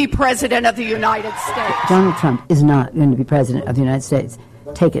never be president of the United States. Donald Trump is not going to be president of the United States.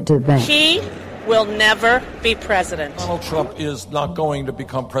 Take it to the bank. He will never be president. Donald Trump is not going to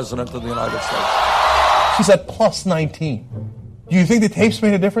become president of the United States. She's at plus 19. Do you think the tapes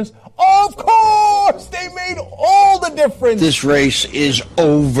made a difference? Of course! They made all the difference! This race is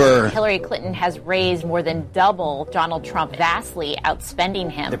over. Hillary Clinton has raised more than double Donald Trump, vastly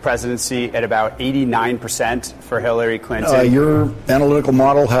outspending him. The presidency at about 89% for Hillary Clinton. Your analytical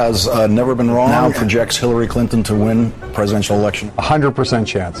model has never been wrong. Now projects Hillary Clinton to win presidential election. 100%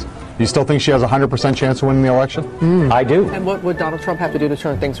 chance. You still think she has a 100% chance of winning the election? I do. And what would Donald Trump have to do to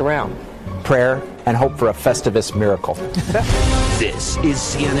turn things around? Prayer and hope for a Festivus miracle. This is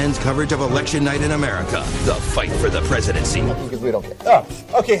CNN's coverage of Election Night in America, the fight for the presidency. Because we don't care. Oh,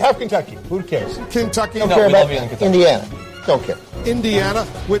 okay, have Kentucky. Who cares? Kentucky. Don't care about Indiana. Don't care. Indiana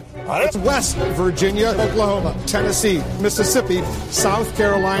with West Virginia, Oklahoma, Tennessee, Mississippi, South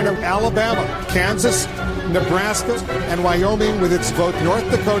Carolina, Alabama, Kansas, Nebraska, and Wyoming with its vote, North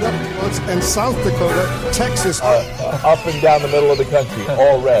Dakota and South Dakota, Texas. Up and down the middle of the country,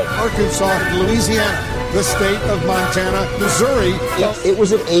 all red. Arkansas, Louisiana, the state of Montana, Missouri. Yes. It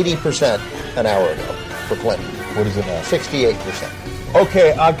was at 80% an hour ago for Clinton. What is it now? 68%.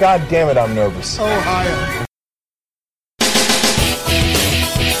 Okay, God damn it, I'm nervous. Ohio.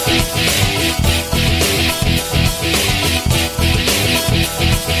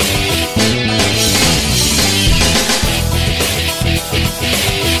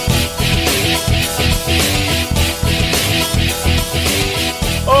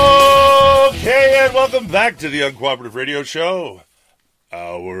 Okay, and welcome back to the Uncooperative Radio Show.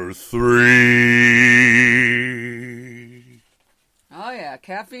 Hour 3. Oh, yeah,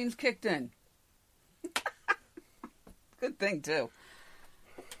 caffeine's kicked in. Good thing, too.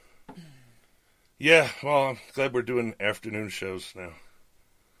 Yeah, well, I'm glad we're doing afternoon shows now.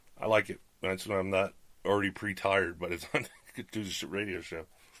 I like it. That's when I'm not already pre-tired, but it's on to do the radio show.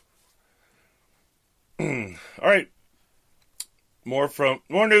 All right. More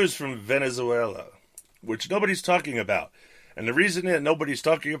news from Venezuela, which nobody's talking about. And the reason that nobody's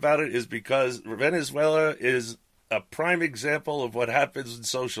talking about it is because Venezuela is a prime example of what happens in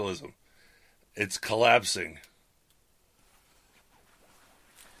socialism. It's collapsing.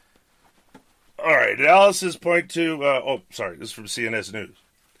 All right, analysis point to... this is from CNS News.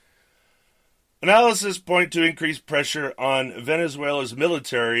 Analysis point to increased pressure on Venezuela's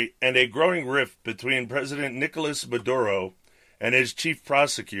military and a growing rift between President Nicolas Maduro and his chief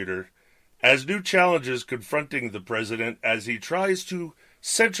prosecutor as new challenges confronting the president as he tries to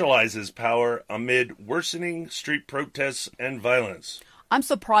centralize his power amid worsening street protests and violence. I'm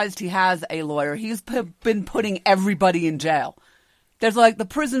surprised he has a lawyer. He's been putting everybody in jail. There's the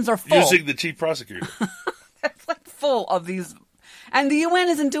prisons are full. Using the chief prosecutor. It's full of these. And the UN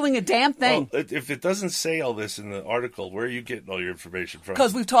isn't doing a damn thing. Well, if it doesn't say all this in the article, where are you getting all your information from?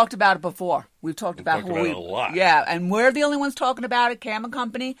 Because we've talked about it before. We've talked about it a lot. Yeah, and we're the only ones talking about it. Cam and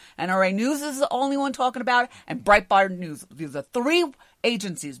Company and RA News is the only one talking about it. And Breitbart News. These are three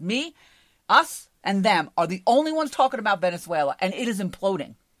agencies. Me, us, and them are the only ones talking about Venezuela. And it is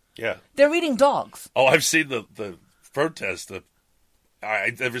imploding. Yeah. They're eating dogs. Oh, I've seen the protest.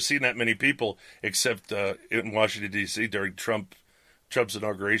 I've never seen that many people except in Washington, D.C. during Trump's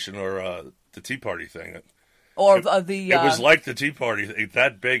inauguration or the Tea Party thing. Or it was like the Tea Party thing,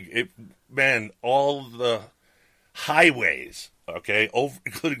 that big. All the highways, okay,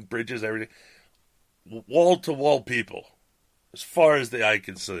 including bridges, everything, wall-to-wall people, as far as the eye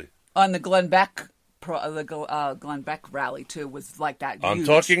can see. On the Glenn Beck rally, too, was like that. I'm huge.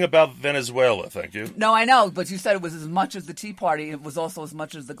 talking about Venezuela, thank you. No, I know, but you said it was as much as the Tea Party. It was also as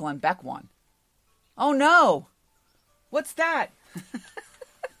much as the Glenn Beck one. Oh, no. What's that?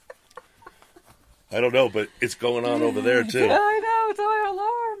 I don't know, but it's going on over there, too. Yeah, I know. It's all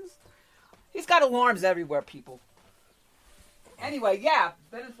alarms. He's got alarms everywhere, people. Anyway, yeah,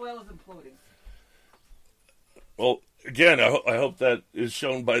 Venezuela's imploding. Well, again, I hope that is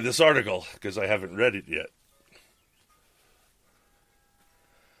shown by this article, because I haven't read it yet.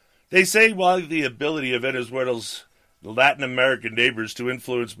 They say while the ability of Venezuela's Latin American neighbors to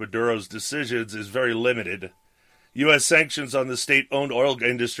influence Maduro's decisions is very limited, U.S. sanctions on the state-owned oil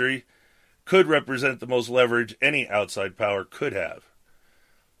industry could represent the most leverage any outside power could have.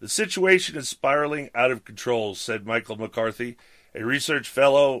 The situation is spiraling out of control, said Michael McCarthy, a research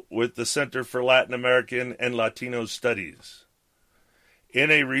fellow with the Center for Latin American and Latino Studies. In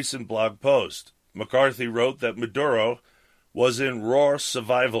a recent blog post, McCarthy wrote that Maduro was in raw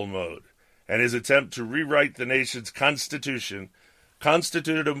survival mode, and his attempt to rewrite the nation's constitution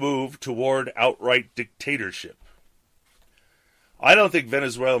constituted a move toward outright dictatorship. I don't think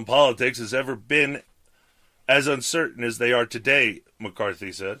Venezuelan politics has ever been as uncertain as they are today,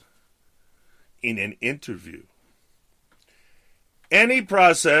 McCarthy said in an interview. Any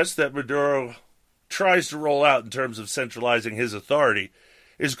process that Maduro tries to roll out in terms of centralizing his authority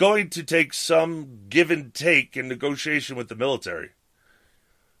is going to take some give and take in negotiation with the military.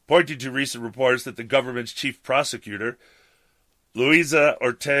 Pointing to recent reports that the government's chief prosecutor, Luisa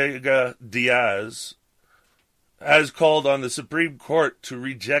Ortega Diaz, has called on the Supreme Court to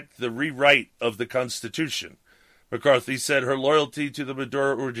reject the rewrite of the Constitution, McCarthy said her loyalty to the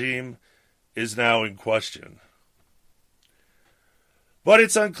Maduro regime is now in question. But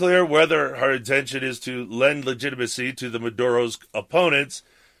it's unclear whether her intention is to lend legitimacy to the Maduro's opponents,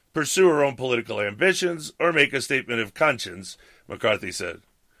 pursue her own political ambitions, or make a statement of conscience, McCarthy said.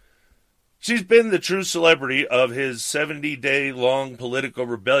 She's been the true celebrity of his 70-day-long political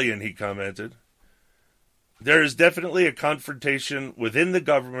rebellion, he commented. There is definitely a confrontation within the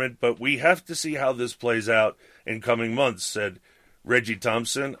government, but we have to see how this plays out in coming months, said Reggie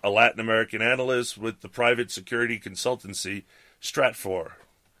Thompson, a Latin American analyst with the private security consultancy Stratfor.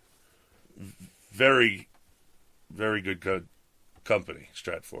 Very, very good company,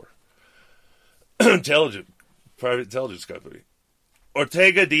 Stratfor. Private intelligence company.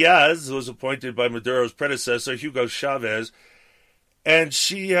 Ortega Diaz was appointed by Maduro's predecessor, Hugo Chavez, and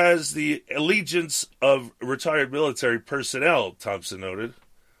she has the allegiance of retired military personnel, Thompson noted.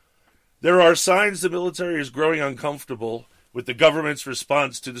 There are signs the military is growing uncomfortable with the government's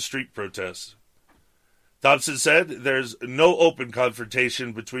response to the street protests. Thompson said there's no open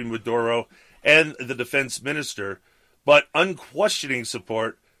confrontation between Maduro and the defense minister, but unquestioning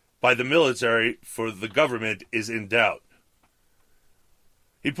support by the military for the government is in doubt.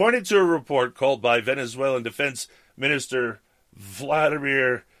 He pointed to a report called by Venezuelan Defense Minister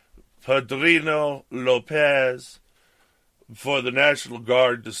Vladimir Padrino Lopez for the National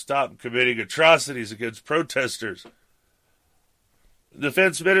Guard to stop committing atrocities against protesters. The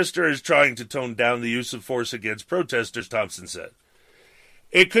defense minister is trying to tone down the use of force against protesters, Thompson said.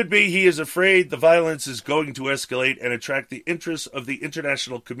 It could be he is afraid the violence is going to escalate and attract the interest of the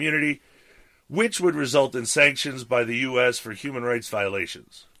international community, which would result in sanctions by the U.S. for human rights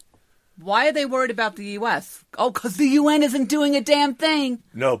violations. Why are they worried about the U.S.? Oh, because the UN isn't doing a damn thing.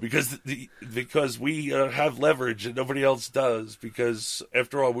 No, because we have leverage and nobody else does, because,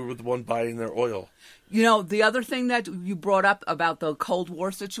 after all, we were the one buying their oil. You know, the other thing that you brought up about the Cold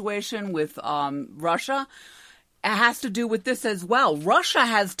War situation with Russia, it has to do with this as well. Russia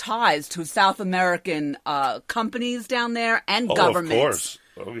has ties to South American companies down there and governments. Of course.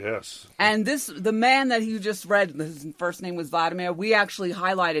 Oh, yes. And the man that you just read, his first name was Vladimir, we actually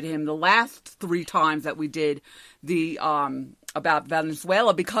highlighted him the last 3 times that we did the about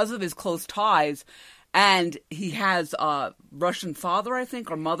Venezuela because of his close ties. And he has a Russian father, I think,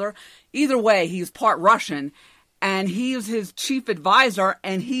 or mother. Either way, he's part Russian. And he is his chief advisor,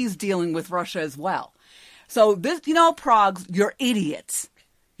 and he's dealing with Russia as well. So this, Progs, you're idiots.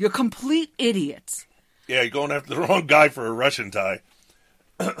 You're complete idiots. Yeah, you're going after the wrong guy for a Russian tie.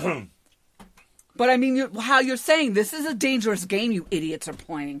 But I mean, how you're saying this is a dangerous game, you idiots are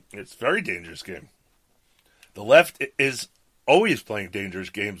playing. It's a very dangerous game. The left is always playing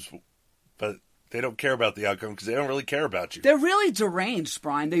dangerous games, but they don't care about the outcome because they don't really care about you. They're really deranged,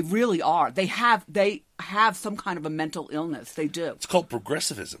 Brian. They really are. They have some kind of a mental illness. They do. It's called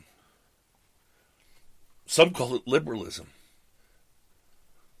progressivism. Some call it liberalism.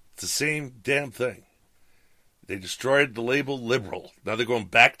 It's the same damn thing. They destroyed the label liberal. Now they're going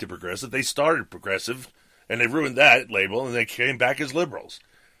back to progressive. They started progressive, and they ruined that label, and they came back as liberals.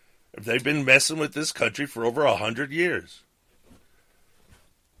 They've been messing with this country for over 100 years.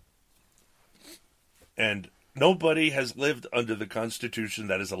 And nobody has lived under the Constitution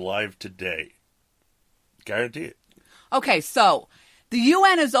that is alive today. Guarantee it. Okay, so the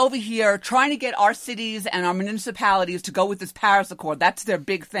UN is over here trying to get our cities and our municipalities to go with this Paris Accord. That's their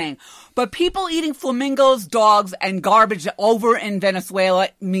big thing. But people eating flamingos, dogs, and garbage over in Venezuela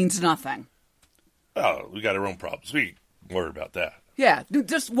means nothing. Oh, we got our own problems. We worry about that. Yeah,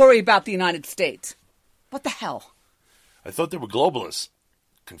 just worry about the United States. What the hell? I thought they were globalists.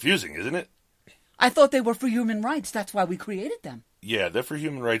 Confusing, isn't it? I thought they were for human rights. That's why we created them. Yeah, they're for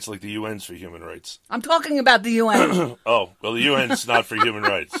human rights like the UN's for human rights. I'm talking about the UN. Oh, well, the UN's not for human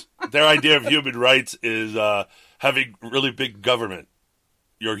rights. Their idea of human rights is having really big government.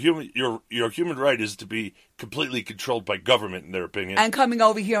 Your human right is to be completely controlled by government, in their opinion. And coming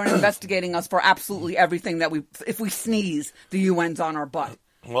over here and investigating us for absolutely everything that if we sneeze, the UN's on our butt.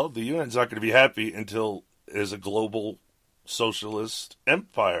 Well, the UN's not going to be happy until there's a global socialist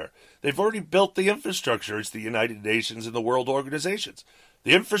empire. They've already built the infrastructure. It's the United Nations and the world organizations.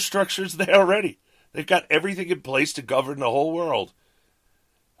 The infrastructure's there already. They've got everything in place to govern the whole world.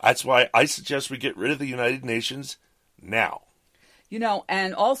 That's why I suggest we get rid of the United Nations now. You know,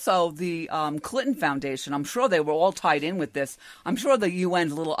 and also the Clinton Foundation, I'm sure they were all tied in with this. I'm sure the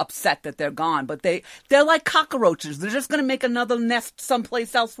UN's a little upset that they're gone, but they're like cockroaches. They're just going to make another nest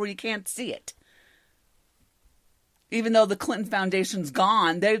someplace else where you can't see it. Even though the Clinton Foundation's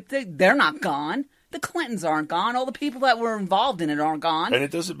gone, they're not gone. The Clintons aren't gone. All the people that were involved in it aren't gone. And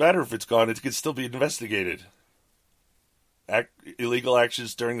it doesn't matter if it's gone. It can still be investigated. Illegal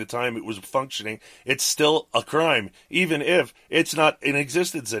actions during the time it was functioning, it's still a crime, even if it's not in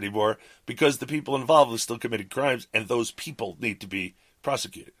existence anymore, because the people involved have still committed crimes, and those people need to be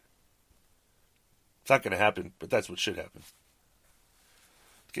prosecuted. It's not going to happen, but that's what should happen.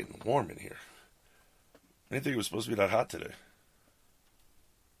 It's getting warm in here. I didn't think it was supposed to be that hot today.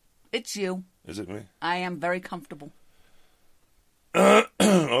 It's you. Is it me? I am very comfortable.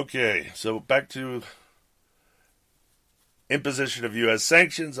 Okay, so back to imposition of U.S.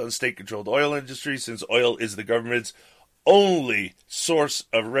 sanctions on state-controlled oil industry, since oil is the government's only source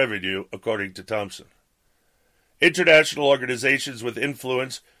of revenue, according to Thompson. International organizations with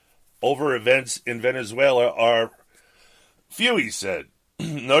influence over events in Venezuela are few, he said,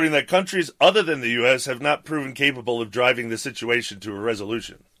 noting that countries other than the U.S. have not proven capable of driving the situation to a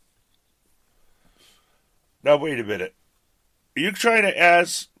resolution. Now, wait a minute. Are you trying to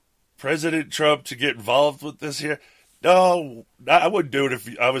ask President Trump to get involved with this here? No, I wouldn't do it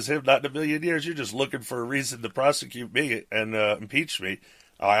if I was him, not in a million years. You're just looking for a reason to prosecute me and impeach me.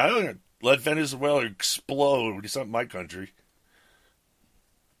 I don't let Venezuela explode. It's not my country.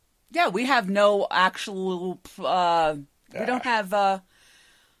 Yeah, we have no actual, we don't have, I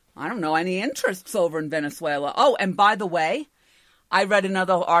don't know, any interests over in Venezuela. Oh, and by the way, I read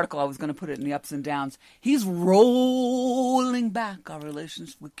another article. I was going to put it in the ups and downs. He's rolling back our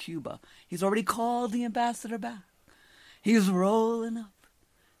relations with Cuba. He's already called the ambassador back. He's rolling up,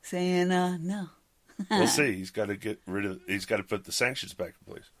 saying no. We'll see. He's got to he's got to put the sanctions back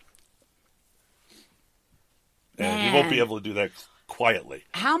in place. And he won't be able to do that quietly.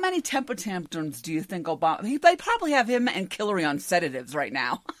 How many temper tantrums do you think Obama... They probably have him and Hillary on sedatives right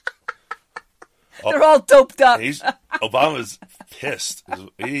now. They're all doped up. Obama's pissed.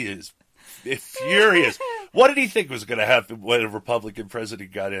 He is furious. What did he think was going to happen when a Republican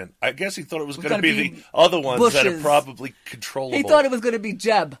president got in? I guess he thought it was going to be the other ones Bushes. that are probably controllable. He thought it was going to be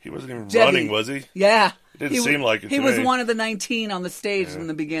Jeb. He wasn't even Jebby. running, was he? Yeah. It didn't seem like it He to was me. one of the 19 on the stage in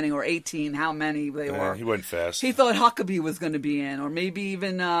the beginning, or 18, how many they were. He went fast. He thought Huckabee was going to be in, or maybe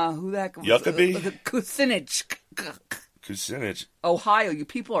even, who the heck was Yuckabee? Kucinich. Kucinich. Ohio, you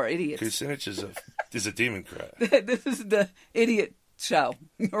people are idiots. Kucinich is a Democrat. This is the idiot show.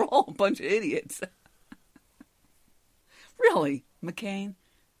 You're all a bunch of idiots. Really, McCain?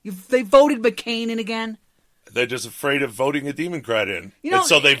 They voted McCain in again? They're just afraid of voting a Democrat in. You know, and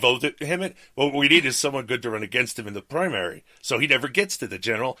so they voted him in. What we need is someone good to run against him in the primary. So he never gets to the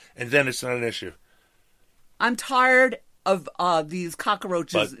general, and then it's not an issue. I'm tired of these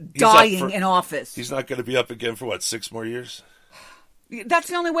cockroaches dying in office. He's not going to be up again for, 6 more years? That's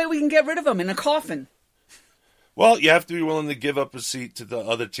the only way we can get rid of him, in a coffin. Well, you have to be willing to give up a seat to the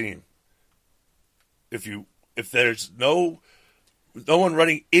other team. If there's no one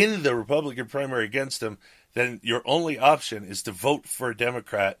running in the Republican primary against him, then your only option is to vote for a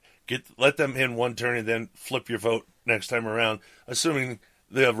Democrat, let them in one turn, and then flip your vote next time around, assuming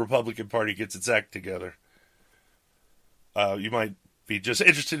the Republican Party gets its act together. You might be just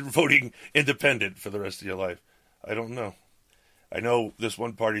interested in voting independent for the rest of your life. I don't know. I know this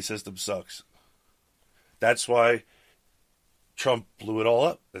one-party system sucks. That's why Trump blew it all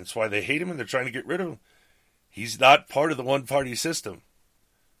up. That's why they hate him and they're trying to get rid of him. He's not part of the one-party system.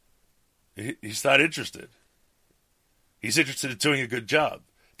 He's not interested. He's interested in doing a good job.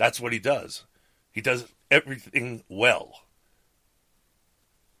 That's what he does. He does everything well.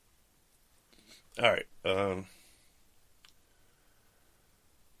 All right.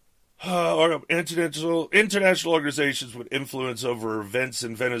 International organizations with influence over events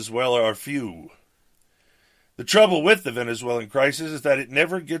in Venezuela are few. The trouble with the Venezuelan crisis is that it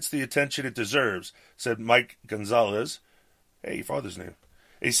never gets the attention it deserves, said Mike Gonzalez. Hey, your father's name.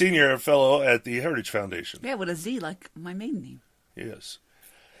 A senior fellow at the Heritage Foundation. Yeah, with a Z, like my maiden name. Yes.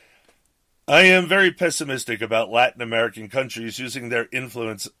 I am very pessimistic about Latin American countries using their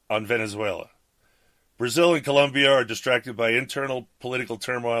influence on Venezuela. Brazil and Colombia are distracted by internal political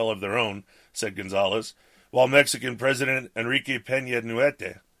turmoil of their own, said Gonzalez, while Mexican President Enrique Peña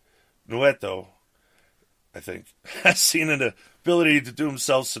Nieto, I think, has seen an ability to do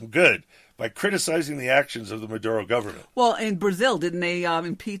himself some good by criticizing the actions of the Maduro government. Well, in Brazil, didn't they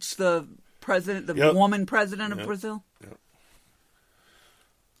impeach the president, the woman president of Brazil? Yep.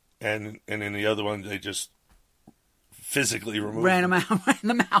 And in the other one, they just physically removed ran them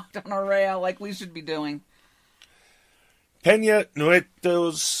out on a rail like we should be doing. Peña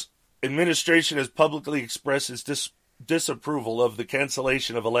Nieto's administration has publicly expressed its disapproval of the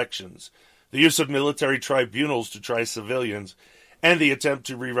cancellation of elections, the use of military tribunals to try civilians, and the attempt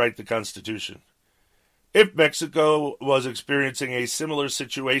to rewrite the Constitution. If Mexico was experiencing a similar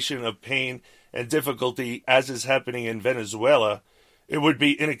situation of pain and difficulty as is happening in Venezuela, it would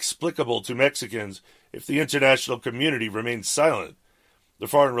be inexplicable to Mexicans if the international community remained silent, the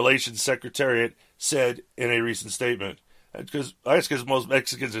Foreign Relations Secretariat said in a recent statement. That's because most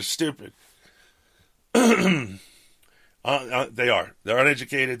Mexicans are stupid. They are. They're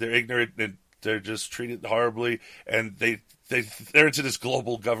uneducated, they're ignorant, and they're just treated horribly, and they're into this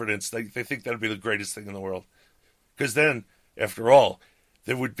global governance. They think that would be the greatest thing in the world. Because then, after all,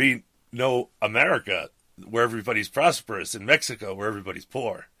 there would be no America where everybody's prosperous, in Mexico where everybody's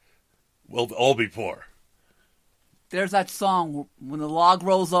poor. We'll all be poor. There's that song, When the Log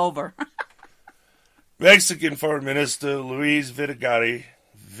Rolls Over. Mexican Foreign Minister Luis Videgaray,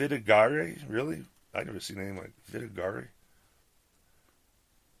 really? I never seen a name like Videgaray.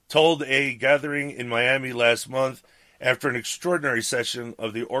 Told a gathering in Miami last month after an extraordinary session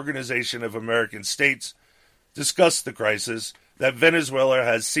of the Organization of American States discussed the crisis that Venezuela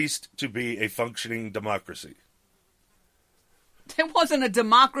has ceased to be a functioning democracy. It wasn't a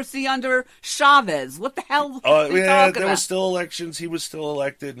democracy under Chavez. What the hell are you talking about? There were still elections. He was still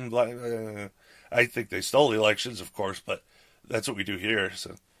elected. And I think they stole the elections, of course, but that's what we do here.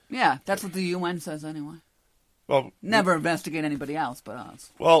 So yeah, that's what the UN says anyway. Well, never investigate anybody else but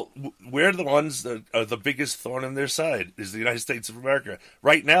us. Well, we're the ones that are the biggest thorn in their side, is the United States of America.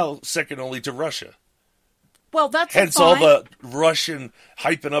 Right now, second only to Russia. Well, that's hence fine. All the Russian,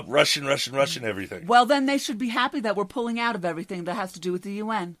 hyping up Russian everything. Well, then they should be happy that we're pulling out of everything that has to do with the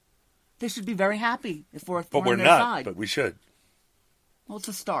UN. They should be very happy if we're but we're on their not, side. But we should. Well, it's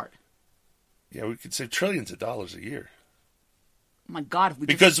a start. Yeah, we could save trillions of dollars a year. Oh my God!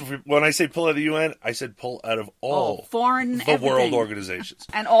 When I say pull out of the UN, I said pull out of all foreign world organizations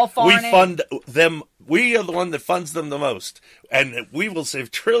and all foreign. We fund them. We are the one that funds them the most, and we will save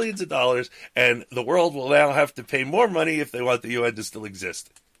trillions of dollars. And the world will now have to pay more money if they want the UN to still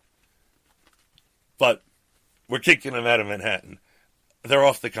exist. But we're kicking them out of Manhattan. They're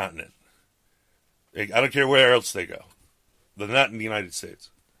off the continent. I don't care where else they go. They're not in the United States.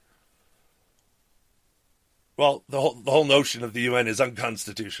 Well, the whole notion of the UN is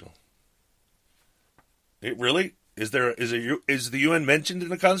unconstitutional. It really? Is the UN mentioned in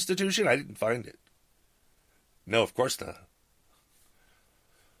the Constitution? I didn't find it. No, of course not.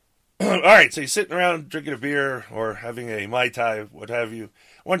 All right, so you're sitting around drinking a beer or having a Mai Tai, what have you,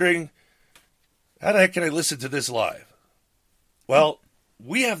 wondering, how the heck can I listen to this live? Well,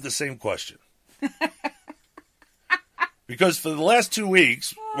 we have the same question. Because for the last 2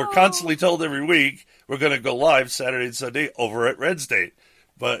 weeks, we're constantly told every week we're going to go live Saturday and Sunday over at Red State.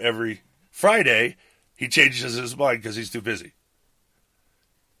 But every Friday, he changes his mind because he's too busy.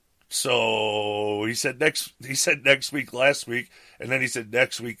 So he said next week last week, and then he said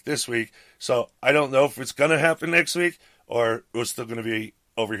next week this week. So I don't know if it's going to happen next week or we're still going to be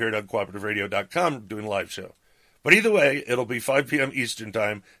over here at UncooperativeRadio.com doing a live show. But either way, it'll be 5 p.m. Eastern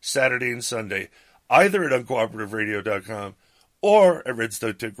Time, Saturday and Sunday, either at UncooperativeRadio.com or at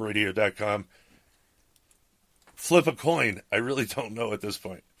RedstoneTickRadio.com. Flip a coin. I really don't know at this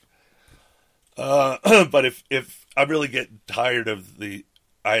point. But if I'm really getting tired of I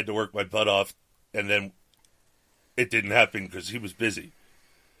had to work my butt off, and then it didn't happen because he was busy.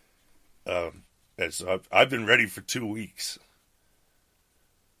 And so I've been ready for 2 weeks.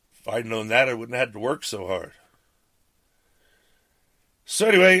 If I'd known that, I wouldn't have had to work so hard. So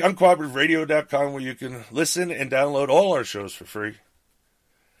anyway, UncooperativeRadio.com, where you can listen and download all our shows for free.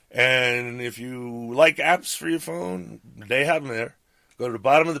 And if you like apps for your phone, they have them there. Go to the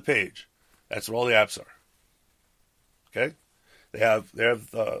bottom of the page. That's where all the apps are. Okay? They have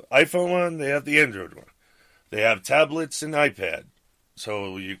the iPhone one, they have the Android one. They have tablets and iPad.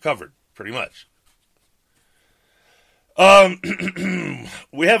 So you're covered, pretty much. We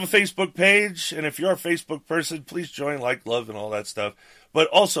have a Facebook page, and if you're a Facebook person, please join, like, love, and all that stuff. But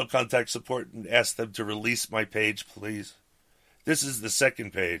also contact support and ask them to release my page, please. This is the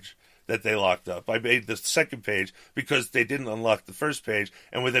second page that they locked up. I made the second page because they didn't unlock the first page,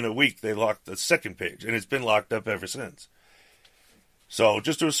 and within a week they locked the second page, and it's been locked up ever since. So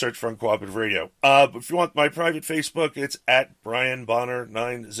just do a search for Uncooperative Radio. But if you want my private Facebook, it's at Brian Bonner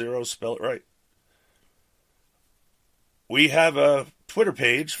 90, spell it right. We have a Twitter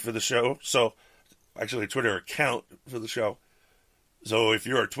page for the show, so actually a Twitter account for the show. So if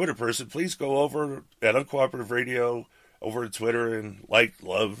you're a Twitter person, please go over at Uncooperative Radio over to Twitter and like,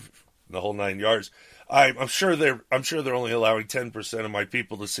 love, the whole 9 yards. I'm sure they're only allowing 10% of my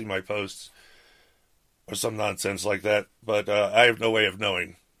people to see my posts or some nonsense like that, but I have no way of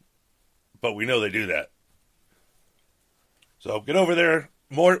knowing. But we know they do that. So get over there.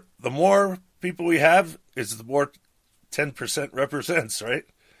 The more people we have is the more 10% represents, right?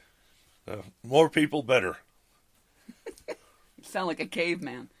 More people, better. You sound like a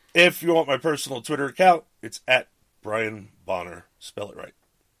caveman. If you want my personal Twitter account, it's at Brian Bonner. Spell it right.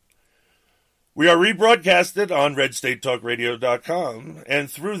 We are rebroadcasted on RedStateTalkRadio.com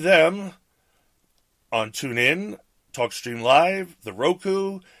and through them on TuneIn, TalkStream Live, the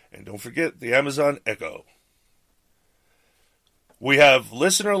Roku, and don't forget the Amazon Echo. We have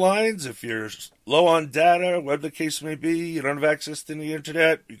listener lines. If you're low on data, whatever the case may be, you don't have access to the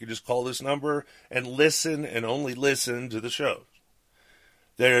internet, you can just call this number and listen and only listen to the show.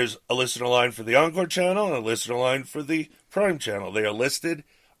 There's a listener line for the Encore channel and a listener line for the Prime channel. They are listed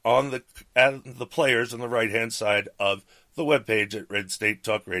on the players on the right-hand side of the webpage at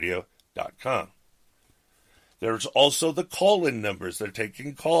RedStateTalkRadio.com. There's also the call-in numbers. They're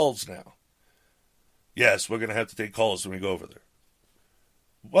taking calls now. Yes, we're going to have to take calls when we go over there.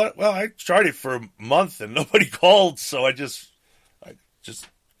 Well, I tried it for a month and nobody called, so I just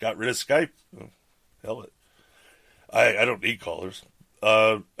got rid of Skype. Oh, hell it. I don't need callers.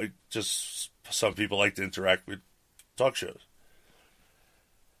 Some people like to interact with talk shows.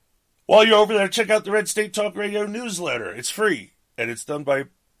 While you're over there, check out the Red State Talk Radio newsletter. It's free, and it's done by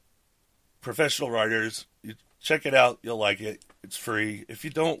professional writers. You check it out. You'll like it. It's free. If you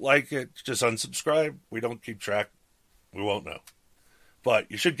don't like it, just unsubscribe. We don't keep track. We won't know.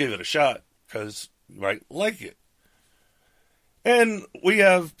 But you should give it a shot, because you might like it. And we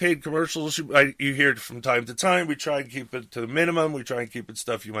have paid commercials. You hear it from time to time. We try and keep it to the minimum. We try and keep it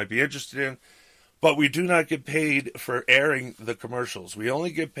stuff you might be interested in. But we do not get paid for airing the commercials. We only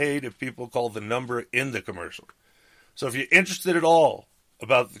get paid if people call the number in the commercial. So if you're interested at all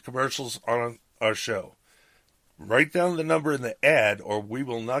about the commercials on our show, write down the number in the ad, or we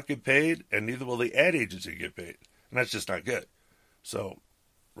will not get paid, and neither will the ad agency get paid. And that's just not good. So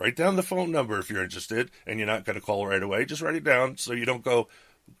write down the phone number if you're interested, and you're not going to call right away. Just write it down so you don't go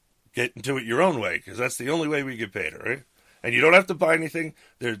get into it your own way, because that's the only way we get paid, all right? And you don't have to buy anything.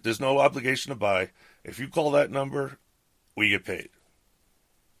 There's no obligation to buy. If you call that number, we get paid.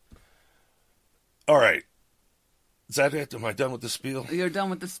 All right. Is that it? Am I done with the spiel? You're done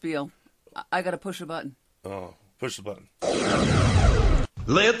with the spiel. I got to push a button. Oh, push the button.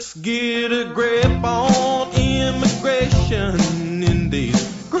 Let's get a grip on immigration in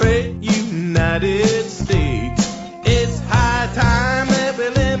these great United States. It's high time that we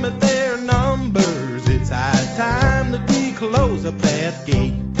limit their numbers. It's high time that we close up that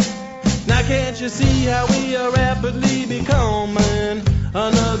gate. Now can't you see how we are rapidly becoming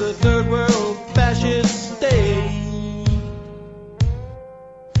another third world fascist state?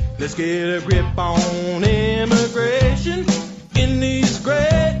 Let's get a grip on immigration in these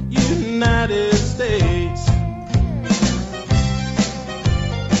great United States.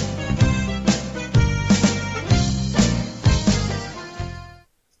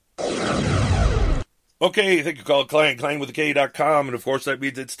 Okay, thank you, call Klein with the K.com, and of course that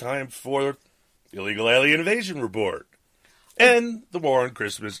means it's time for the Illegal Alien Invasion Report. And the war on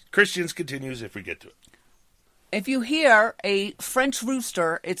Christians continues if we get to it. If you hear a French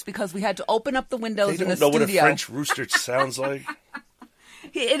rooster, it's because we had to open up the windows in the studio. They don't know what a French rooster sounds like.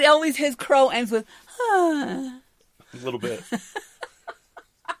 It always, his crow ends with, a little bit.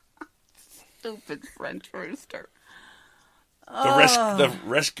 Stupid French rooster. The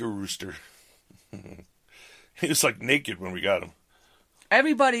rescue rooster. He was like naked when we got him.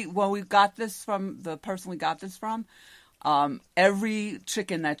 Everybody, we got this from the person we got this from, every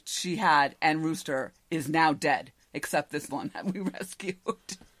chicken that she had and rooster is now dead. except this one that we rescued.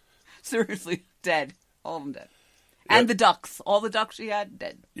 Seriously, dead. All of them dead. Yep. And the ducks. All the ducks she had,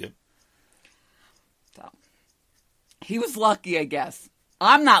 dead. Yep. So, he was lucky, I guess.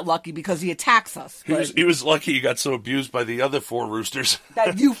 I'm not lucky because he attacks us. He was lucky he got so abused by the other 4 roosters.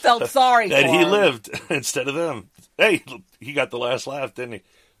 That you felt sorry for. That he lived instead of them. Hey, he got the last laugh, didn't he?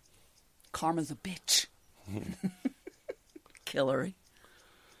 Karma's a bitch. Killery.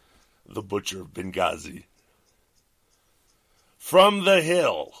 The Butcher of Benghazi. From the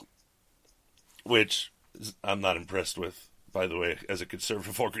Hill, which I'm not impressed with, by the way, as a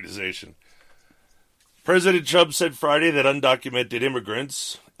conservative organization. President Trump said Friday that undocumented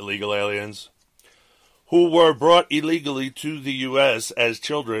immigrants, illegal aliens, who were brought illegally to the U.S. as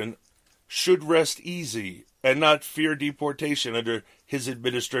children should rest easy and not fear deportation under his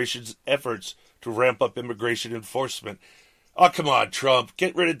administration's efforts to ramp up immigration enforcement. Oh, come on, Trump.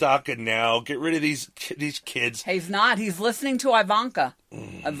 Get rid of DACA now. Get rid of these kids. He's not. He's listening to Ivanka.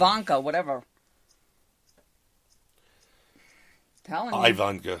 Ivanka, whatever. Telling you.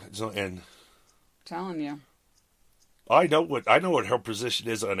 Ivanka. And telling you. I know what her position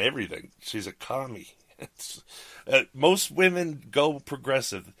is on everything. She's a commie. Most women go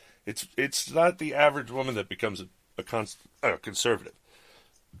progressive. It's not the average woman that becomes a conservative.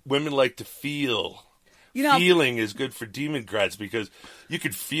 Women like to feel. Feeling is good for Democrats because you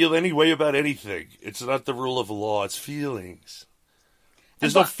can feel any way about anything. It's not the rule of law. It's feelings.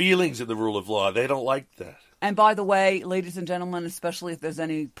 There's no feelings in the rule of law. They don't like that. And by the way, ladies and gentlemen, especially if there's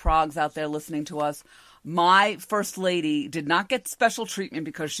any progs out there listening to us, my first lady did not get special treatment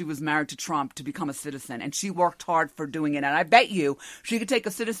because she was married to Trump to become a citizen. And she worked hard for doing it. And I bet you she could take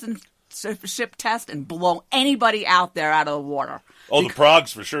a citizenship test and blow anybody out there out of the water. Oh, the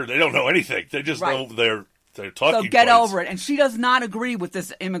progs for sure. They don't know anything. They just know their talking So get points. over it. And she does not agree with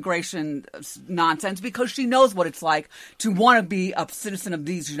this immigration nonsense because she knows what it's like to want to be a citizen of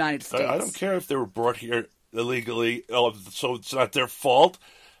these United States. I don't care if they were brought here illegally, so it's not their fault.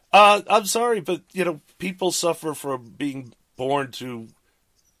 I'm sorry, but, people suffer from being born to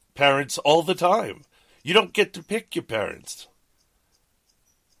parents all the time. You don't get to pick your parents.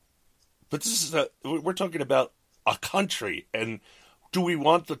 But this is we're talking about a country, and do we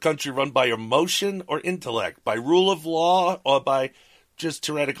want the country run by emotion or intellect, by rule of law or by just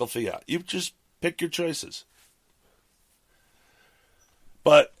tyrannical fiat? You just pick your choices.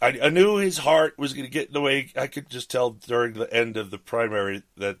 But I knew his heart was going to get in the way. I could just tell during the end of the primary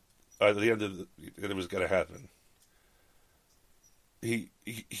that that it was going to happen. He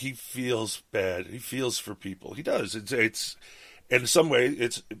feels bad. He feels for people. He does. It's in some way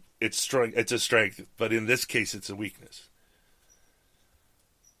it's strength. It's a strength, but in this case, it's a weakness.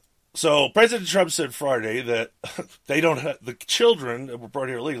 So President Trump said Friday that the children that were brought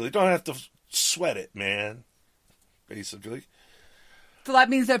here illegally don't have to sweat it, man. Basically. So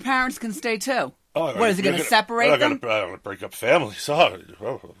that means their parents can stay too. Oh, what is it going to separate them? I'm going to break up families. That'd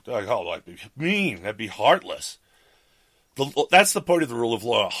be mean. That'd be heartless. That's the point of the rule of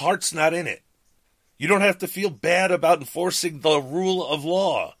law. Heart's not in it. You don't have to feel bad about enforcing the rule of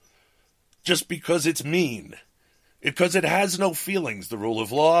law just because it's mean. Because it has no feelings, the rule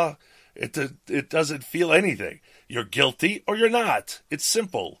of law. It doesn't feel anything. You're guilty or you're not. It's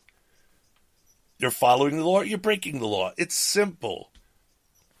simple. You're following the law or you're breaking the law. It's simple.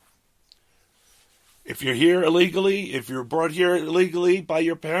 If you're here illegally, if you're brought here illegally by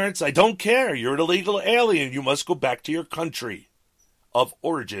your parents, I don't care. You're an illegal alien. You must go back to your country of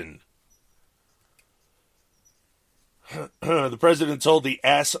origin. The president told the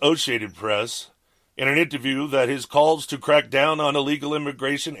Associated Press in an interview that his calls to crack down on illegal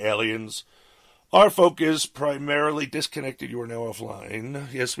immigration aliens are focused primarily disconnected. You are now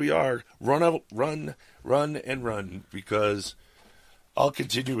offline. Yes, we are. Run, because I'll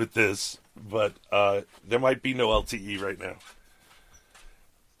continue with this, but there might be no LTE right now.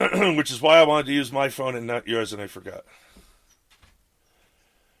 Which is why I wanted to use my phone and not yours, and I forgot.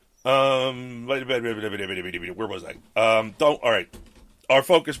 Where was I? All right. Our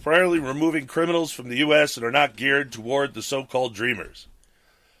focus primarily removing criminals from the U.S. and are not geared toward the so-called dreamers.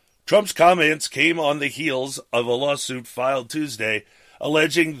 Trump's comments came on the heels of a lawsuit filed Tuesday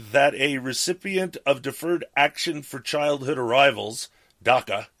alleging that a recipient of Deferred Action for Childhood Arrivals,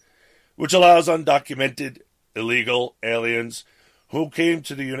 DACA, which allows undocumented illegal aliens who came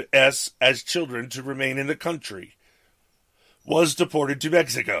to the U.S. as children to remain in the country, was deported to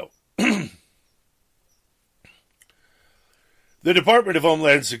Mexico. The Department of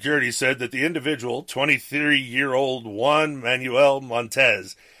Homeland Security said that the individual, 23-year-old Juan Manuel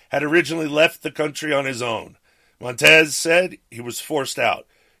Montes, had originally left the country on his own. Montes said he was forced out.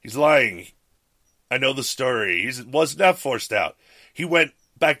 He's lying. I know the story. He was not forced out. He went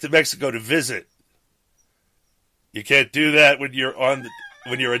back to Mexico to visit. You can't do that when you're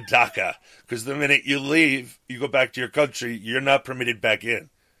in DACA, because the minute you leave, you go back to your country, you're not permitted back in.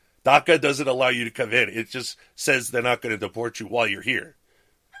 DACA doesn't allow you to come in. It just says they're not going to deport you while you're here,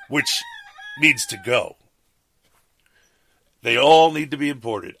 which needs to go. They all need to be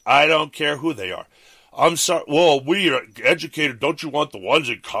imported. I don't care who they are. I'm sorry. Well, we are educated. Don't you want the ones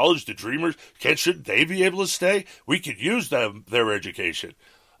in college, the dreamers? Shouldn't they be able to stay? We could use their education.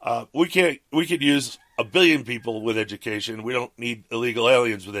 We could use 1 billion people with education. We don't need illegal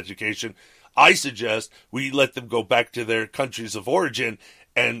aliens with education. I suggest we let them go back to their countries of origin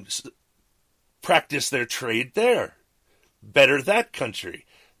and practice their trade there. Better that country.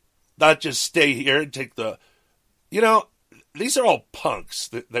 Not just stay here and take the... these are all punks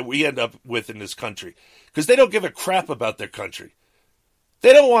that we end up with in this country because they don't give a crap about their country.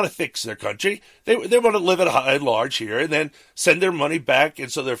 They don't want to fix their country. They want to live at high and large here and then send their money back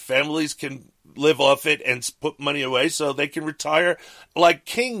and so their families can live off it and put money away so they can retire like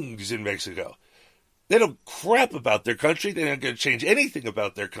kings in Mexico. They don't crap about their country. They're not going to change anything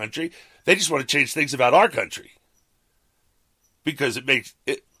about their country. They just want to change things about our country because it makes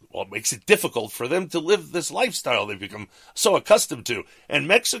it difficult for them to live this lifestyle they've become so accustomed to. And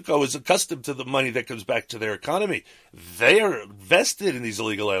Mexico is accustomed to the money that comes back to their economy. They are vested in these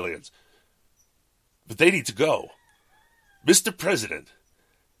illegal aliens. But they need to go. Mr. President,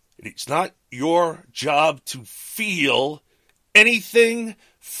 it's not your job to feel anything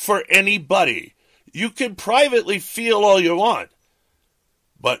for anybody. You can privately feel all you want,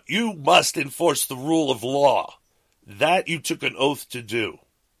 but you must enforce the rule of law. That you took an oath to do.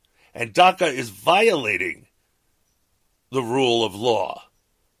 And DACA is violating the rule of law.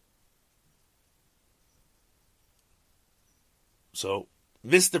 So,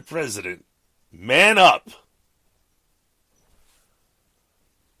 Mr. President, man up.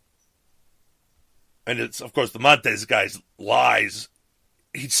 And it's, of course, the Montes guy's lies.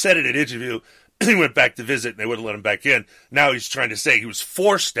 He said in an interview, he went back to visit and they wouldn't let him back in. Now he's trying to say he was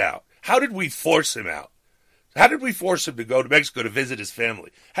forced out. How did we force him out? How did we force him to go to Mexico to visit his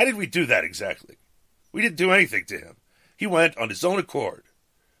family? How did we do that exactly? We didn't do anything to him. He went on his own accord.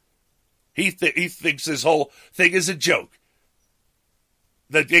 He thinks this whole thing is a joke.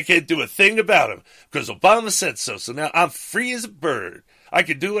 That they can't do a thing about him because Obama said so. So now I'm free as a bird. I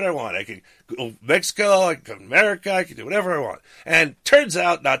can do what I want. I can go to Mexico. I can come to America. I can do whatever I want. And turns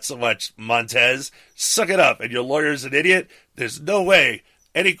out not so much, Montez. Suck it up. And your lawyer's an idiot. There's no way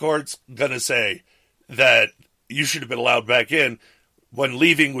any court's going to say that you should have been allowed back in when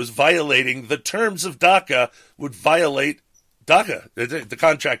leaving was violating the terms of DACA, would violate DACA. The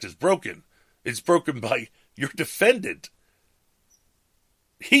contract is broken. It's broken by your defendant.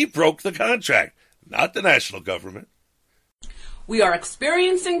 He broke the contract, not the national government. We are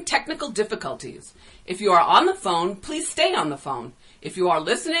experiencing technical difficulties. If you are on the phone, please stay on the phone. If you are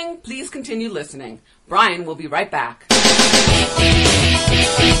listening, please continue listening. Brian will be right back.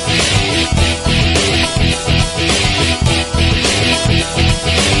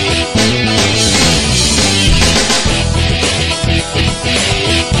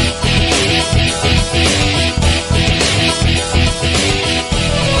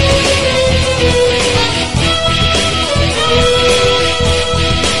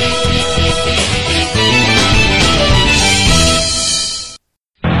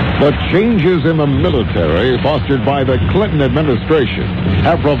 The changes in the military fostered by the Clinton administration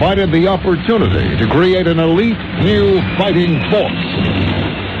have provided the opportunity to create an elite new fighting force,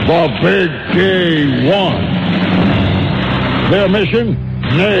 the Big K-1. Their mission?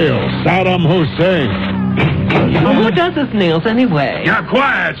 Nail Saddam Hussein. Who does this nails anyway? Yeah,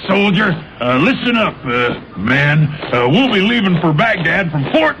 quiet, soldier. Listen up, man. We'll be leaving for Baghdad from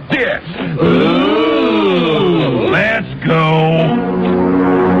Fort Dix. Ooh. Let's go.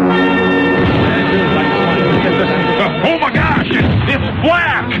 Oh my gosh, it's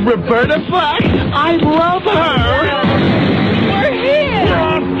Black! Roberta Flack? I love her! We're here! We're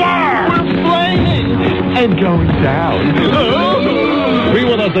on fire! We're flaming! And going down. Be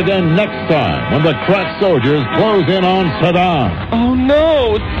with us again next time when the crack soldiers close in on Saddam. Oh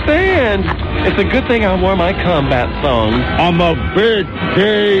no, sand! It's a good thing I wore my combat thong. On the Big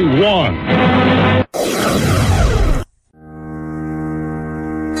K-1.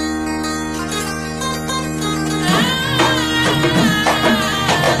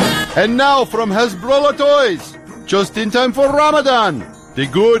 And now from Hasbrolla Toys, just in time for Ramadan, the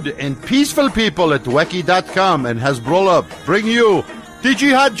good and peaceful people at Wacky.com and Hasbrolla bring you the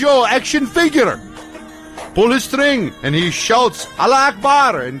Jihad Joe action figure. Pull his string and he shouts Allah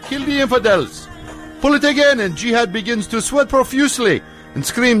Akbar and kill the infidels. Pull it again, and Jihad begins to sweat profusely and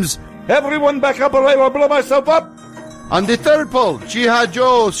screams, "Everyone back up or I will blow myself up!" On the third pull, Jihad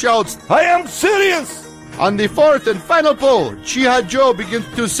Joe shouts, "I am serious!" On the fourth and final pull, Jihad Joe begins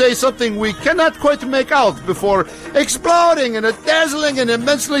to say something we cannot quite make out before exploding in a dazzling and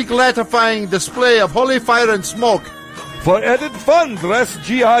immensely gratifying display of holy fire and smoke. For added fun, dress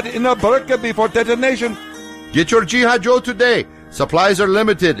Jihad in a burqa before detonation. Get your Jihad Joe today. Supplies are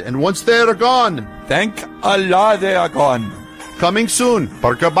limited, and once they are gone, thank Allah they are gone. Coming soon,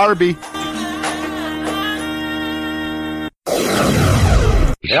 Burqa Barbie.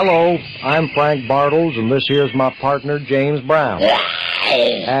 Hello, I'm Frank Bartles, and this here's my partner, James Brown.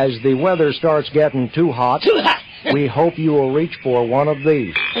 As the weather starts getting too hot, we hope you will reach for one of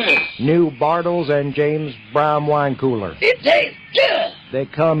these. New Bartles and James Brown wine cooler. It tastes good. They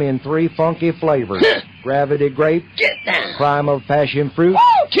come in 3 funky flavors. Gravity grape, Get down. crime of passion fruit,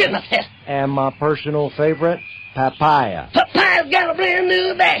 Oh, Timothy. and my personal favorite, papaya. Papaya's got a brand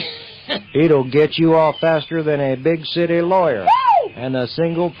new day. It'll get you off faster than a big city lawyer. And a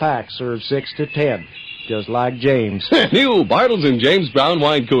single pack serves 6 to 10, just like James. New Bartles and James Brown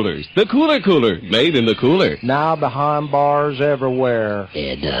wine coolers. The cooler, made in the cooler. Now behind bars everywhere.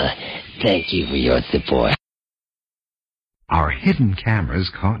 And, thank you for your support. Our hidden cameras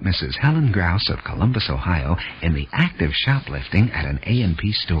caught Mrs. Helen Grouse of Columbus, Ohio, in the act of shoplifting at an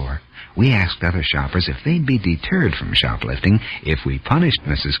A&P store. We asked other shoppers if they'd be deterred from shoplifting if we punished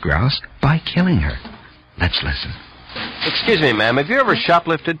Mrs. Grouse by killing her. Let's listen. Excuse me, ma'am, have you ever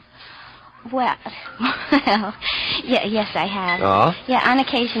shoplifted? Well, yes, I have. Oh? Yeah, on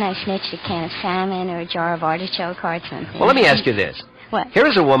occasion I snitched a can of salmon or a jar of artichoke or something. Well, let me ask you this. What?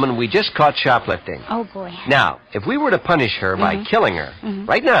 Here's a woman we just caught shoplifting. Oh, boy. Now, if we were to punish her by killing her,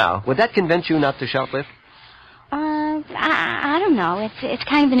 right now, would that convince you not to shoplift? I don't know. It's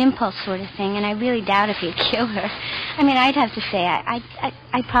kind of an impulse sort of thing, and I really doubt if you'd kill her. I mean, I'd have to say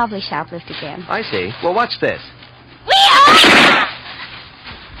I'd probably shoplift again. I see. Well, watch this.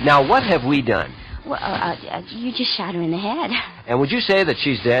 Now, what have we done? Well, you just shot her in the head. And would you say that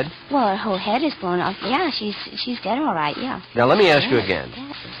she's dead? Well, her whole head is blown off. Yeah, she's dead all right, yeah. Now, let me ask you again.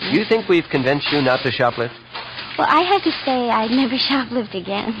 You think we've convinced you not to shoplift? Well, I have to say I'd never shoplift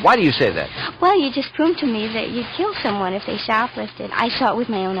again. Why do you say that? Well, you just proved to me that you'd kill someone if they shoplifted. I saw it with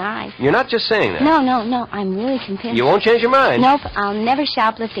my own eyes. You're not just saying that. No, I'm really convinced. You won't change your mind? Nope, I'll never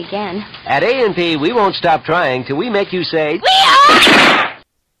shoplift again. At A&P, we won't stop trying till we make you say...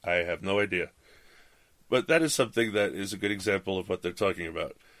 I have no idea. But that is something that is a good example of what they're talking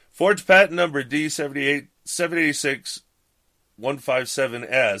about. Ford's patent number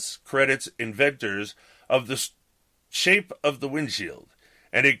D786-157S credits inventors of the shape of the windshield,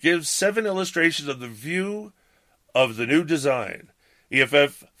 and it gives 7 illustrations of the view of the new design.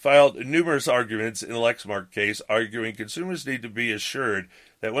 EFF filed numerous arguments in the Lexmark case, arguing consumers need to be assured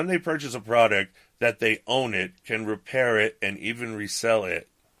that when they purchase a product that they own it, can repair it, and even resell it.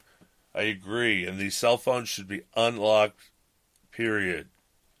 I agree, and these cell phones should be unlocked, period.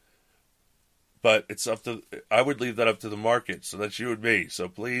 But it's up to, I would leave that up to the market, so that's you and me. So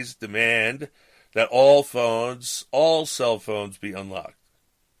please demand that all cell phones be unlocked.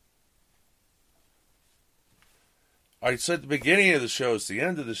 I said at the beginning of the show, it's the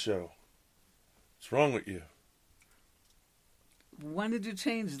end of the show. What's wrong with you? When did you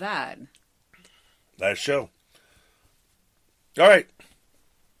change that? Last show. All right.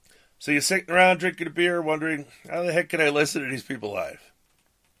 So you're sitting around drinking a beer wondering, how the heck can I listen to these people live?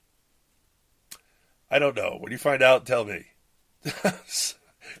 I don't know. When you find out, tell me.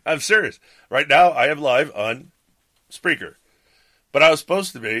 I'm serious. Right now, I am live on Spreaker. But I was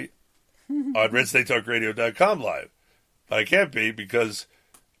supposed to be on RedStateTalkRadio.com live. But I can't be because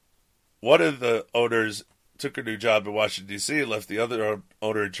one of the owners took a new job in Washington, D.C. and left the other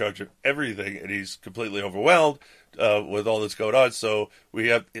owner in charge of everything, and he's completely overwhelmed with all that's going on. So we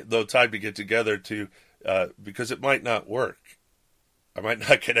have no time to get together to because it might not work. I might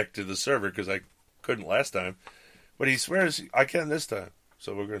not connect to the server because I couldn't last time. But he swears I can this time.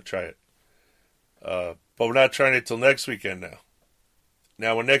 So we're going to try it. But we're not trying it till next weekend now.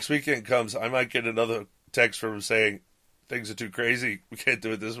 Now, when next weekend comes, I might get another text from him saying, things are too crazy. We can't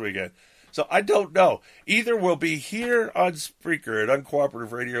do it this weekend. So I don't know. Either we'll be here on Spreaker at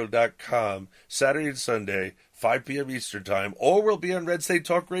UncooperativeRadio.com Saturday and Sunday, 5 p.m. Eastern Time, or we'll be on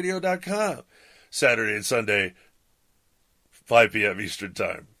RedStateTalkRadio.com Saturday and Sunday, 5 p.m. Eastern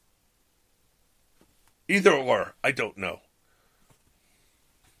Time. Either or, I don't know.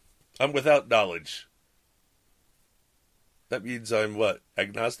 I'm without knowledge. That means I'm what?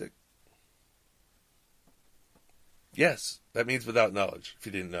 Agnostic? Yes, that means without knowledge, if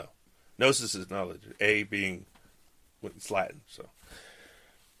you didn't know. Gnosis is knowledge. A being, it's Latin. So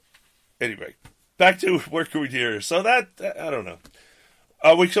anyway, back to where can we hear? So that, I don't know.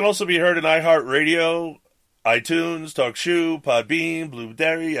 We can also be heard in iHeartRadio, iTunes, TalkShoe, Podbean,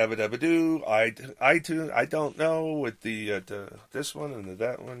 Blueberry, Abadabadoo, iTunes. I don't know with the this one and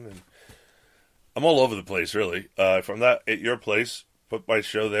that one. And I'm all over the place, really. If I'm not at your place, put my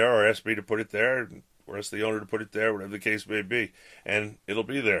show there, or ask me to put it there, or ask the owner to put it there, whatever the case may be, and it'll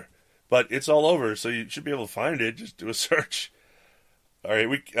be there. But it's all over, so you should be able to find it. Just do a search. All right,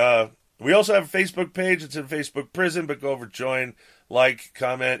 we also have a Facebook page. It's in Facebook Prison, but go over, join, like,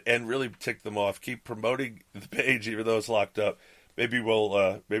 comment, and really tick them off. Keep promoting the page, even though it's locked up. Maybe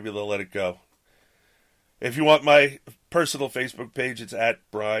they'll let it go. If you want my personal Facebook page, it's at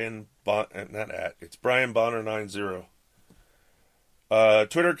Brian it's Brian Bonner 90.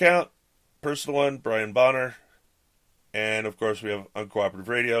 Twitter account, personal one, Brian Bonner. And, of course, we have Uncooperative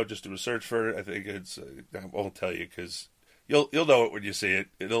Radio. Just do a search for it. I think it's... I won't tell you, because you'll know it when you see it.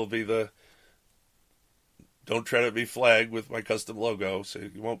 It'll be the Don't Tread At Me flag with my custom logo, so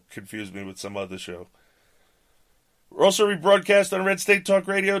you won't confuse me with some other show. We're also rebroadcast on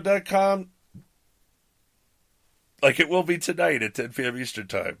RedStateTalkRadio.com, like it will be tonight at 10 p.m. Eastern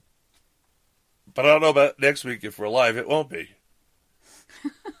Time. But I don't know about next week if we're live. It won't be.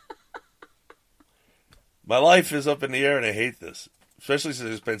 My life is up in the air, and I hate this. Especially since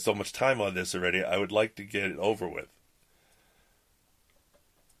I spent so much time on this already. I would like to get it over with.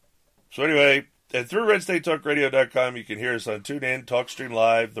 So anyway, and through RedStateTalkRadio.com, you can hear us on TuneIn, TalkStream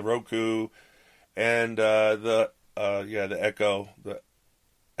Live, the Roku, and the Echo, the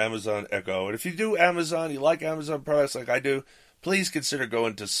Amazon Echo. And if you do Amazon, you like Amazon products like I do, please consider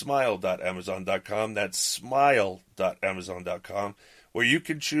going to smile.amazon.com. That's smile.amazon.com, where you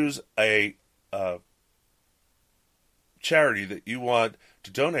can choose a charity that you want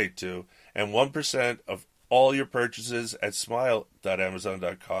to donate to, and 1% of all your purchases at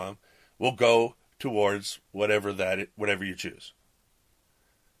smile.amazon.com will go towards whatever you choose.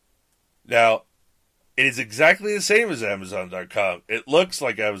 Now, it is exactly the same as Amazon.com. It looks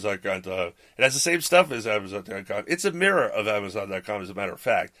like Amazon.com. It has the same stuff as Amazon.com. It's a mirror of Amazon.com, as a matter of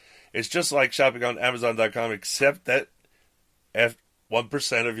fact. It's just like shopping on Amazon.com, except that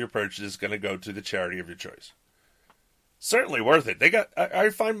 1% of your purchase is going to go to the charity of your choice. Certainly worth it.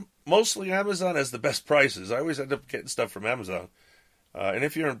 I find mostly Amazon has the best prices. I always end up getting stuff from Amazon. And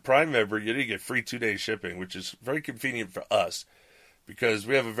if you're a Prime member, you get free 2-day shipping, which is very convenient for us because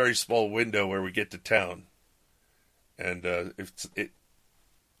we have a very small window where we get to town. And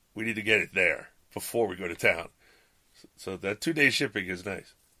we need to get it there before we go to town. So that 2-day shipping is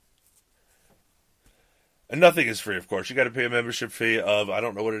nice. And nothing is free, of course. You got to pay a membership fee of, I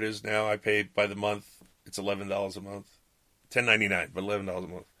don't know what it is now. I pay by the month. It's $11 a month. $10.99, but $11 a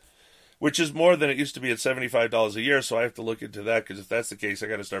month, which is more than it used to be at $75 a year. So I have to look into that, because if that's the case, I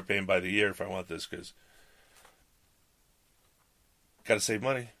got to start paying by the year if I want this, because got to save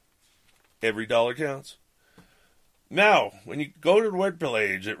money. Every dollar counts. Now, when you go to the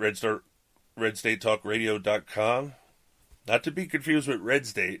webpage at RedStateTalkRadio.com, not to be confused with Red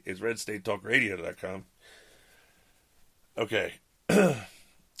State, it's RedStateTalkRadio.com. Okay.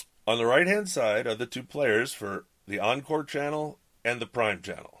 On the right-hand side are the two players for the Encore channel and the Prime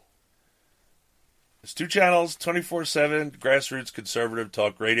channel. There's two channels, 24/7, grassroots conservative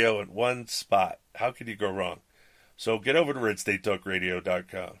talk radio in one spot. How could you go wrong? So get over to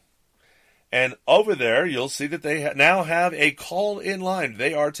RedStateTalkRadio.com. And over there, you'll see that they now have a call-in line.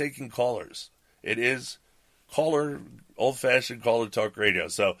 They are taking callers. It is old-fashioned caller talk radio.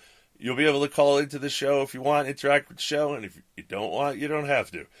 So you'll be able to call into the show if you want, interact with the show, and if you don't want, you don't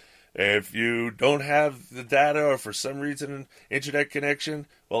have to. If you don't have the data or for some reason an internet connection,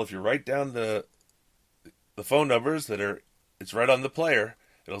 well, if you write down the phone numbers it's right on the player,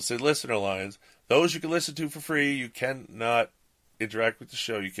 it'll say listener lines. Those you can listen to for free. You cannot interact with the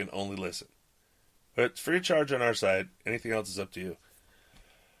show. You can only listen. But it's free of charge on our side. Anything else is up to you.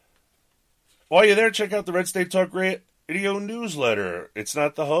 While you're there, check out the Red State Talk Radio newsletter. It's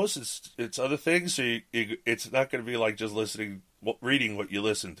not the host. It's other things. So it's not going to be like just reading what you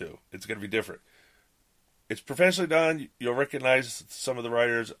listen to. It's going to be different. It's professionally done. You'll recognize some of the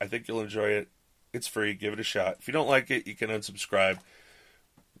writers. I think you'll enjoy it. It's free. Give it a shot. If you don't like it, you can unsubscribe.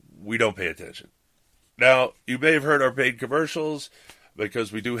 We don't pay attention. Now, you may have heard our paid commercials,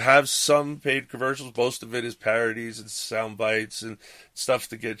 because we do have some paid commercials. Most of it is parodies and sound bites and stuff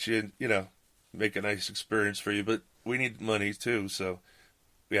to get you, make a nice experience for you. But we need money too, so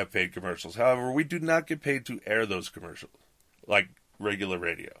we have paid commercials. However, we do not get paid to air those commercials like regular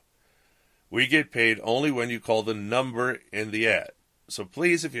radio. We get paid only when you call the number in the ad. So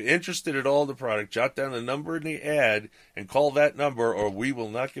please, if you're interested at all in the product, jot down the number in the ad and call that number, or we will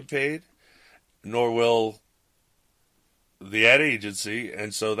not get paid, nor will the ad agency,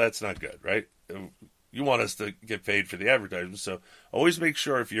 and so that's not good, right? You want us to get paid for the advertisement, so always make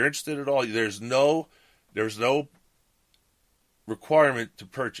sure if you're interested at all, there's no requirement to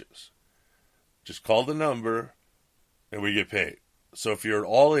purchase. Just call the number, and we get paid. So if you're at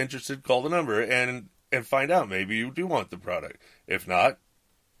all interested, call the number and find out. Maybe you do want the product. If not,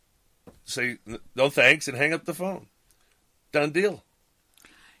 say no thanks and hang up the phone. Done deal.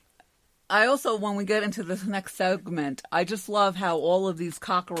 I also, when we get into this next segment, I just love how all of these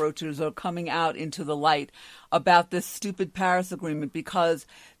cockroaches are coming out into the light about this stupid Paris Agreement, because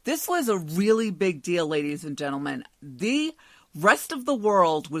this was a really big deal, ladies and gentlemen. The rest of the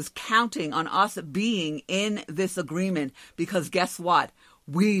world was counting on us being in this agreement because guess what?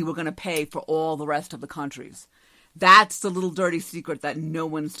 We were going to pay for all the rest of the countries. That's the little dirty secret that no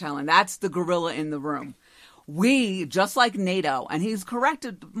one's telling. That's the gorilla in the room. We, just like NATO, and he's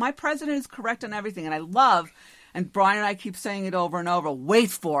corrected, my president is correct on everything, and I love, and Brian and I keep saying it over and over,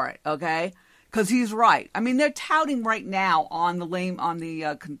 wait for it, okay? Because he's right. I mean, they're touting right now on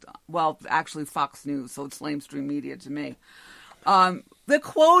actually Fox News, so it's lamestream media to me. They're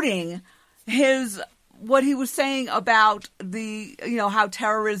quoting what he was saying about how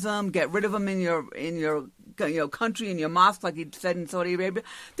terrorism, get rid of them in your country, in your mosque, like he said in Saudi Arabia.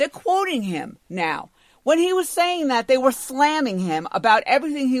 They're quoting him now. When he was saying that, they were slamming him about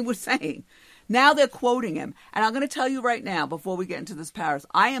everything he was saying. Now they're quoting him. And I'm going to tell you right now, before we get into this Paris,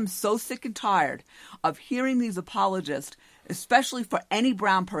 I am so sick and tired of hearing these apologists, especially for any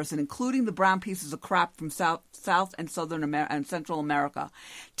brown person, including the brown pieces of crap from South and Southern America and Central America,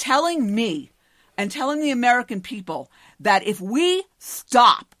 telling me and telling the American people that if we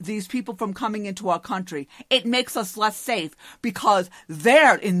stop these people from coming into our country, it makes us less safe because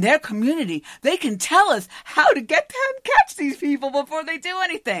they're in their community. They can tell us how to get them, catch these people before they do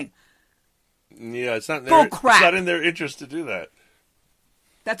anything. Yeah, it's not It's not in their interest to do that.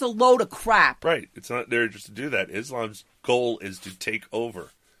 That's a load of crap. Right. It's not their interest to do that. Islam's goal is to take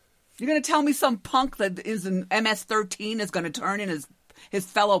over. You're going to tell me some punk that is an MS-13 is going to turn in his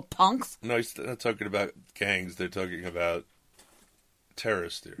fellow punks? No, he's not talking about gangs. They're talking about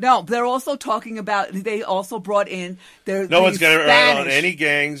terrorists here. No, they're also talking about, they also brought in no one's going to rat on any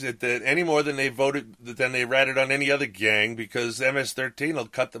gangs any more than they ratted on any other gang, because MS-13 will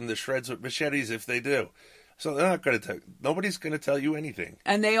cut them to shreds with machetes if they do. So they're not going to nobody's going to tell you anything.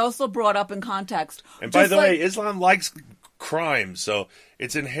 And they also brought up in context. And by the way, Islam likes crime, so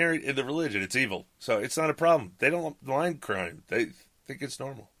it's inherent in the religion. It's evil. So it's not a problem. They don't mind crime. They think it's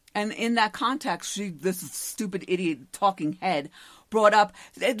normal. And in that context, this stupid idiot talking head brought up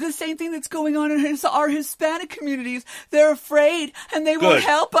the same thing that's going on in our Hispanic communities. They're afraid, and they won't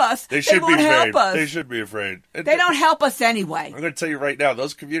help us. They should won't be afraid. help us. They should be afraid. They don't help us anyway. I'm going to tell you right now,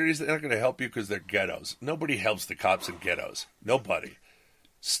 those communities, they're not going to help you because they're ghettos. Nobody helps the cops in ghettos. Nobody.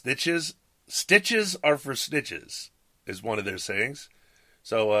 Stitches are for snitches, is one of their sayings.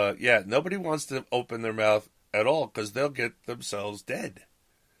 So, nobody wants to open their mouth at all because they'll get themselves dead.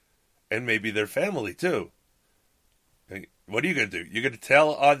 And maybe their family, too. What are you going to do? You're going to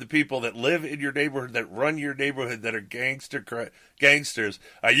tell on the people that live in your neighborhood, that run your neighborhood, that are gangsters.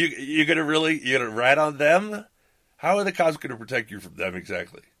 Are you going to rat on them? How are the cops going to protect you from them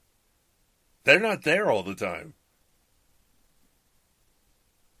exactly? They're not there all the time.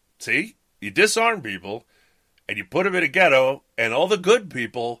 See? You disarm people, and you put them in a ghetto, and all the good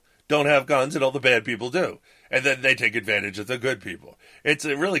people don't have guns, and all the bad people do. And then they take advantage of the good people. It's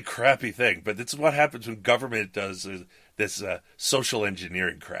a really crappy thing, but this is what happens when government does this social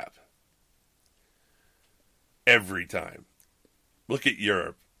engineering crap. Every time. Look at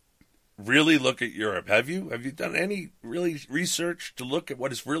Europe. Really look at Europe. Have you done any really research to look at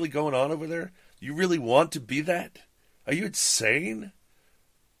what is really going on over there? You really want to be that? Are you insane?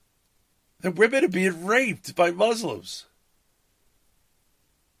 The women are being raped by Muslims.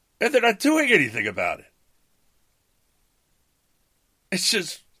 And they're not doing anything about it. It's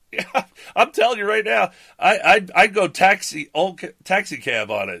just, I'm telling you right now, I'd go taxi cab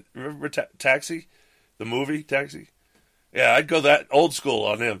on it. Remember Taxi? The movie Taxi? Yeah, I'd go that old school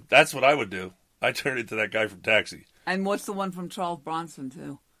on him. That's what I would do. I'd turn into that guy from Taxi. And what's the one from Charles Bronson,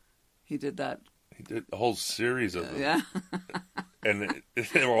 too? He did that. He did a whole series of them. Yeah. And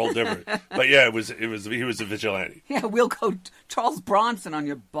they were all different. But yeah, he was a vigilante. Yeah, we'll go Charles Bronson on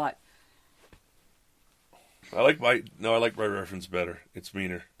your butt. I like my reference better. It's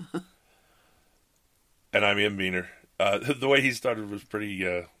meaner. And I am meaner. The way he started was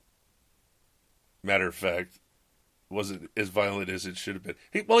pretty matter of fact. wasn't as violent as it should have been.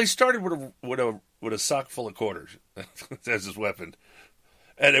 He started with a sock full of quarters as his weapon,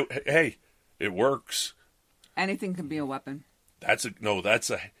 and it works. Anything can be a weapon. That's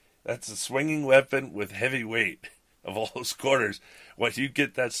a swinging weapon with heavy weight of all those quarters. Once you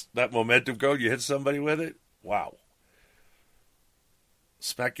get that momentum going, you hit somebody with it. Wow!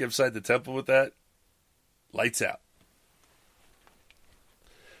 Smack you upside the temple with that. Lights out.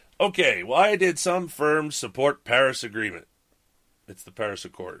 Okay, why did some firms support Paris Agreement? It's the Paris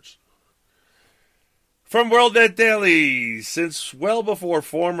Accords. From WorldNet Daily, since well before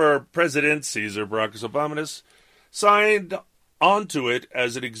former President Cesar Baracus signed onto it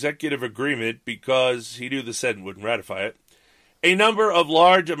as an executive agreement because he knew the Senate wouldn't ratify it, a number of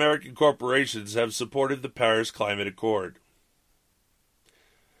large American corporations have supported the Paris Climate Accord.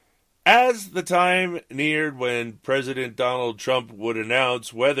 As the time neared when President Donald Trump would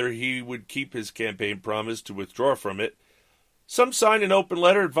announce whether he would keep his campaign promise to withdraw from it, some signed an open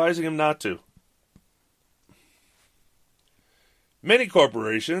letter advising him not to. Many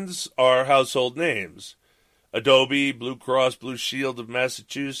corporations are household names. Adobe, Blue Cross Blue Shield of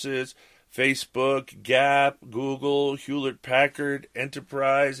Massachusetts, Facebook, Gap, Google, Hewlett-Packard,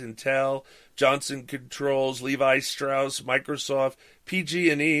 Enterprise, Intel, Johnson Controls, Levi Strauss, Microsoft,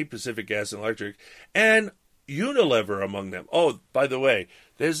 PG&E, Pacific Gas and Electric, and Unilever among them. Oh, by the way,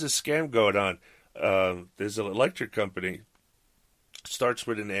 there's a scam going on. There's an electric company. Starts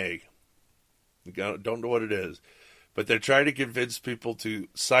with an A. Don't know what it is. But they're trying to convince people to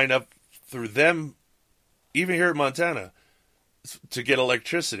sign up through them, even here in Montana, to get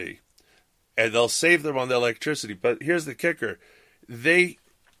electricity. And they'll save them on the electricity. But here's the kicker. This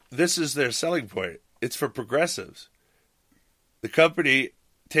is their selling point. It's for progressives. The company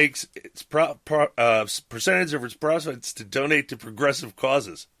takes its percentage of its profits to donate to progressive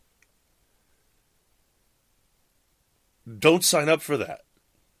causes. Don't sign up for that.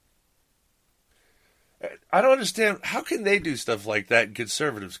 I don't understand. How can they do stuff like that and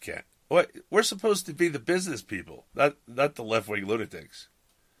conservatives can't? What? We're supposed to be the business people, not the left-wing lunatics.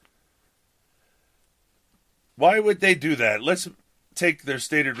 Why would they do that? Let's take their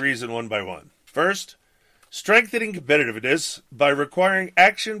stated reason one by one. First, strengthening competitiveness by requiring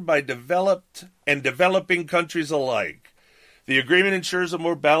action by developed and developing countries alike. The agreement ensures a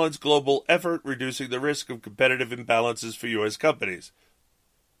more balanced global effort, reducing the risk of competitive imbalances for U.S. companies.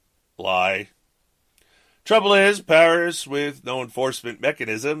 Lie. Trouble is, Paris, with no enforcement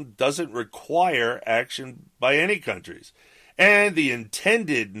mechanism, doesn't require action by any countries. And the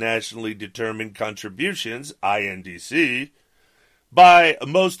intended nationally determined contributions, INDC, by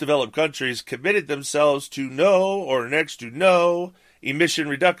most developed countries committed themselves to no or next to no emission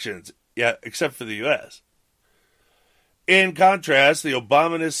reductions, except for the U.S. In contrast, the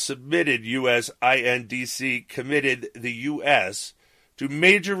Obama-submitted U.S. INDC committed the U.S. to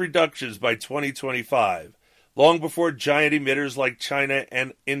major reductions by 2025, long before giant emitters like China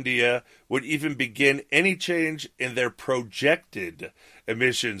and India would even begin any change in their projected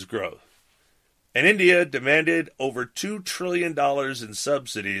emissions growth. And India demanded over $2 trillion in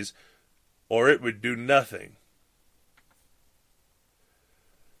subsidies, or it would do nothing.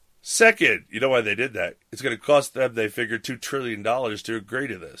 Second, you know why they did that? It's going to cost them, they figure, $2 trillion to agree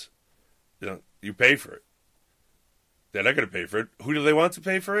to this. You pay for it. They're not going to pay for it. Who do they want to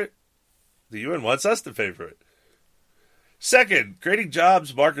pay for it? The UN wants us to pay for it. Second, creating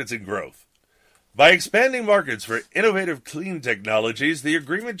jobs, markets, and growth. By expanding markets for innovative clean technologies, the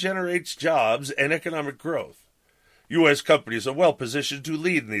agreement generates jobs and economic growth. U.S. companies are well positioned to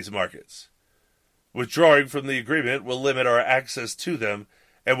lead in these markets. Withdrawing from the agreement will limit our access to them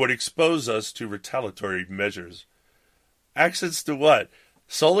and would expose us to retaliatory measures. Access to what?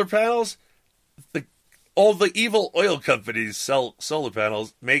 Solar panels? All the evil oil companies sell solar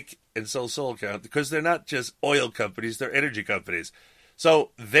panels, make and sell solar panels, because they're not just oil companies, they're energy companies.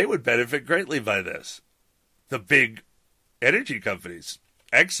 So they would benefit greatly by this. The big energy companies.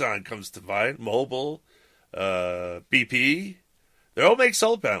 Exxon comes to mind, Mobil, BP. They all make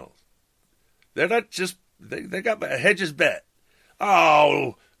solar panels. They're not just, they got a hedges bet.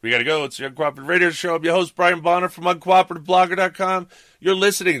 Oh, we got to go. It's the Uncooperative Radio Show. I'm your host, Brian Bonner from UncooperativeBlogger.com. You're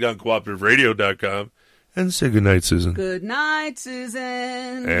listening to UncooperativeRadio.com. And say goodnight, Susan. Good night, Susan.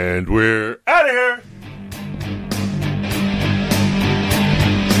 And we're out of here.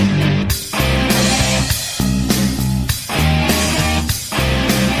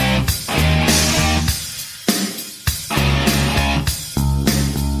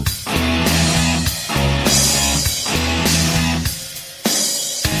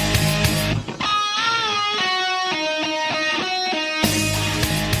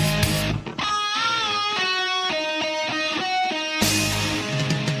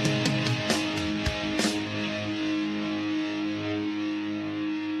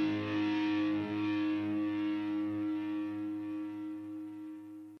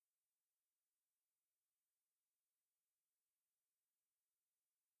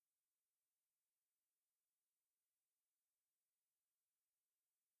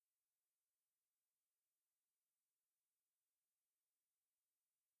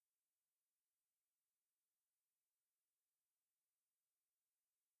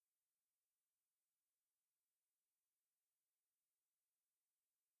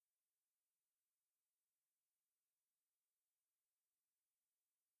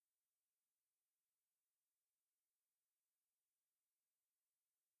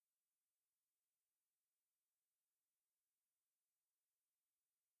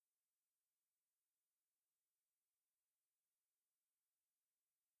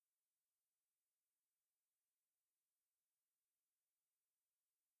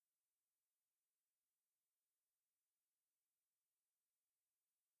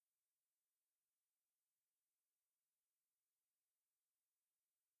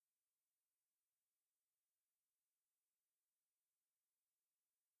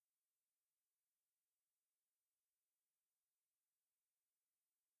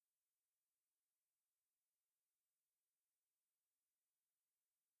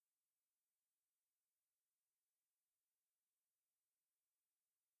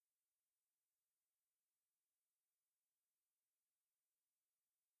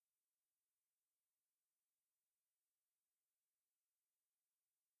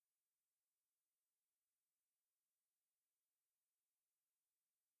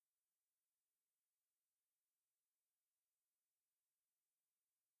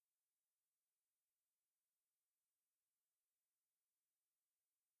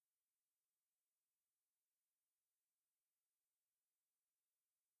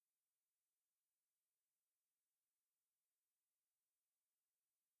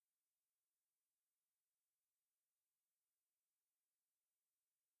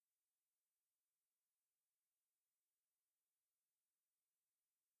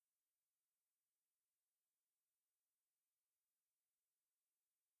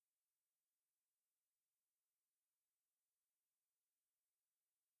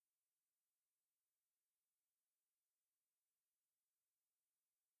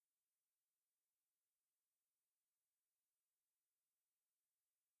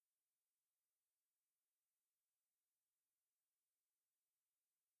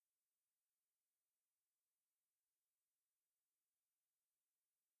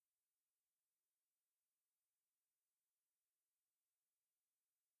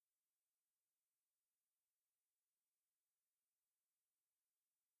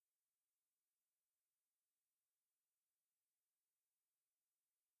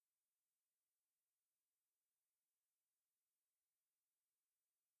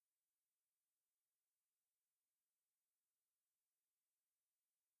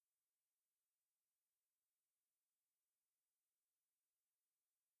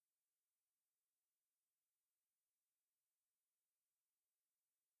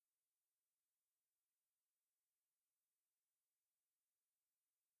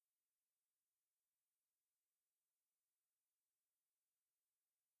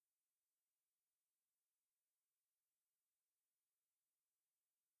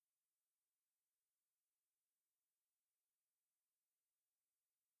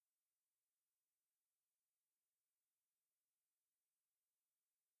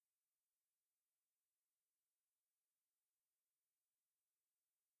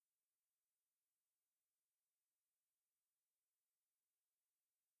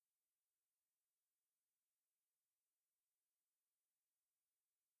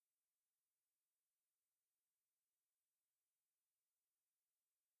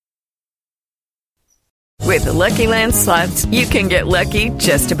 With the Lucky Land Slots, you can get lucky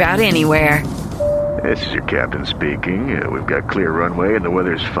just about anywhere. This is your captain speaking. We've got clear runway and the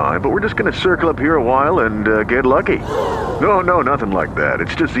weather's fine, but we're just going to circle up here a while and get lucky. No, nothing like that.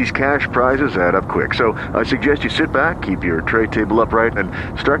 It's just these cash prizes add up quick. So I suggest you sit back, keep your tray table upright,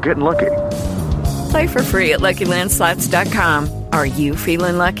 and start getting lucky. Play for free at LuckyLandSlots.com. Are you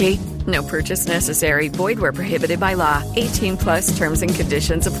feeling lucky? No purchase necessary. Void where prohibited by law. 18+ terms and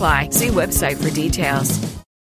conditions apply. See website for details.